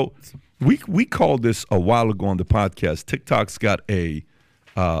 So we called this a while ago on the podcast. TikTok's got a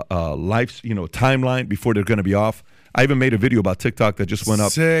life, timeline before they're going to be off. I even made a video about TikTok that just went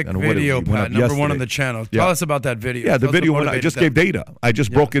up. Sick and video, Pat. Number one on yesterday. the channel. Tell us about that video. Yeah, the Tell us video, what I just motivated gave data. I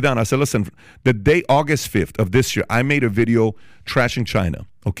just broke it down. I said, listen, the day August 5th of this year, I made a video trashing China,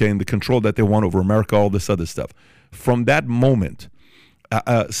 okay, and the control that they want over America, all this other stuff. From that moment,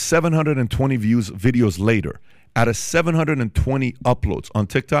 720 videos later, out of 720 uploads on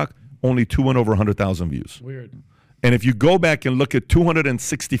TikTok, only 2 went over 100,000 views. Weird. And if you go back and look at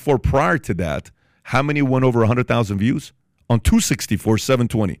 264 prior to that, How many went over 100,000 views? On 264,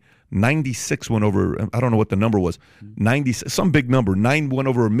 720. 96 went over, I don't know what the number was. 96, some big number. 9 went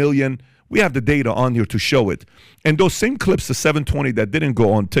over 1 million. We have the data on here to show it. And those same clips, the 720 that didn't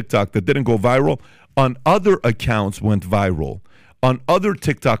go on TikTok, that didn't go viral, on other accounts went viral. On other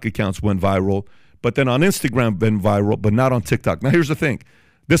TikTok accounts went viral, but then on Instagram went viral, but not on TikTok. Now, here's the thing.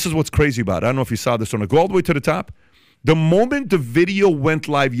 This is what's crazy about it. I don't know if you saw this or not. Go all the way to the top. The moment the video went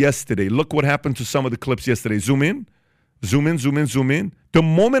live yesterday, look what happened to some of the clips yesterday. Zoom in, zoom in, zoom in, zoom in. The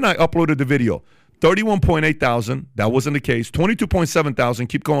moment I uploaded the video, 31.8 thousand, that wasn't the case. 22.7 thousand,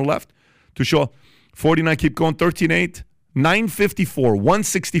 keep going left to show 49, keep going, 13.8, 954,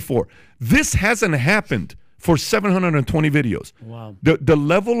 164. This hasn't happened for 720 videos. Wow. The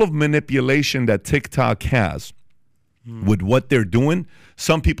level of manipulation that TikTok has with what they're doing,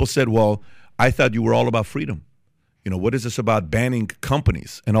 some people said, well, I thought you were all about freedom. You know, what is this about banning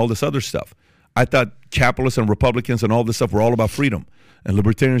companies and all this other stuff? I thought capitalists and Republicans and all this stuff were all about freedom, and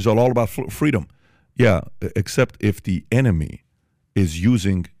libertarians are all about freedom. Yeah, except if the enemy is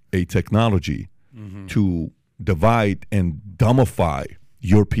using a technology to divide and dumbify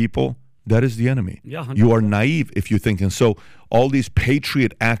your people, that is the enemy. Yeah, 100%. You are naive if you think. And so all these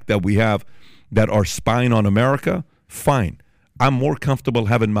Patriot Act that we have that are spying on America, fine. I'm more comfortable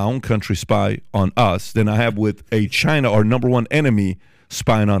having my own country spy on us than I have with a China, our number one enemy,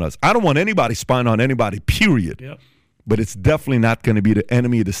 spying on us. I don't want anybody spying on anybody, period. Yep. But it's definitely not going to be the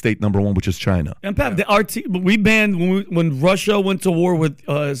enemy of the state number one, which is China. And Pat, the RT, we banned when Russia went to war with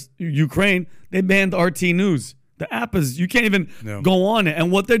Ukraine. They banned RT News. The app is, you can't even go on it.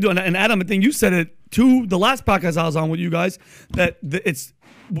 And what they're doing, and Adam, I think you said it too, the last podcast I was on with you guys, that it's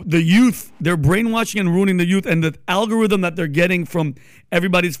the youth, they're brainwashing and ruining the youth, and the algorithm that they're getting from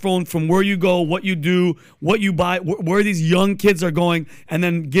everybody's phone, from where you go, what you do, what you buy, where these young kids are going, and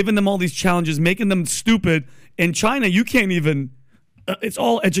then giving them all these challenges, making them stupid. In China, you can't even, it's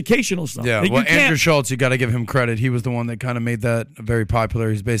all educational stuff. Yeah, like, well, Andrew Schultz, you got to give him credit. He was the one that kind of made that very popular.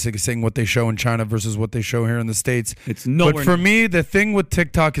 He's basically saying what they show in China versus what they show here in the States. It's nowhere But for me, the thing with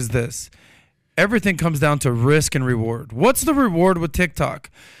TikTok is this. Everything comes down to risk and reward. What's the reward with TikTok?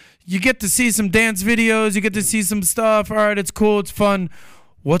 You get to see some dance videos. You get to see some stuff. All right, it's cool. It's fun.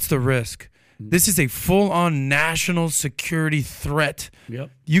 What's the risk? This is a full-on national security threat. Yep.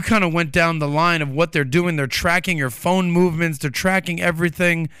 You kind of went down the line of what they're doing. They're tracking your phone movements. They're tracking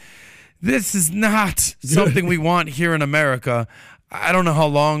everything. This is not something we want here in America. I don't know how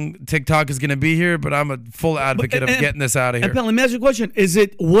long TikTok is going to be here, but I'm a full advocate of getting this out of here. And Pat, let me ask you a question.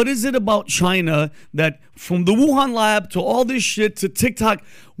 What is it about China that from the Wuhan lab to all this shit to TikTok,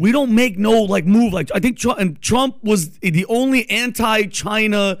 we don't make no move? Like, I think Trump was the only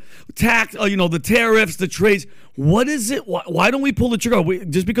anti-China tax, the tariffs, the trades. What is it? Why don't we pull the trigger?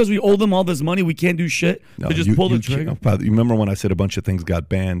 Just because we owe them all this money, we can't do shit to just pull the trigger? You remember when I said a bunch of things got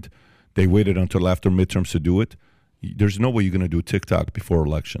banned? They waited until after midterms to do it. There's no way you're going to do TikTok before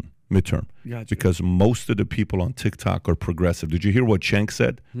election, midterm. Gotcha. Because most of the people on TikTok are progressive. Did you hear what Cenk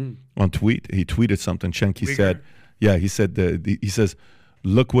said on tweet? He tweeted something. Cenk, he says,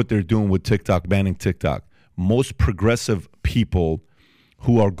 look what they're doing with TikTok, banning TikTok. Most progressive people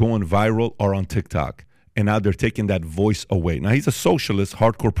who are going viral are on TikTok. And now they're taking that voice away. Now, he's a socialist,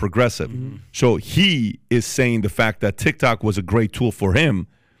 hardcore progressive. So he is saying the fact that TikTok was a great tool for him.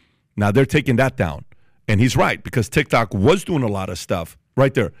 Now they're taking that down. And he's right, because TikTok was doing a lot of stuff.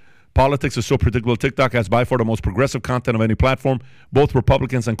 Right there. Politics is so predictable. TikTok has by far the most progressive content of any platform. Both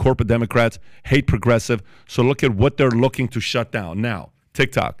Republicans and corporate Democrats hate progressive. So look at what they're looking to shut down now.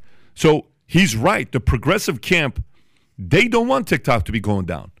 TikTok. So he's right. The progressive camp, they don't want TikTok to be going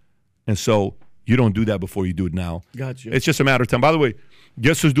down. And so you don't do that before you do it now. Gotcha. It's just a matter of time. By the way,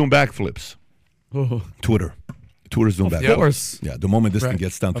 guess who's doing backflips? Twitter. Twitter's doing backflips. Of course. Yeah, the moment this thing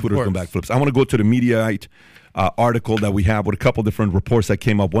gets done, Twitter's doing backflips. I want to go to the Mediaite article that we have with a couple different reports that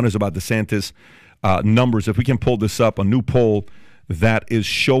came up. One is about DeSantis numbers. If we can pull this up, a new poll that is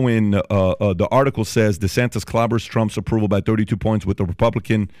showing, the article says DeSantis clobbers Trump's approval by 32 points with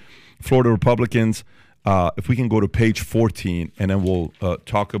the Florida Republicans. If we can go to page 14, and then we'll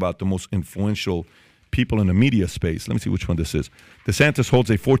talk about the most influential people in the media space. Let me see which one this is. DeSantis holds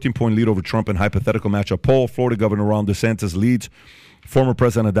a 14-point lead over Trump in hypothetical matchup poll. Florida Governor Ron DeSantis leads former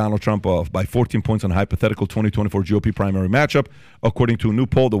President Donald Trump by 14 points on a hypothetical 2024 GOP primary matchup. According to a new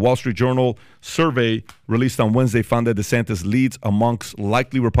poll, the Wall Street Journal survey released on Wednesday found that DeSantis leads amongst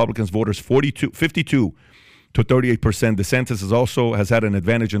likely Republicans voters 52 to 38%. DeSantis has had an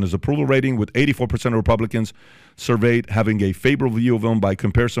advantage in his approval rating, with 84% of Republicans surveyed having a favorable view of him. By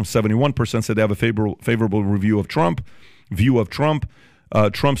comparison, 71% said they have a favorable view of Trump.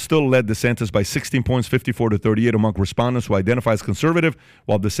 Trump still led DeSantis by 16 points, 54-38 among respondents who identify as conservative,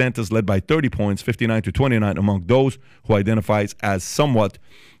 while DeSantis led by 30 points, 59-29 among those who identifies as somewhat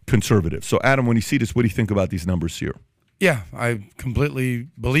conservative. So, Adam, when you see this, what do you think about these numbers here? Yeah, I completely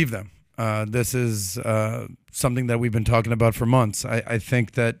believe them. This is something that we've been talking about for months. I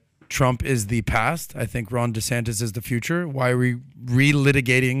think that Trump is the past. I think Ron DeSantis is the future. Why are we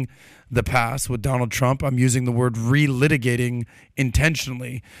relitigating the past with Donald Trump? I'm using the word relitigating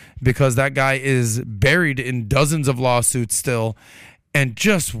intentionally because that guy is buried in dozens of lawsuits still. And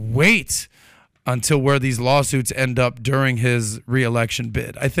just wait until where these lawsuits end up during his reelection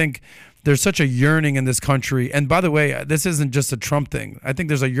bid. I think there's such a yearning in this country. And by the way, this isn't just a Trump thing. I think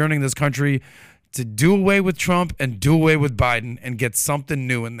there's a yearning in this country to do away with Trump and do away with Biden and get something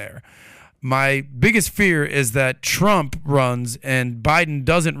new in there. My biggest fear is that Trump runs and Biden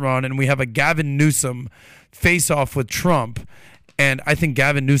doesn't run, and we have a Gavin Newsom face-off with Trump. And I think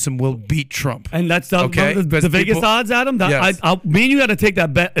Gavin Newsom will beat Trump. And that's the Vegas odds, Adam? Yes. Me and you got to take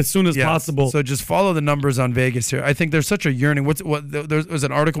that bet as soon as possible. So just follow the numbers on Vegas here. I think there's such a yearning. There was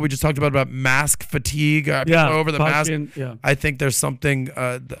an article we just talked about mask fatigue. Over the mask. Yeah. I think there's something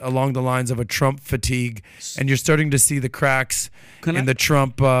along the lines of a Trump fatigue. And you're starting to see the cracks in the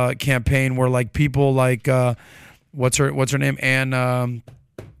Trump campaign where like people like, what's her name?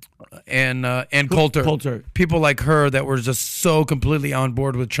 Ann Coulter. People like her that were just so completely on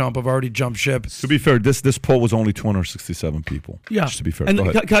board with Trump have already jumped ship. To be fair, this poll was only 267 people. Yeah. Just to be fair. And Go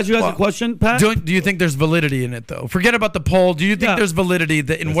ahead. can I ask you guys a question, Pat? Do you think there's validity in it, though? Forget about the poll. Do you think there's validity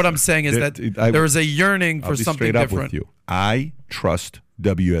in what I'm saying is that there is a yearning for something straight up different? With you. I trust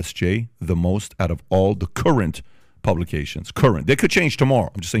WSJ the most out of all the current publications. They could change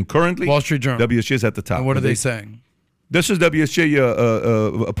tomorrow. I'm just saying currently. Wall Street Journal. WSJ is at the top. And what are they saying? This is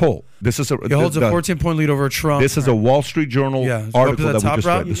WSJ a poll. This is He holds a 14-point lead over Trump. This is a Wall Street Journal article that we just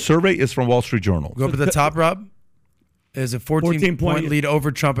read. The survey is from Wall Street Journal. Go up to the top, Rob. Is a 14-point lead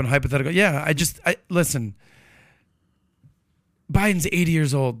over Trump in hypothetical. Yeah, listen. Biden's 80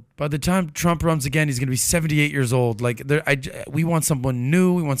 years old. By the time Trump runs again, he's going to be 78 years old. Like, we want someone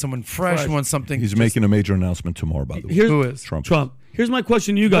new. We want someone fresh. We want something. He's making a major announcement tomorrow, by the way. Who is? Trump. Here's my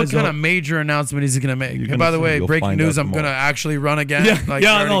question to you guys. What kind of major announcement is he going to make? And by the way, breaking news, I'm going to actually run again.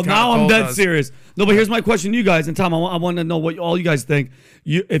 Now I'm dead serious. No, but here's my question to you guys. And Tom, I want to know what all you guys think.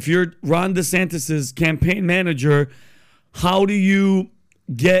 If you're Ron DeSantis' campaign manager, how do you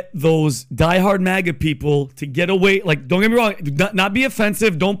get those diehard MAGA people to get away? Like, don't get me wrong, not be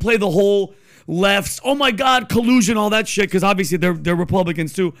offensive. Don't play the whole lefts, oh my God, collusion, all that shit, because obviously they're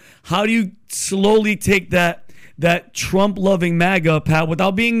Republicans too. How do you slowly take that Trump-loving MAGA, Pat,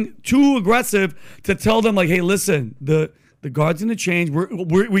 without being too aggressive, to tell them, like, hey, listen, the guard's going to change.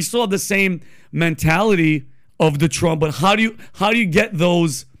 We still have the same mentality of the Trump, but how do you get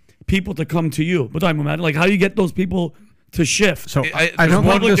those people to come to you? But like, how do you get those people to shift? So I don't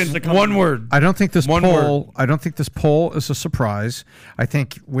think this one word. I don't think this poll. I don't think this poll is a surprise. I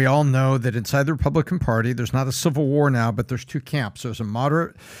think we all know that inside the Republican Party, there's not a civil war now, but there's two camps. There's a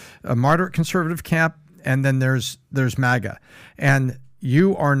moderate conservative camp, and then there's MAGA. And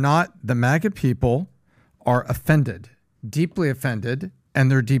you are not, the MAGA people are offended, deeply offended, and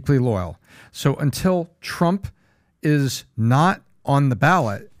they're deeply loyal. So until Trump is not on the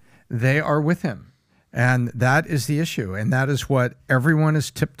ballot, they are with him. And that is the issue. And that is what everyone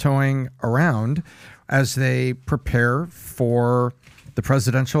is tiptoeing around as they prepare for the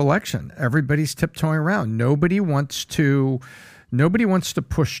presidential election. Everybody's tiptoeing around. Nobody wants to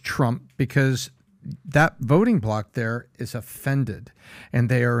push Trump because that voting bloc there is offended and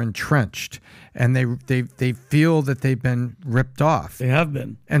they are entrenched and they feel that they've been ripped off. They have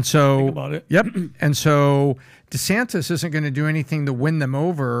been. And so, think about it. Yep. And so DeSantis isn't going to do anything to win them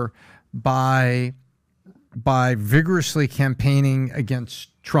over by vigorously campaigning against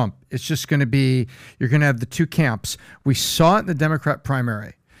Trump. It's just going to be, you're going to have the two camps. We saw it in the Democrat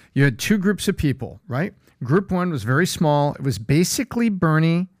primary. You had two groups of people, right? Group one was very small. It was basically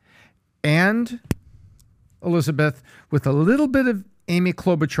Bernie and Elizabeth with a little bit of Amy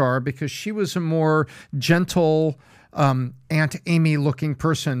Klobuchar because she was a more gentle Aunt Amy looking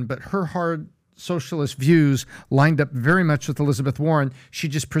person, but her hard socialist views lined up very much with Elizabeth Warren. She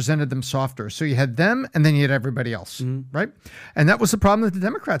just presented them softer. So you had them and then you had everybody else, right? And that was the problem that the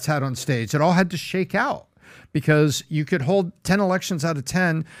Democrats had on stage. It all had to shake out because you could hold 10 elections out of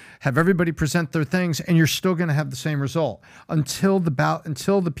 10, have everybody present their things, and you're still going to have the same result until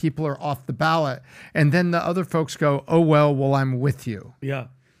the people are off the ballot. And then the other folks go, oh, well, I'm with you. Yeah.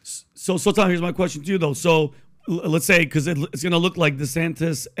 So Tom, here's my question to you, though. So let's say, because it's going to look like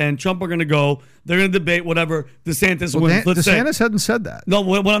DeSantis and Trump are going to go, they're going to debate whatever, DeSantis wins. DeSantis hadn't said that. No,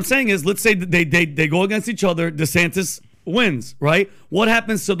 what I'm saying is, let's say that they go against each other, DeSantis wins, right? What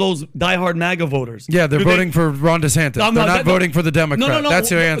happens to those diehard MAGA voters? Yeah, they're voting for Ron DeSantis. They're not voting for the Democrat. No. That's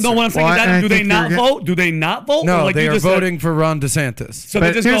your answer. No, what I'm saying is, do they not vote? Do they not vote? No, they are voting for Ron DeSantis. So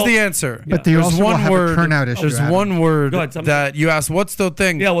here's the answer. But they also will have a turnout issue. There's one word that you asked, what's the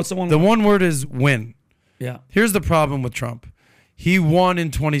thing? Yeah, what's the one word? The one word is win. Yeah. Here's the problem with Trump. He won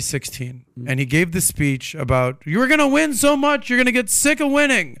in 2016, and he gave the speech about, you're going to win so much, you're going to get sick of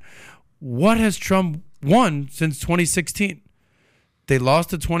winning. What has Trump won since 2016? They lost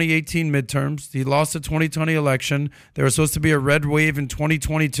the 2018 midterms. He lost the 2020 election. There was supposed to be a red wave in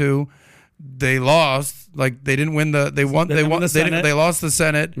 2022. They lost. Like, they didn't win the. They won. They lost the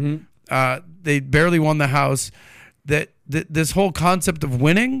Senate. Mm-hmm. They barely won the House. This whole concept of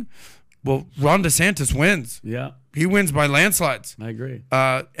winning. Well, Ron DeSantis wins. Yeah, he wins by landslides. I agree.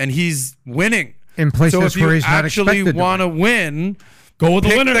 And he's winning in places where he's not expected to win. So if you actually want to win. Go with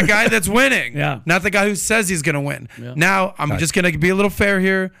the winner. The guy that's winning. Yeah. Not the guy who says he's going to win. Yeah. Now, I'm just going to be a little fair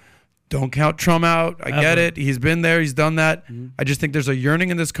here. Don't count Trump out. I get it. He's been there. He's done that. Mm-hmm. I just think there's a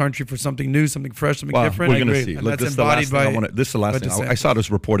yearning in this country for something new, something fresh, something different. We're going to see. And Look, that's embodied by this is the last thing. I saw this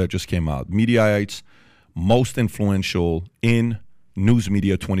report that just came out. Mediaites most influential in news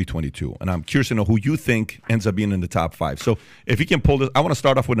media 2022. And I'm curious to know who you think ends up being in the top 5. So if you can pull this, I want to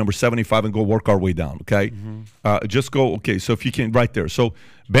start off with number 75 and go work our way down, okay? Mm-hmm. Just go, okay, so if you can, right there. So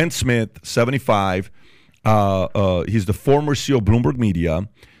Ben Smith, 75. He's the former CEO of Bloomberg Media.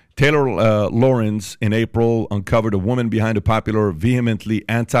 Taylor Lawrence in April uncovered a woman behind a popular, vehemently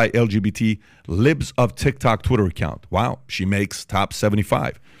anti-LGBT Libs of TikTok Twitter account. Wow, she makes top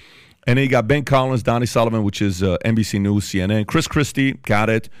 75. And then you got Ben Collins, Donnie Sullivan, which is NBC News, CNN. Chris Christie,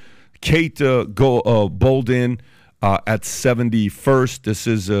 got it. Kate Bolden at 71st. This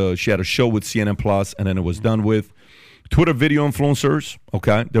is she had a show with CNN Plus, and then it was done with. Twitter video influencers,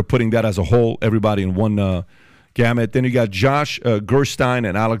 okay. They're putting that as a whole, everybody in one gamut. Then you got Josh Gerstein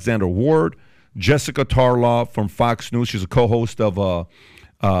and Alexander Ward. Jessica Tarloff from Fox News. She's a co-host of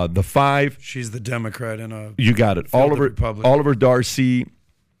The Five. She's the Democrat in a. You got it. Oliver Darcy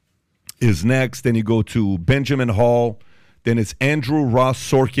is next. Then you go to Benjamin Hall. Then it's Andrew Ross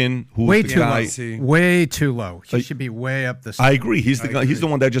Sorkin, who's the guy. Way too low. He should be way up the. I agree. He's the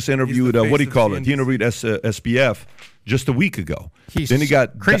one that just interviewed. What do you call it? He interviewed SBF just a week ago. Then you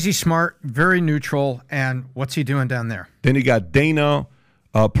got crazy smart, very neutral, and what's he doing down there? Then you got Dana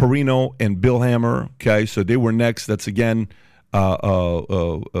Perino and Bill Hammer. Okay, so they were next. That's again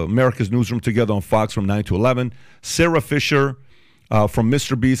America's Newsroom together on Fox from 9 to 11. Sarah Fisher. From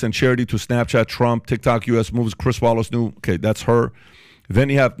Mr. Beast and Charity to Snapchat, Trump, TikTok, U.S. Moves, Chris Wallace knew. Okay, that's her. Then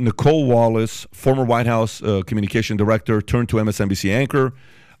you have Nicole Wallace, former White House communication director, turned to MSNBC anchor.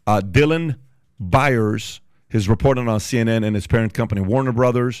 Dylan Byers, his reporting on CNN and his parent company, Warner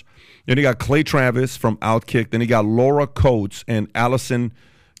Brothers. Then you got Clay Travis from Outkick. Then you got Laura Coates and Allison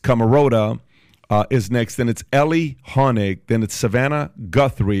Camarota is next. Then it's Ellie Honig. Then it's Savannah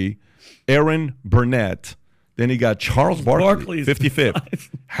Guthrie, Aaron Burnett. Then you got Charles Barkley, 55th,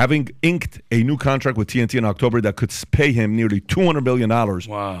 having inked a new contract with TNT in October that could pay him nearly $200 million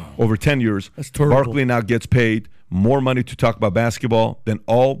over 10 years. That's terrible. Barkley now gets paid more money to talk about basketball than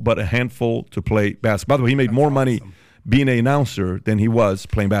all but a handful to play basketball. By the way, he made more money being an announcer than he was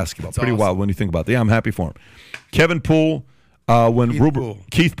playing basketball. Pretty wild when you think about that. Yeah, I'm happy for him. Kevin Poole,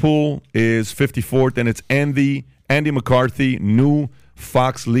 Keith Poole is 54th, and it's Andy McCarthy, new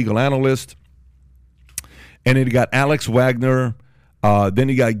Fox legal analyst. And then you got Alex Wagner. Then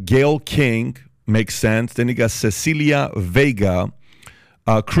you got Gayle King. Makes sense. Then you got Cecilia Vega.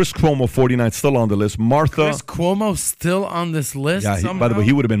 Chris Cuomo, 49, still on the list. Chris Cuomo still on this list? Yeah, by the way,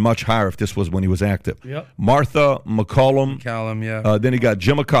 he would have been much higher if this was when he was active. Yep. Martha McCallum. Yeah. Then you got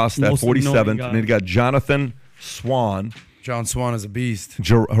Jim Acosta at 47. And then you got Jonathan Swan. John Swan is a beast.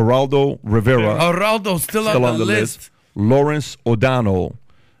 Geraldo Rivera. Geraldo still on the list. Lawrence O'Donnell.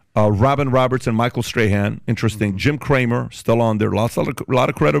 Robin Roberts and Michael Strahan, interesting. Mm-hmm. Jim Cramer, still on there. A lot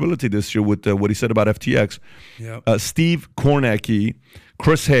of credibility this year with what he said about FTX. Yep. Steve Kornacki,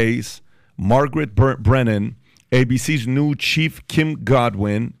 Chris Hayes, Margaret Brennan, ABC's new chief Kim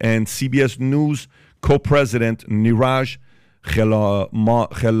Godwin, and CBS News co-president Niraj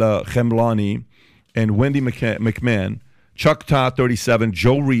Khemlani, and Wendy McMahon. Chuck Todd, 37.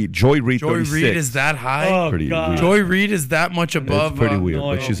 Joy Reid, 36. Joy Reid is that high? Oh, pretty God. weird. Joy Reid is that much above? It's pretty weird,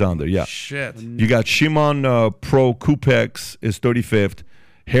 but she's on there, yeah. Shit. You got Shimon Prokupex is 35th.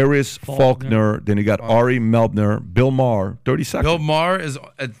 Harris Faulkner. Then you got Ari Melbner, Bill Maher, 32nd. Bill Maher is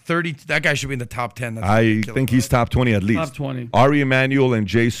at 30. That guy should be in the top 10. That's I think he's top 20 at least. Top 20. Ari Emanuel and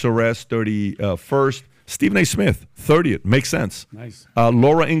Jay Soares, 31st. Stephen A. Smith, 30th. Makes sense. Nice.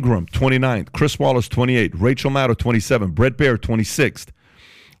 Laura Ingraham, 29th. Chris Wallace, 28th. Rachel Maddow, 27th. Brett Baer, 26th.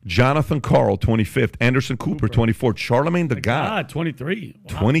 Jonathan Carl, 25th. Anderson Cooper, 24th. Charlemagne the God, 23.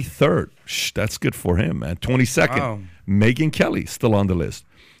 Wow. 23rd. That's good for him, man. 22nd. Wow. Megan Kelly, still on the list.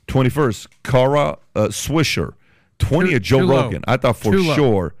 21st. Cara Swisher. 20th. Joe too low. Rogan. I thought for Too low.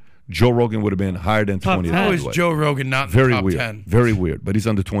 sure Joe Rogan would have been higher than Top 20th. 10. How by is the way. Joe Rogan not in Very the top weird. 10? Very weird, but he's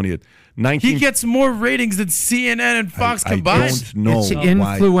under 20th. 19th. He gets more ratings than CNN and Fox I combined. don't know It's why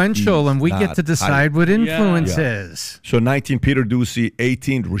influential, he's and we get not to decide what influence Yeah. is. So 19, Peter Ducey.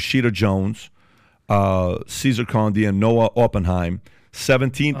 18, Rashida Jones, Caesar Conde, and Noah Oppenheim.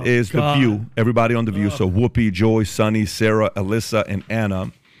 17th is God. The View. Everybody on The View. So Whoopi, Joy, Sunny, Sarah, Alyssa, and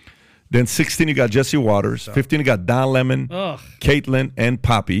Anna. Then 16, you got Jesse Waters. 15, you got Don Lemon, Ugh. Caitlin, and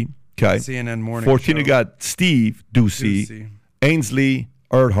Poppy. Okay. CNN morning 14, you show. got Steve Ducey, Ducey. Ainsley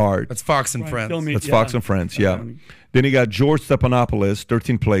Earhart. That's Fox and Friends. Kill me. That's Yeah. Fox and Friends, yeah. Then you got George Stephanopoulos,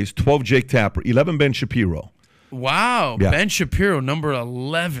 13th place. 12, Jake Tapper. 11, Ben Shapiro. Wow. Yeah. Ben Shapiro, number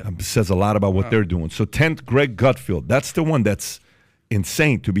 11. Says a lot about what they're doing. So 10th, Greg Gutfield. That's the one that's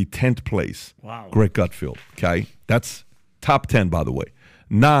insane to be 10th place. Wow. Greg Gutfield, okay? That's top 10, by the way.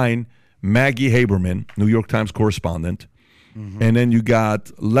 9, Maggie Haberman, New York Times correspondent. And then you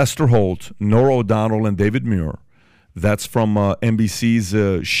got Lester Holt, Nora O'Donnell, and David Muir. That's from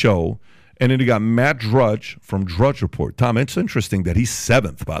NBC's show. And then you got Matt Drudge from Drudge Report. Tom, it's interesting that he's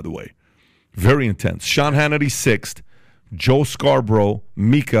 7th, by the way. Very intense. Sean Hannity, 6th. Joe Scarborough,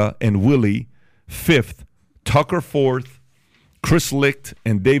 Mika, and Willie, 5th. Tucker, 4th. Chris Licht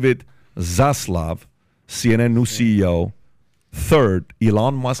and David Zaslav, CNN new CEO, 3rd.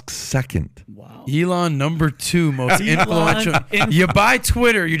 Elon Musk, 2nd. Elon, number 2, most influential. You buy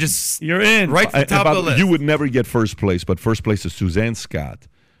Twitter, you're in. Right to the top of the list. You would never get first place, but first place is Suzanne Scott.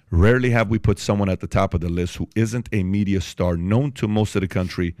 Rarely have we put someone at the top of the list who isn't a media star known to most of the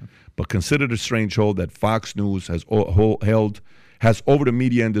country, but considered a strange hold that Fox News has over the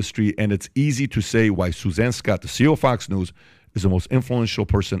media industry, and it's easy to say why Suzanne Scott, the CEO of Fox News, is the most influential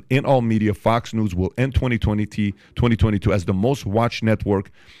person in all media. Fox News will end 2022 as the most watched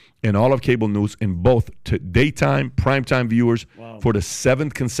network in all of cable news in both daytime, primetime viewers for the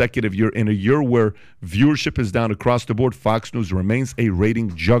 7th consecutive year. In a year where viewership is down across the board, Fox News remains a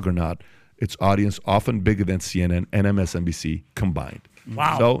rating juggernaut. Its audience often bigger than CNN and MSNBC combined.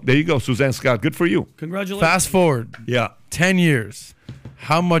 Wow. So there you go, Suzanne Scott. Good for you. Congratulations. Fast forward. Yeah. 10 years.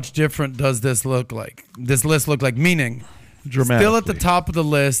 How much different does this look like? This list look like? Meaning, still at the top of the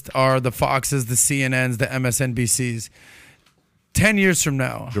list are the Foxes, the CNNs, the MSNBCs. 10 years from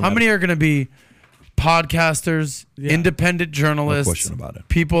now, how many are going to be podcasters, independent journalists, No question about it.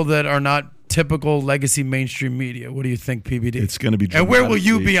 people that are not typical legacy mainstream media? What do you think, PBD? It's going to be and where will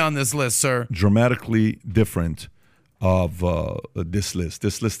you dramatically- be on this list, sir? Dramatically different of this list.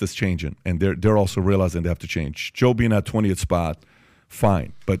 This list is changing, and they're also realizing they have to change. Joe being at 20th spot,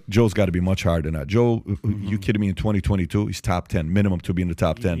 fine, but Joe's got to be much higher than that. Joe, you kidding me? In 2022, he's top 10 minimum to be in the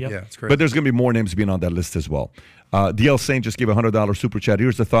top 10. Yep. Yeah, it's great. But there's going to be more names being on that list as well. DL Saint just gave a $100 super chat.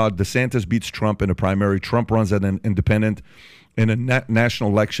 Here's the thought: DeSantis beats Trump in a primary. Trump runs as an independent in a national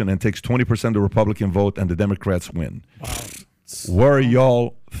election and takes 20% of the Republican vote, and the Democrats win. Wow. What are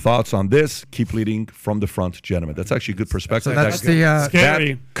y'all thoughts on this? Keep leading from the front, gentlemen. That's actually a good perspective. So that's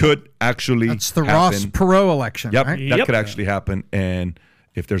Scary. that could actually That's the happen. Ross Perot election, Yep, right? that could actually happen. And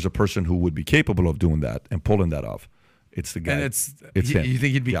if there's a person who would be capable of doing that and pulling that off, it's the guy. And it's him. You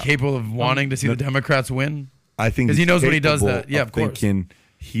think he'd be Yeah. capable of wanting to see the Democrats win? I think 'Cause he he's knows when he does capable that. Yeah, of course. thinking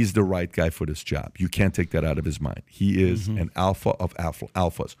he's the right guy for this job. You can't take that out of his mind. He is an alpha of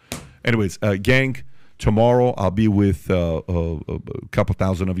alphas. Anyways, gang, tomorrow I'll be with a couple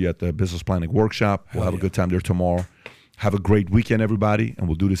thousand of you at the business planning workshop. We'll have a good time there tomorrow. Have a great weekend, everybody, and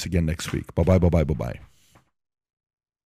we'll do this again next week. Bye-bye, bye-bye, bye-bye.